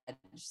edge.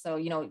 So,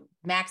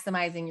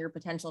 maximizing your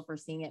potential for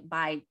seeing it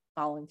by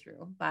following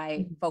through,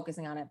 by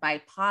focusing on it,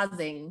 by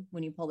pausing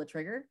when you pull the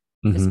trigger,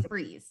 just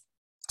freeze.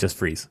 Just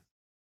freeze.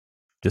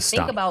 Just stop.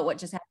 Think about what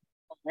just happened.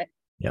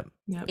 Yep.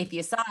 If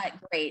you saw it,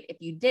 great. If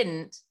you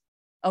didn't,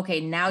 okay,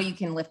 now you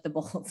can lift the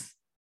bolts.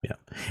 Yeah.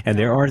 And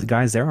there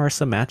are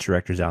some match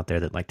directors out there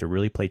that like to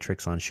really play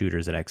tricks on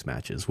shooters at X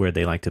matches where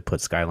they like to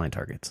put skyline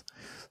targets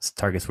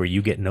where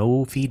you get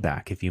no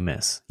feedback if you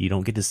miss. You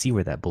don't get to see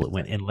where that bullet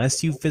went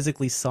unless you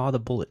physically saw the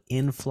bullet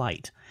in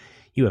flight.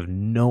 You have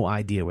no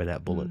idea where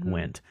that bullet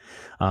went.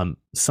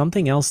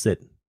 Something else that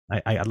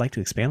I'd like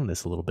to expand on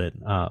this a little bit.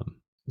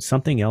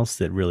 Something else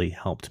that really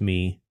helped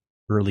me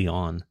early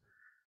on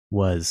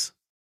was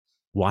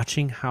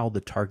watching how the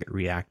target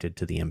reacted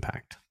to the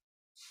impact.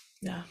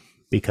 Yeah.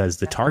 Because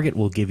the target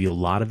will give you a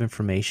lot of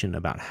information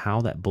about how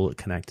that bullet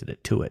connected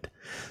it to it.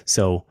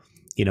 So,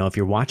 if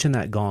you're watching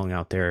that gong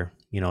out there,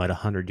 at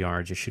 100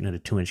 yards, you're shooting at a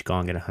 2-inch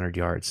gong at 100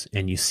 yards,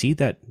 and you see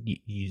that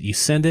you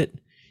send it,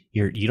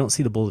 you don't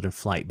see the bullet in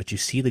flight, but you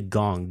see the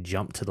gong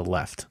jump to the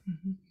left.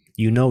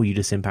 You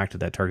just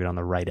impacted that target on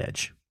the right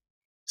edge.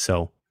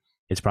 So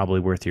it's probably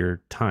worth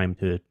your time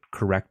to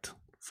correct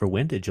for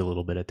windage a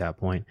little bit at that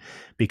point,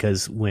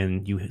 because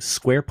when you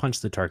square punch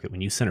the target,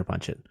 when you center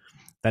punch it,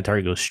 that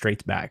target goes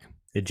straight back.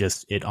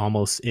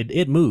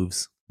 It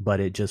moves, but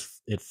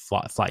it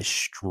flies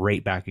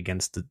straight back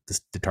against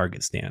the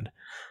target stand.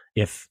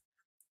 If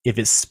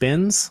it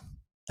spins,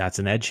 that's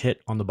an edge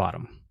hit on the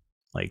bottom.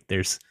 Like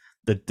there's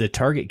the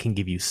target can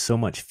give you so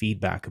much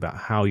feedback about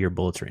how your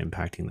bullets are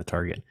impacting the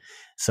target.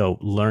 So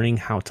learning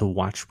how to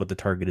watch what the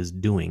target is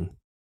doing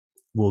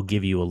will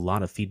give you a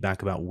lot of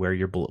feedback about where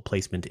your bullet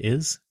placement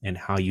is and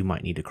how you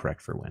might need to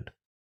correct for wind.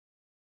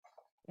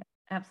 Yeah,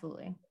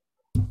 absolutely.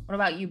 What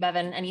about you,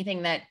 Bevin?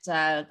 Anything that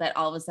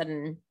all of a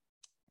sudden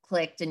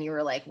clicked and you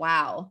were like,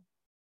 wow?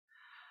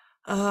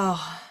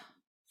 Oh,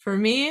 for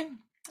me,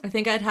 I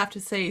think I'd have to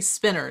say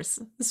spinners.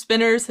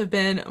 Spinners have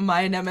been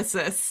my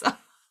nemesis.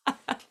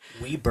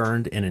 We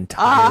burned an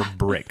entire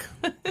brick.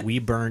 We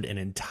burned an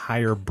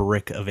entire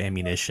brick of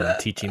ammunition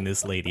teaching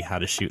this lady how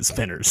to shoot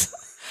spinners.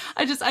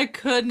 I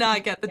could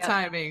not get the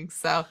timing.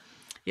 So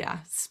yeah,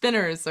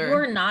 spinners are.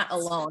 You're not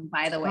alone,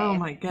 by the way. Oh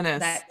my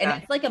goodness.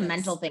 And it's like a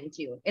mental thing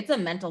too. It's a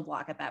mental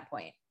block at that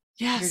point.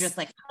 Yes. You're just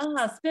like,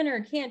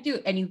 spinner, can't do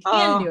it. And you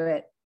can do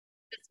it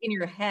just in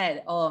your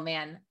head. Oh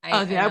man.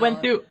 I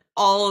went through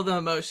all of the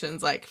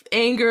emotions, like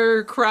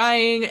anger,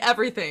 crying,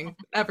 everything.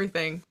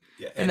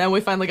 Yeah, and then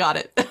we finally got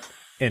it.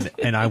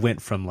 And I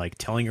went from like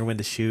telling her when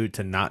to shoot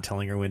to not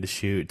telling her when to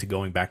shoot to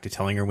going back to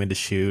telling her when to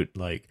shoot,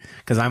 like,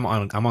 because I'm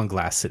on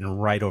glass sitting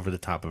right over the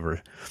top of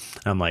her.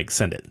 I'm like,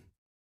 send it,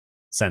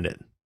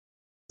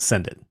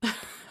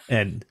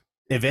 and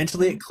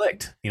eventually it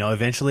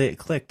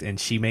clicked. And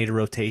she made a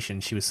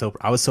rotation.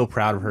 I was so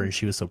proud of her, and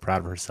she was so proud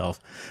of herself.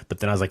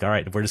 But then I was like, all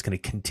right, we're just going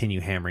to continue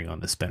hammering on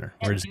the spinner.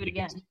 We're just do it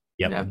again.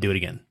 Yep, do it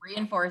again.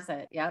 Reinforce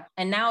it. Yep,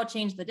 and now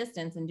change the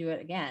distance and do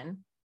it again.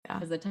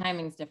 Because the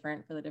timing's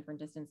different for the different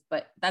distance,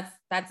 but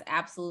that's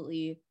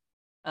absolutely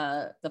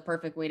the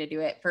perfect way to do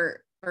it.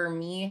 For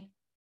me,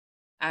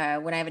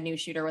 when I have a new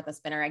shooter with a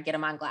spinner, I get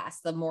them on glass.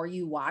 The more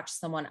you watch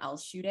someone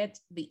else shoot it,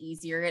 the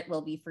easier it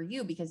will be for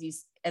you, because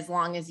as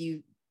long as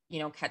you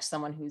catch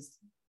someone who's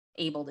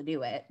able to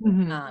do it.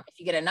 If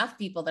you get enough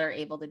people that are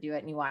able to do it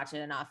and you watch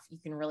it enough, you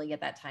can really get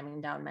that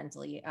timing down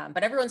mentally.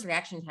 But everyone's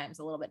reaction time is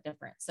a little bit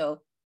different. So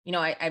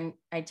I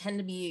tend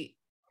to be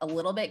a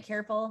little bit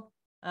careful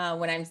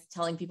when I'm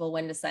telling people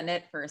when to send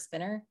it for a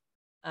spinner,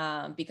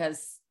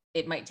 because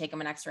it might take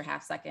them an extra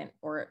half second,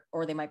 or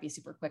they might be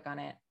super quick on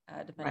it,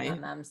 depending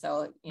on them.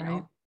 So,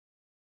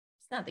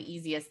 it's not the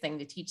easiest thing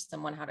to teach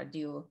someone how to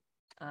do.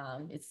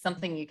 It's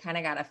something you kind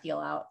of got to feel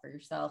out for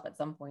yourself at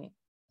some point.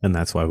 And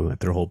that's why we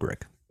went through a whole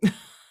brick.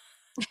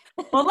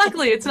 Well,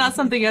 luckily it's not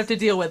something you have to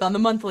deal with on the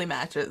monthly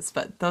matches,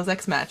 but those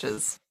X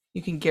matches,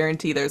 you can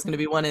guarantee there's going to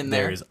be one in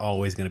there. There is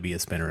always going to be a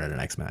spinner at an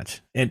X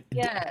match. And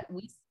yeah,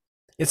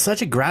 it's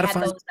such a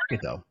gratifying target,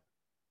 though.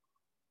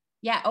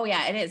 Yeah. Oh,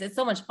 yeah, it is. It's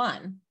so much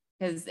fun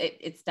because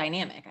it's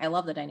dynamic. I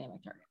love the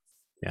dynamic targets.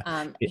 Yeah.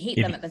 I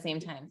hate them at the same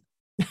time.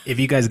 If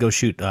you guys go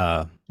shoot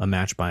a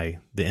match by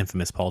the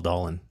infamous Paul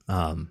Dolan,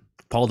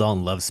 Paul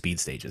Dawn loves speed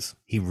stages.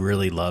 He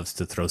really loves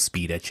to throw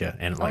speed at you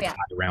and like high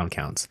round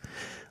counts.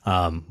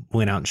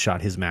 Went out and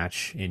shot his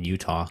match in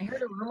Utah. I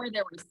heard a rumor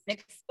there were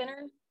 6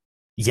 spinners.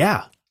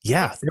 Yeah.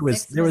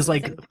 There was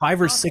like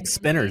 5 or 6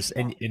 spinners,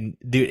 and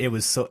dude, it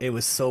was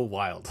so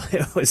wild.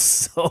 It was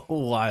so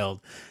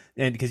wild.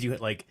 And because you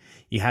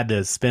had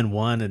to spin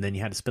one and then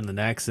you had to spin the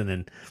next, and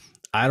then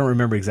I don't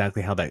remember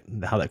exactly how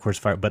that course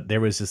fired, but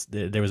there was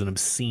an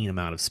obscene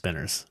amount of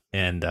spinners,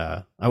 and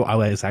I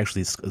was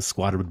actually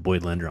squatted with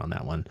Boyd Linder on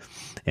that one,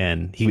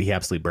 and he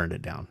absolutely burned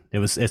it down.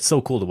 It's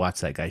so cool to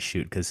watch that guy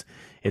shoot because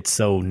it's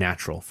so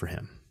natural for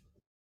him.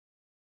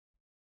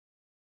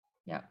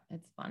 Yeah,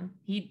 it's fun.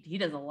 He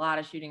does a lot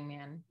of shooting,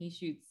 man. He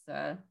shoots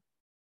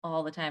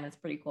all the time. It's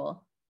pretty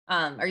cool.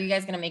 Are you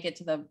guys gonna make it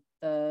to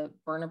the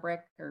burn a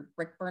brick or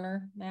brick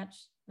burner match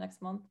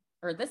next month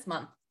or this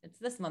month? It's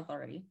this month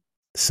already.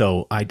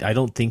 So I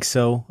don't think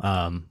so.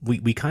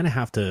 We kind of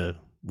have to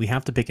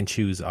pick and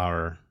choose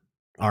our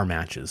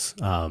matches.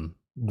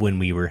 When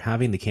we were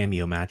having the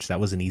cameo match, that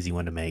was an easy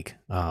one to make.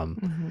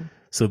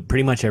 So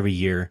pretty much every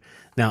year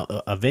now,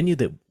 a venue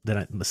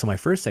so my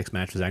first X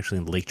match was actually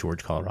in Lake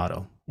George,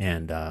 Colorado,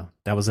 and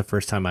that was the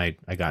first time I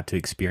got to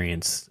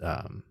experience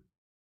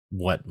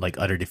what like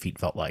utter defeat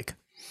felt like.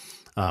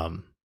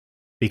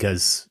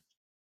 Because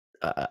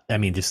I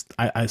mean,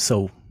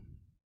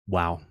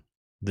 wow.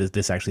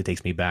 This actually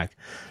takes me back.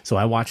 So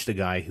I watched a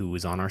guy who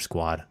was on our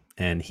squad,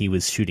 and he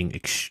was shooting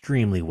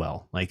extremely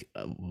well. Like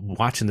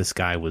watching this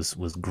guy was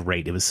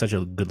great. It was such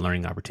a good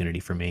learning opportunity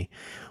for me.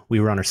 We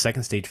were on our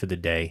second stage for the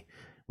day.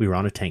 We were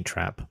on a tank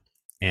trap,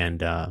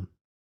 and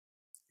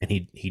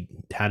he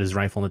had his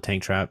rifle in the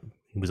tank trap.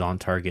 He was on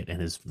target,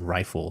 and his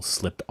rifle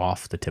slipped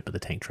off the tip of the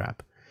tank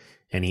trap,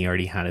 and he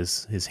already had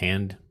his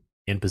hand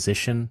in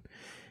position.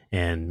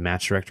 And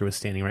match director was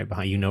standing right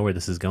behind. You know where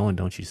this is going,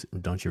 don't you,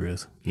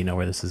 Ruth? You know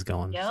where this is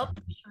going. Yep,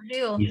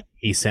 sure do.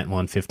 He sent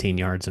one 15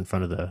 yards in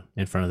front of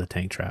the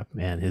tank trap,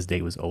 and his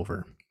day was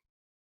over.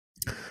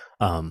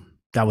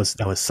 That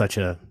was such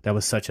a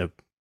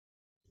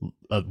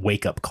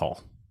wake up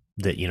call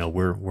that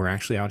we're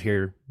actually out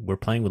here, we're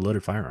playing with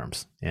loaded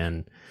firearms,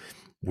 and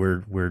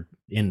we're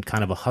in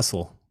kind of a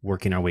hustle,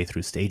 working our way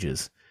through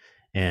stages,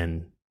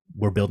 and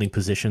we're building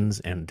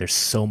positions, and there's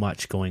so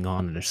much going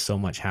on, and there's so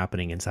much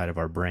happening inside of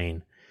our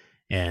brain,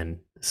 and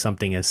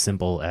something as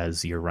simple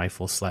as your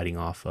rifle sliding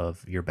off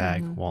of your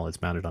bag while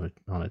it's mounted on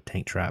a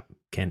tank trap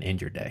can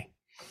end your day.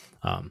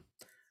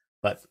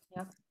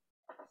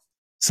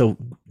 So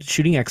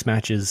shooting X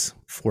matches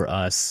for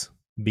us,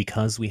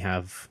 because we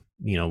have,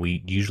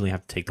 we usually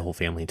have to take the whole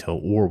family in tow,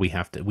 or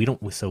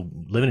so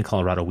living in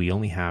Colorado, we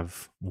only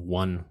have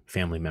one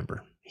family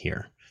member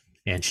here,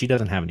 and she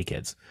doesn't have any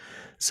kids.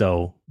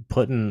 So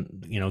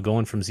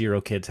going from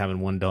 0 kids, having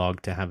 1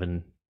 dog, to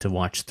having to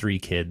watch 3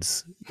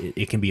 kids,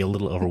 it can be a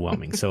little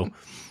overwhelming. So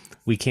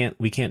we can't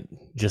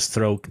just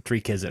throw 3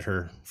 kids at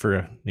her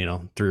for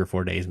 3 or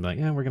 4 days and be like,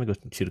 yeah, we're gonna go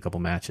shoot a couple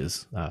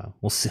matches.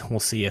 We'll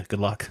see you. Good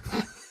luck.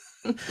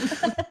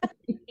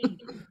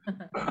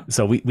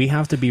 So we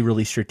have to be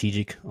really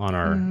strategic on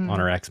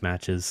our X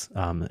matches,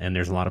 and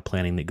there's a lot of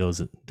planning that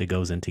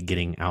goes into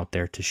getting out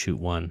there to shoot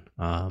one.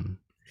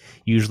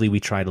 Usually we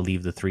try to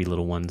leave the 3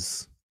 little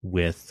ones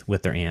with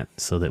their aunt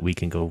so that we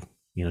can go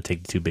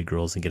take the 2 big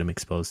girls and get them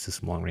exposed to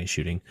some long range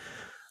shooting.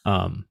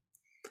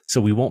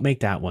 So we won't make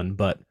that one,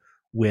 but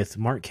with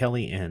Mark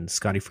Kelly and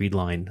Scotty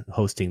Friedline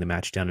hosting the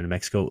match down in New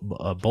Mexico,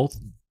 both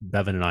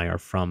Bevin and I are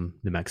from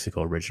New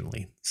Mexico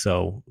originally,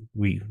 so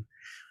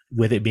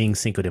with it being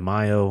Cinco de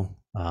Mayo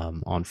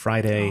on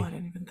Friday, I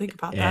didn't even think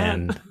about that.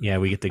 And yeah,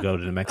 we get to go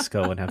to New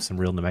Mexico and have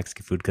some real New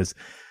Mexican food, because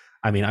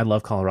I mean, I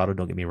love Colorado,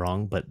 don't get me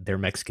wrong, but their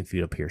Mexican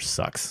food up here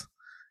sucks.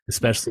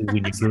 Especially when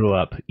you grew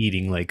up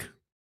eating like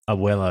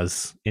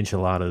abuela's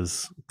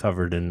enchiladas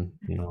covered in,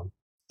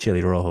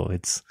 chili rojo.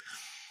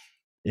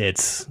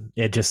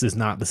 It just is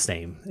not the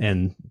same.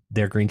 And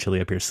their green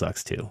chili up here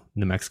sucks too.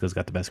 New Mexico's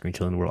got the best green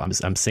chili in the world.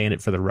 I'm saying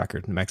it for the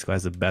record. New Mexico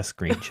has the best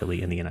green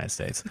chili in the United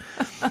States.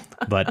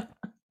 But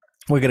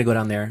we're going to go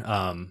down there.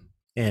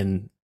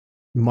 And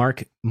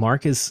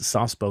Mark is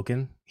soft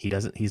spoken.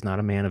 He's not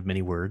a man of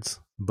many words,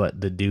 but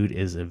the dude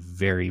is a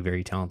very,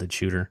 very talented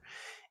shooter.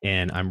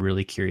 And I'm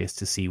really curious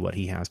to see what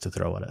he has to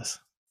throw at us.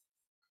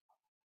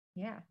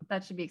 Yeah,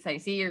 that should be exciting.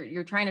 See,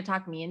 you're trying to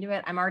talk me into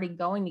it. I'm already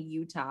going to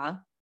Utah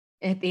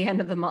at the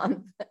end of the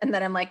month. And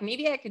then I'm like,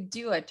 maybe I could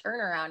do a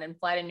turnaround and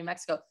fly to New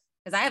Mexico,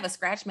 because I have a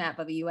scratch map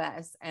of the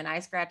US and I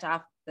scratch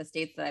off the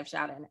states that I've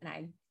shot in, and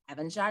I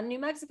haven't shot in New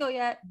Mexico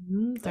yet.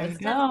 There you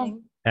go.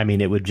 I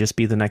mean, it would just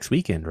be the next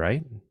weekend,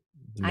 right?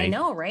 I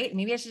know, right?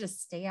 Maybe I should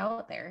just stay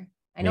out there.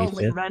 I know,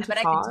 but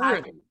I could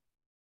talk.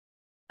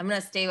 I'm going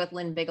to stay with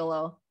Lynn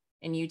Bigelow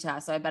in Utah,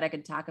 so I bet I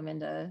could talk him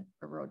into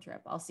a road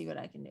trip. I'll see what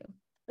I can do.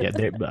 Yeah,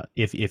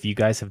 if you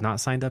guys have not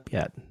signed up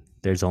yet,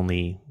 there's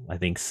only, I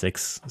think,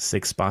 six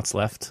spots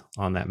left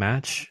on that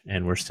match,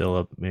 and we're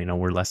still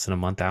we're less than a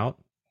month out.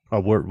 Or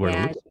we're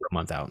a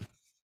month out.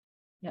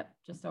 Yep,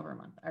 just over a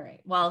month. All right.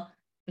 Well,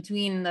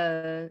 between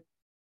the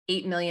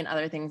 8 million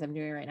other things I'm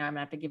doing right now, I'm gonna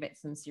have to give it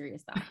some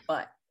serious thought.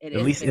 But it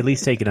At is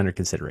least take it under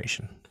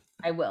consideration.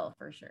 I will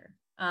for sure.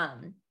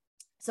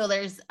 So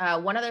there's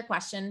one other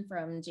question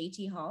from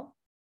JT Hall.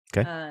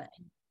 Okay.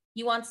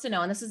 He wants to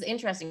know, and this is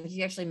interesting because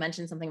you actually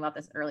mentioned something about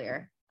this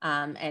earlier.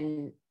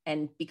 And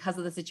because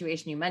of the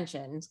situation you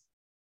mentioned,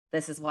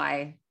 this is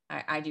why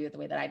I do it the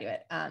way that I do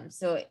it.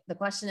 So the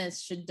question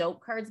is, should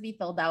dope cards be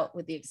filled out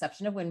with the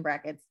exception of win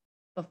brackets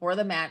before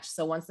the match?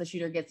 So once the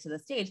shooter gets to the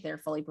stage, they're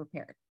fully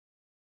prepared.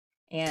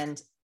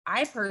 And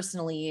I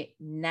personally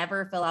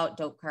never fill out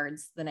dope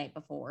cards the night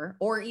before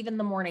or even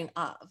the morning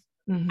of.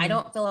 I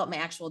don't fill out my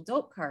actual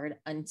dope card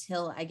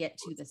until I get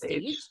to the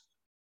stage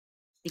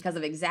because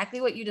of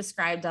exactly what you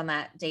described on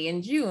that day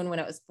in June when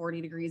it was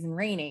 40 degrees and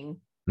raining.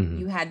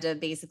 You had to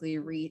basically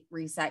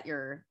reset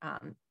your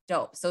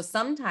dope. So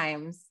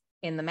sometimes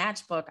in the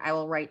match book, I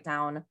will write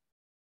down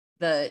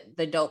the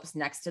dopes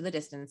next to the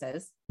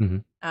distances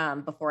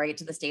before I get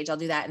to the stage. I'll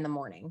do that in the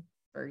morning,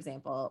 for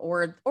example,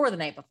 or the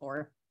night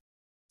before.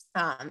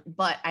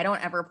 But I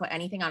don't ever put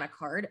anything on a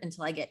card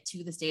until I get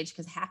to the stage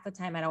because half the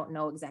time I don't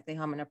know exactly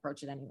how I'm going to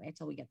approach it anyway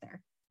until we get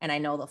there and I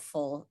know the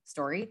full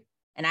story.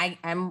 And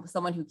I'm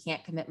someone who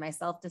can't commit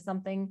myself to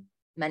something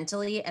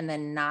mentally and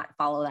then not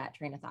follow that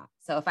train of thought.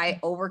 So if I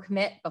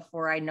overcommit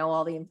before I know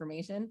all the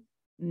information,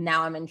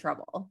 now I'm in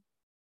trouble.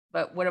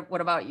 But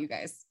what about you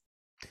guys?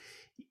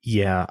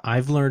 Yeah,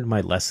 I've learned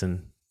my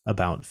lesson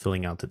about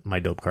filling out my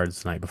dope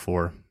cards the night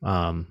before,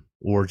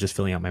 or just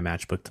filling out my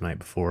matchbook the night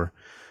before.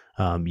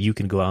 You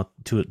can go out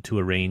to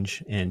a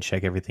range and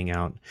check everything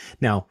out.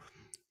 Now,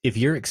 if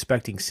you're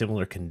expecting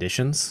similar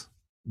conditions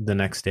the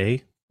next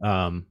day,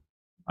 I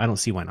don't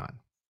see why not.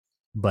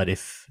 But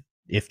if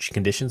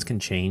conditions can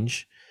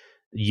change,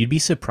 you'd be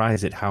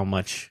surprised at how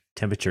much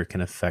temperature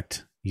can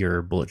affect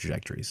your bullet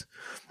trajectories.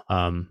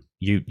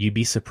 You'd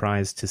be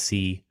surprised to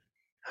see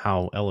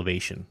how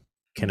elevation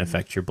can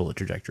affect your bullet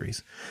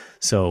trajectories.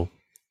 So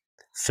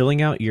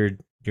filling out your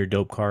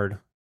dope card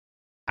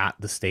at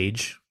the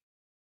stage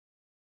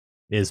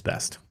is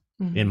best,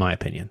 in my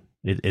opinion.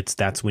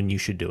 That's when you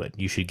should do it.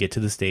 You should get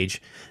to the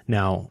stage.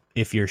 Now,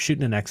 if you're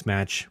shooting an X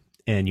match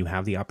and you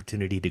have the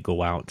opportunity to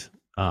go out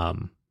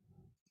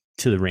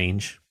to the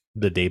range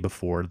the day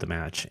before the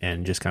match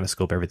and just kind of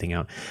scope everything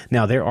out.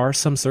 Now, there are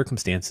some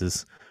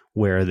circumstances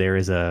where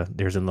there's a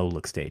no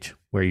look stage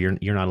where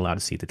you're not allowed to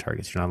see the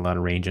targets. You're not allowed to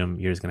range them.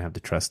 You're just going to have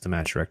to trust the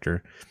match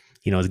director,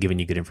 is giving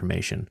you good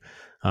information.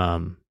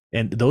 And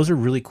those are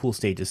really cool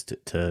stages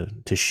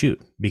to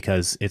shoot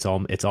because it's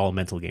all a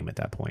mental game at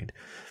that point.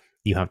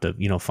 You have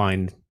to,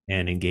 find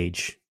and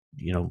engage,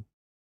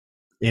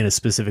 in a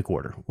specific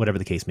order, whatever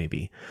the case may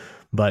be.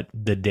 But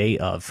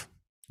the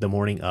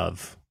morning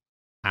of,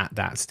 at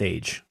that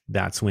stage,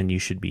 that's when you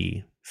should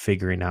be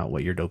figuring out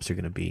what your dopes are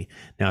going to be.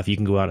 Now, if you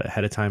can go out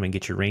ahead of time and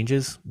get your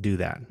ranges, do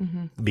that.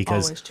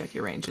 Because always check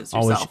your ranges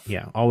yourself.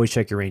 Always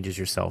check your ranges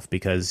yourself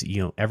because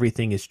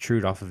everything is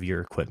trued off of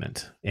your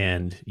equipment,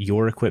 and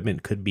your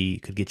equipment could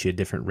get you a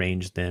different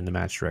range than the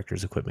match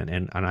director's equipment.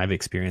 And I've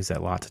experienced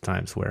that lots of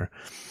times where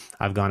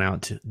I've gone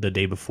out the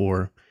day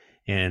before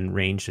and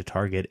ranged a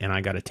target and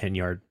I got a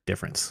 10-yard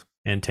difference,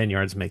 and 10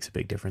 yards makes a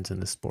big difference in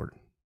this sport.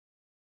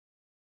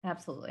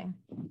 Absolutely.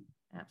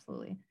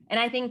 And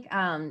I think,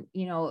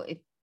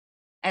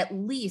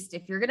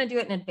 if you're going to do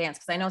it in advance,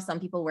 because I know some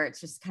people where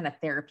it's just kind of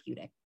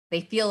therapeutic,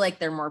 they feel like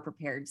they're more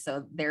prepared.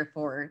 So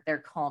therefore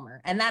they're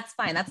calmer, and that's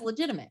fine. That's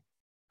legitimate.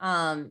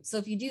 So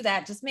if you do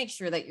that, just make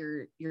sure that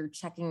you're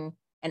checking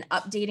and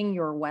updating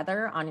your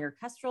weather on your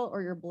Kestrel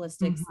or your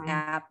ballistics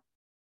app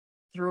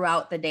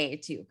throughout the day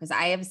too. Because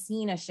I have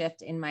seen a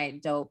shift in my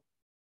dope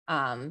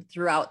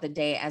throughout the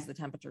day as the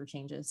temperature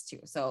changes too.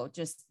 So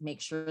just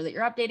make sure that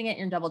you're updating it and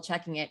you're double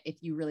checking it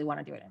if you really want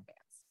to do it in advance.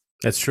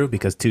 That's true,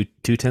 because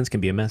 210s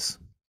can be a miss.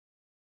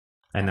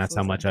 And that's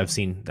how much I've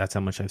seen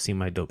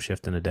my dope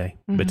shift in a day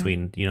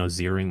between,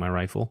 zeroing my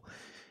rifle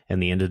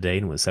and the end of the day,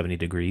 and it was 70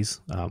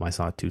 degrees. I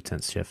saw a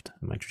 2/10 shift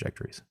in my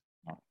trajectories.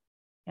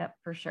 Yep,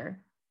 for sure.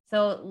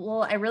 So,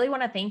 well, I really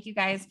want to thank you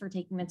guys for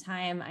taking the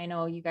time. I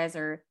know you guys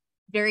are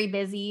very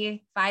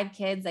busy, 5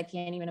 kids. I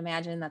can't even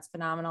imagine. That's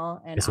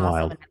phenomenal. And it's awesome.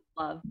 wild.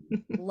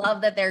 And I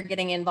love that they're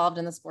getting involved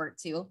in the sport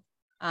too.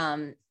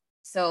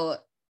 So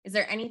is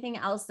there anything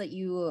else that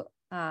you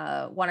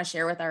want to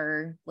share with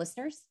our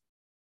listeners?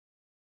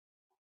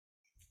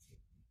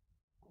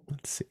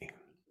 Let's see.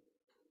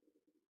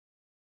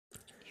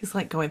 He's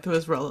like going through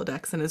his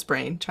Rolodex in his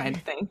brain, trying to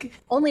think.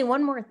 Only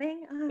one more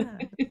thing.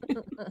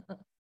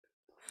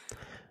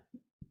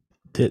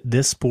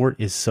 This sport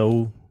is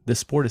so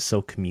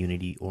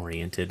community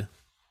oriented.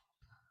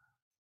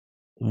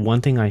 One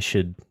thing I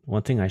should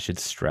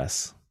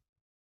stress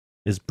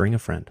is bring a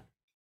friend.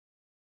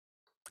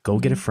 Go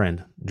get a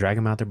friend, drag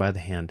him out there by the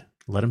hand,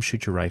 let him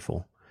shoot your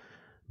rifle.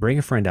 Bring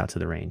a friend out to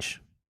the range.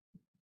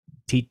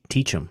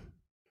 Teach him.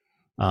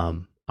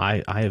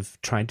 I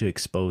have tried to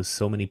expose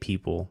so many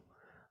people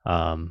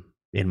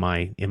in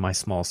my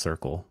small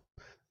circle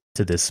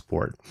to this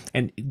sport,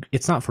 and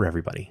it's not for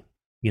everybody.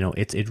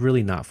 It's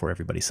really not for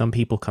everybody. Some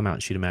people come out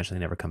and shoot a match and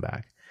they never come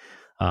back.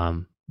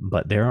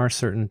 But there are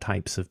certain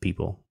types of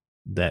people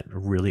that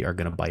really are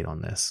going to bite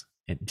on this,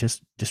 and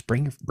just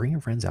bring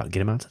your friends out, get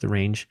them out to the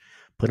range,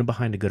 put them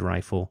behind a good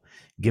rifle,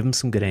 give them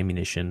some good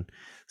ammunition,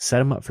 set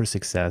them up for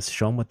success,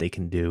 show them what they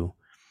can do,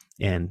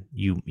 and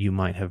you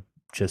might have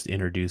just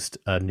introduced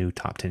a new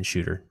top 10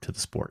 shooter to the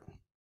sport.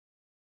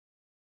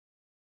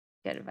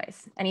 Good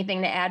advice.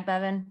 Anything to add,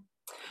 Bevin?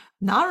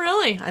 Not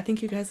really. I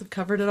think you guys have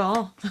covered it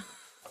all.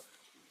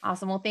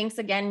 Awesome. Well, thanks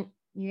again,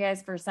 you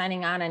guys, for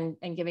signing on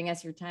and giving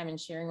us your time and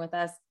sharing with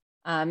us.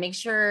 Make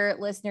sure,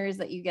 listeners,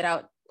 that you get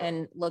out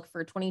and look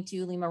for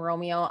 22 Lima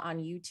Romeo on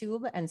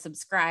YouTube and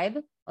subscribe.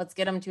 Let's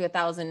get them to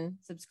 1,000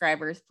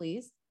 subscribers,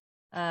 please.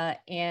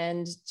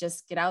 And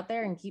just get out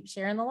there and keep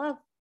sharing the love.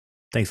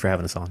 Thanks for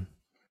having us on.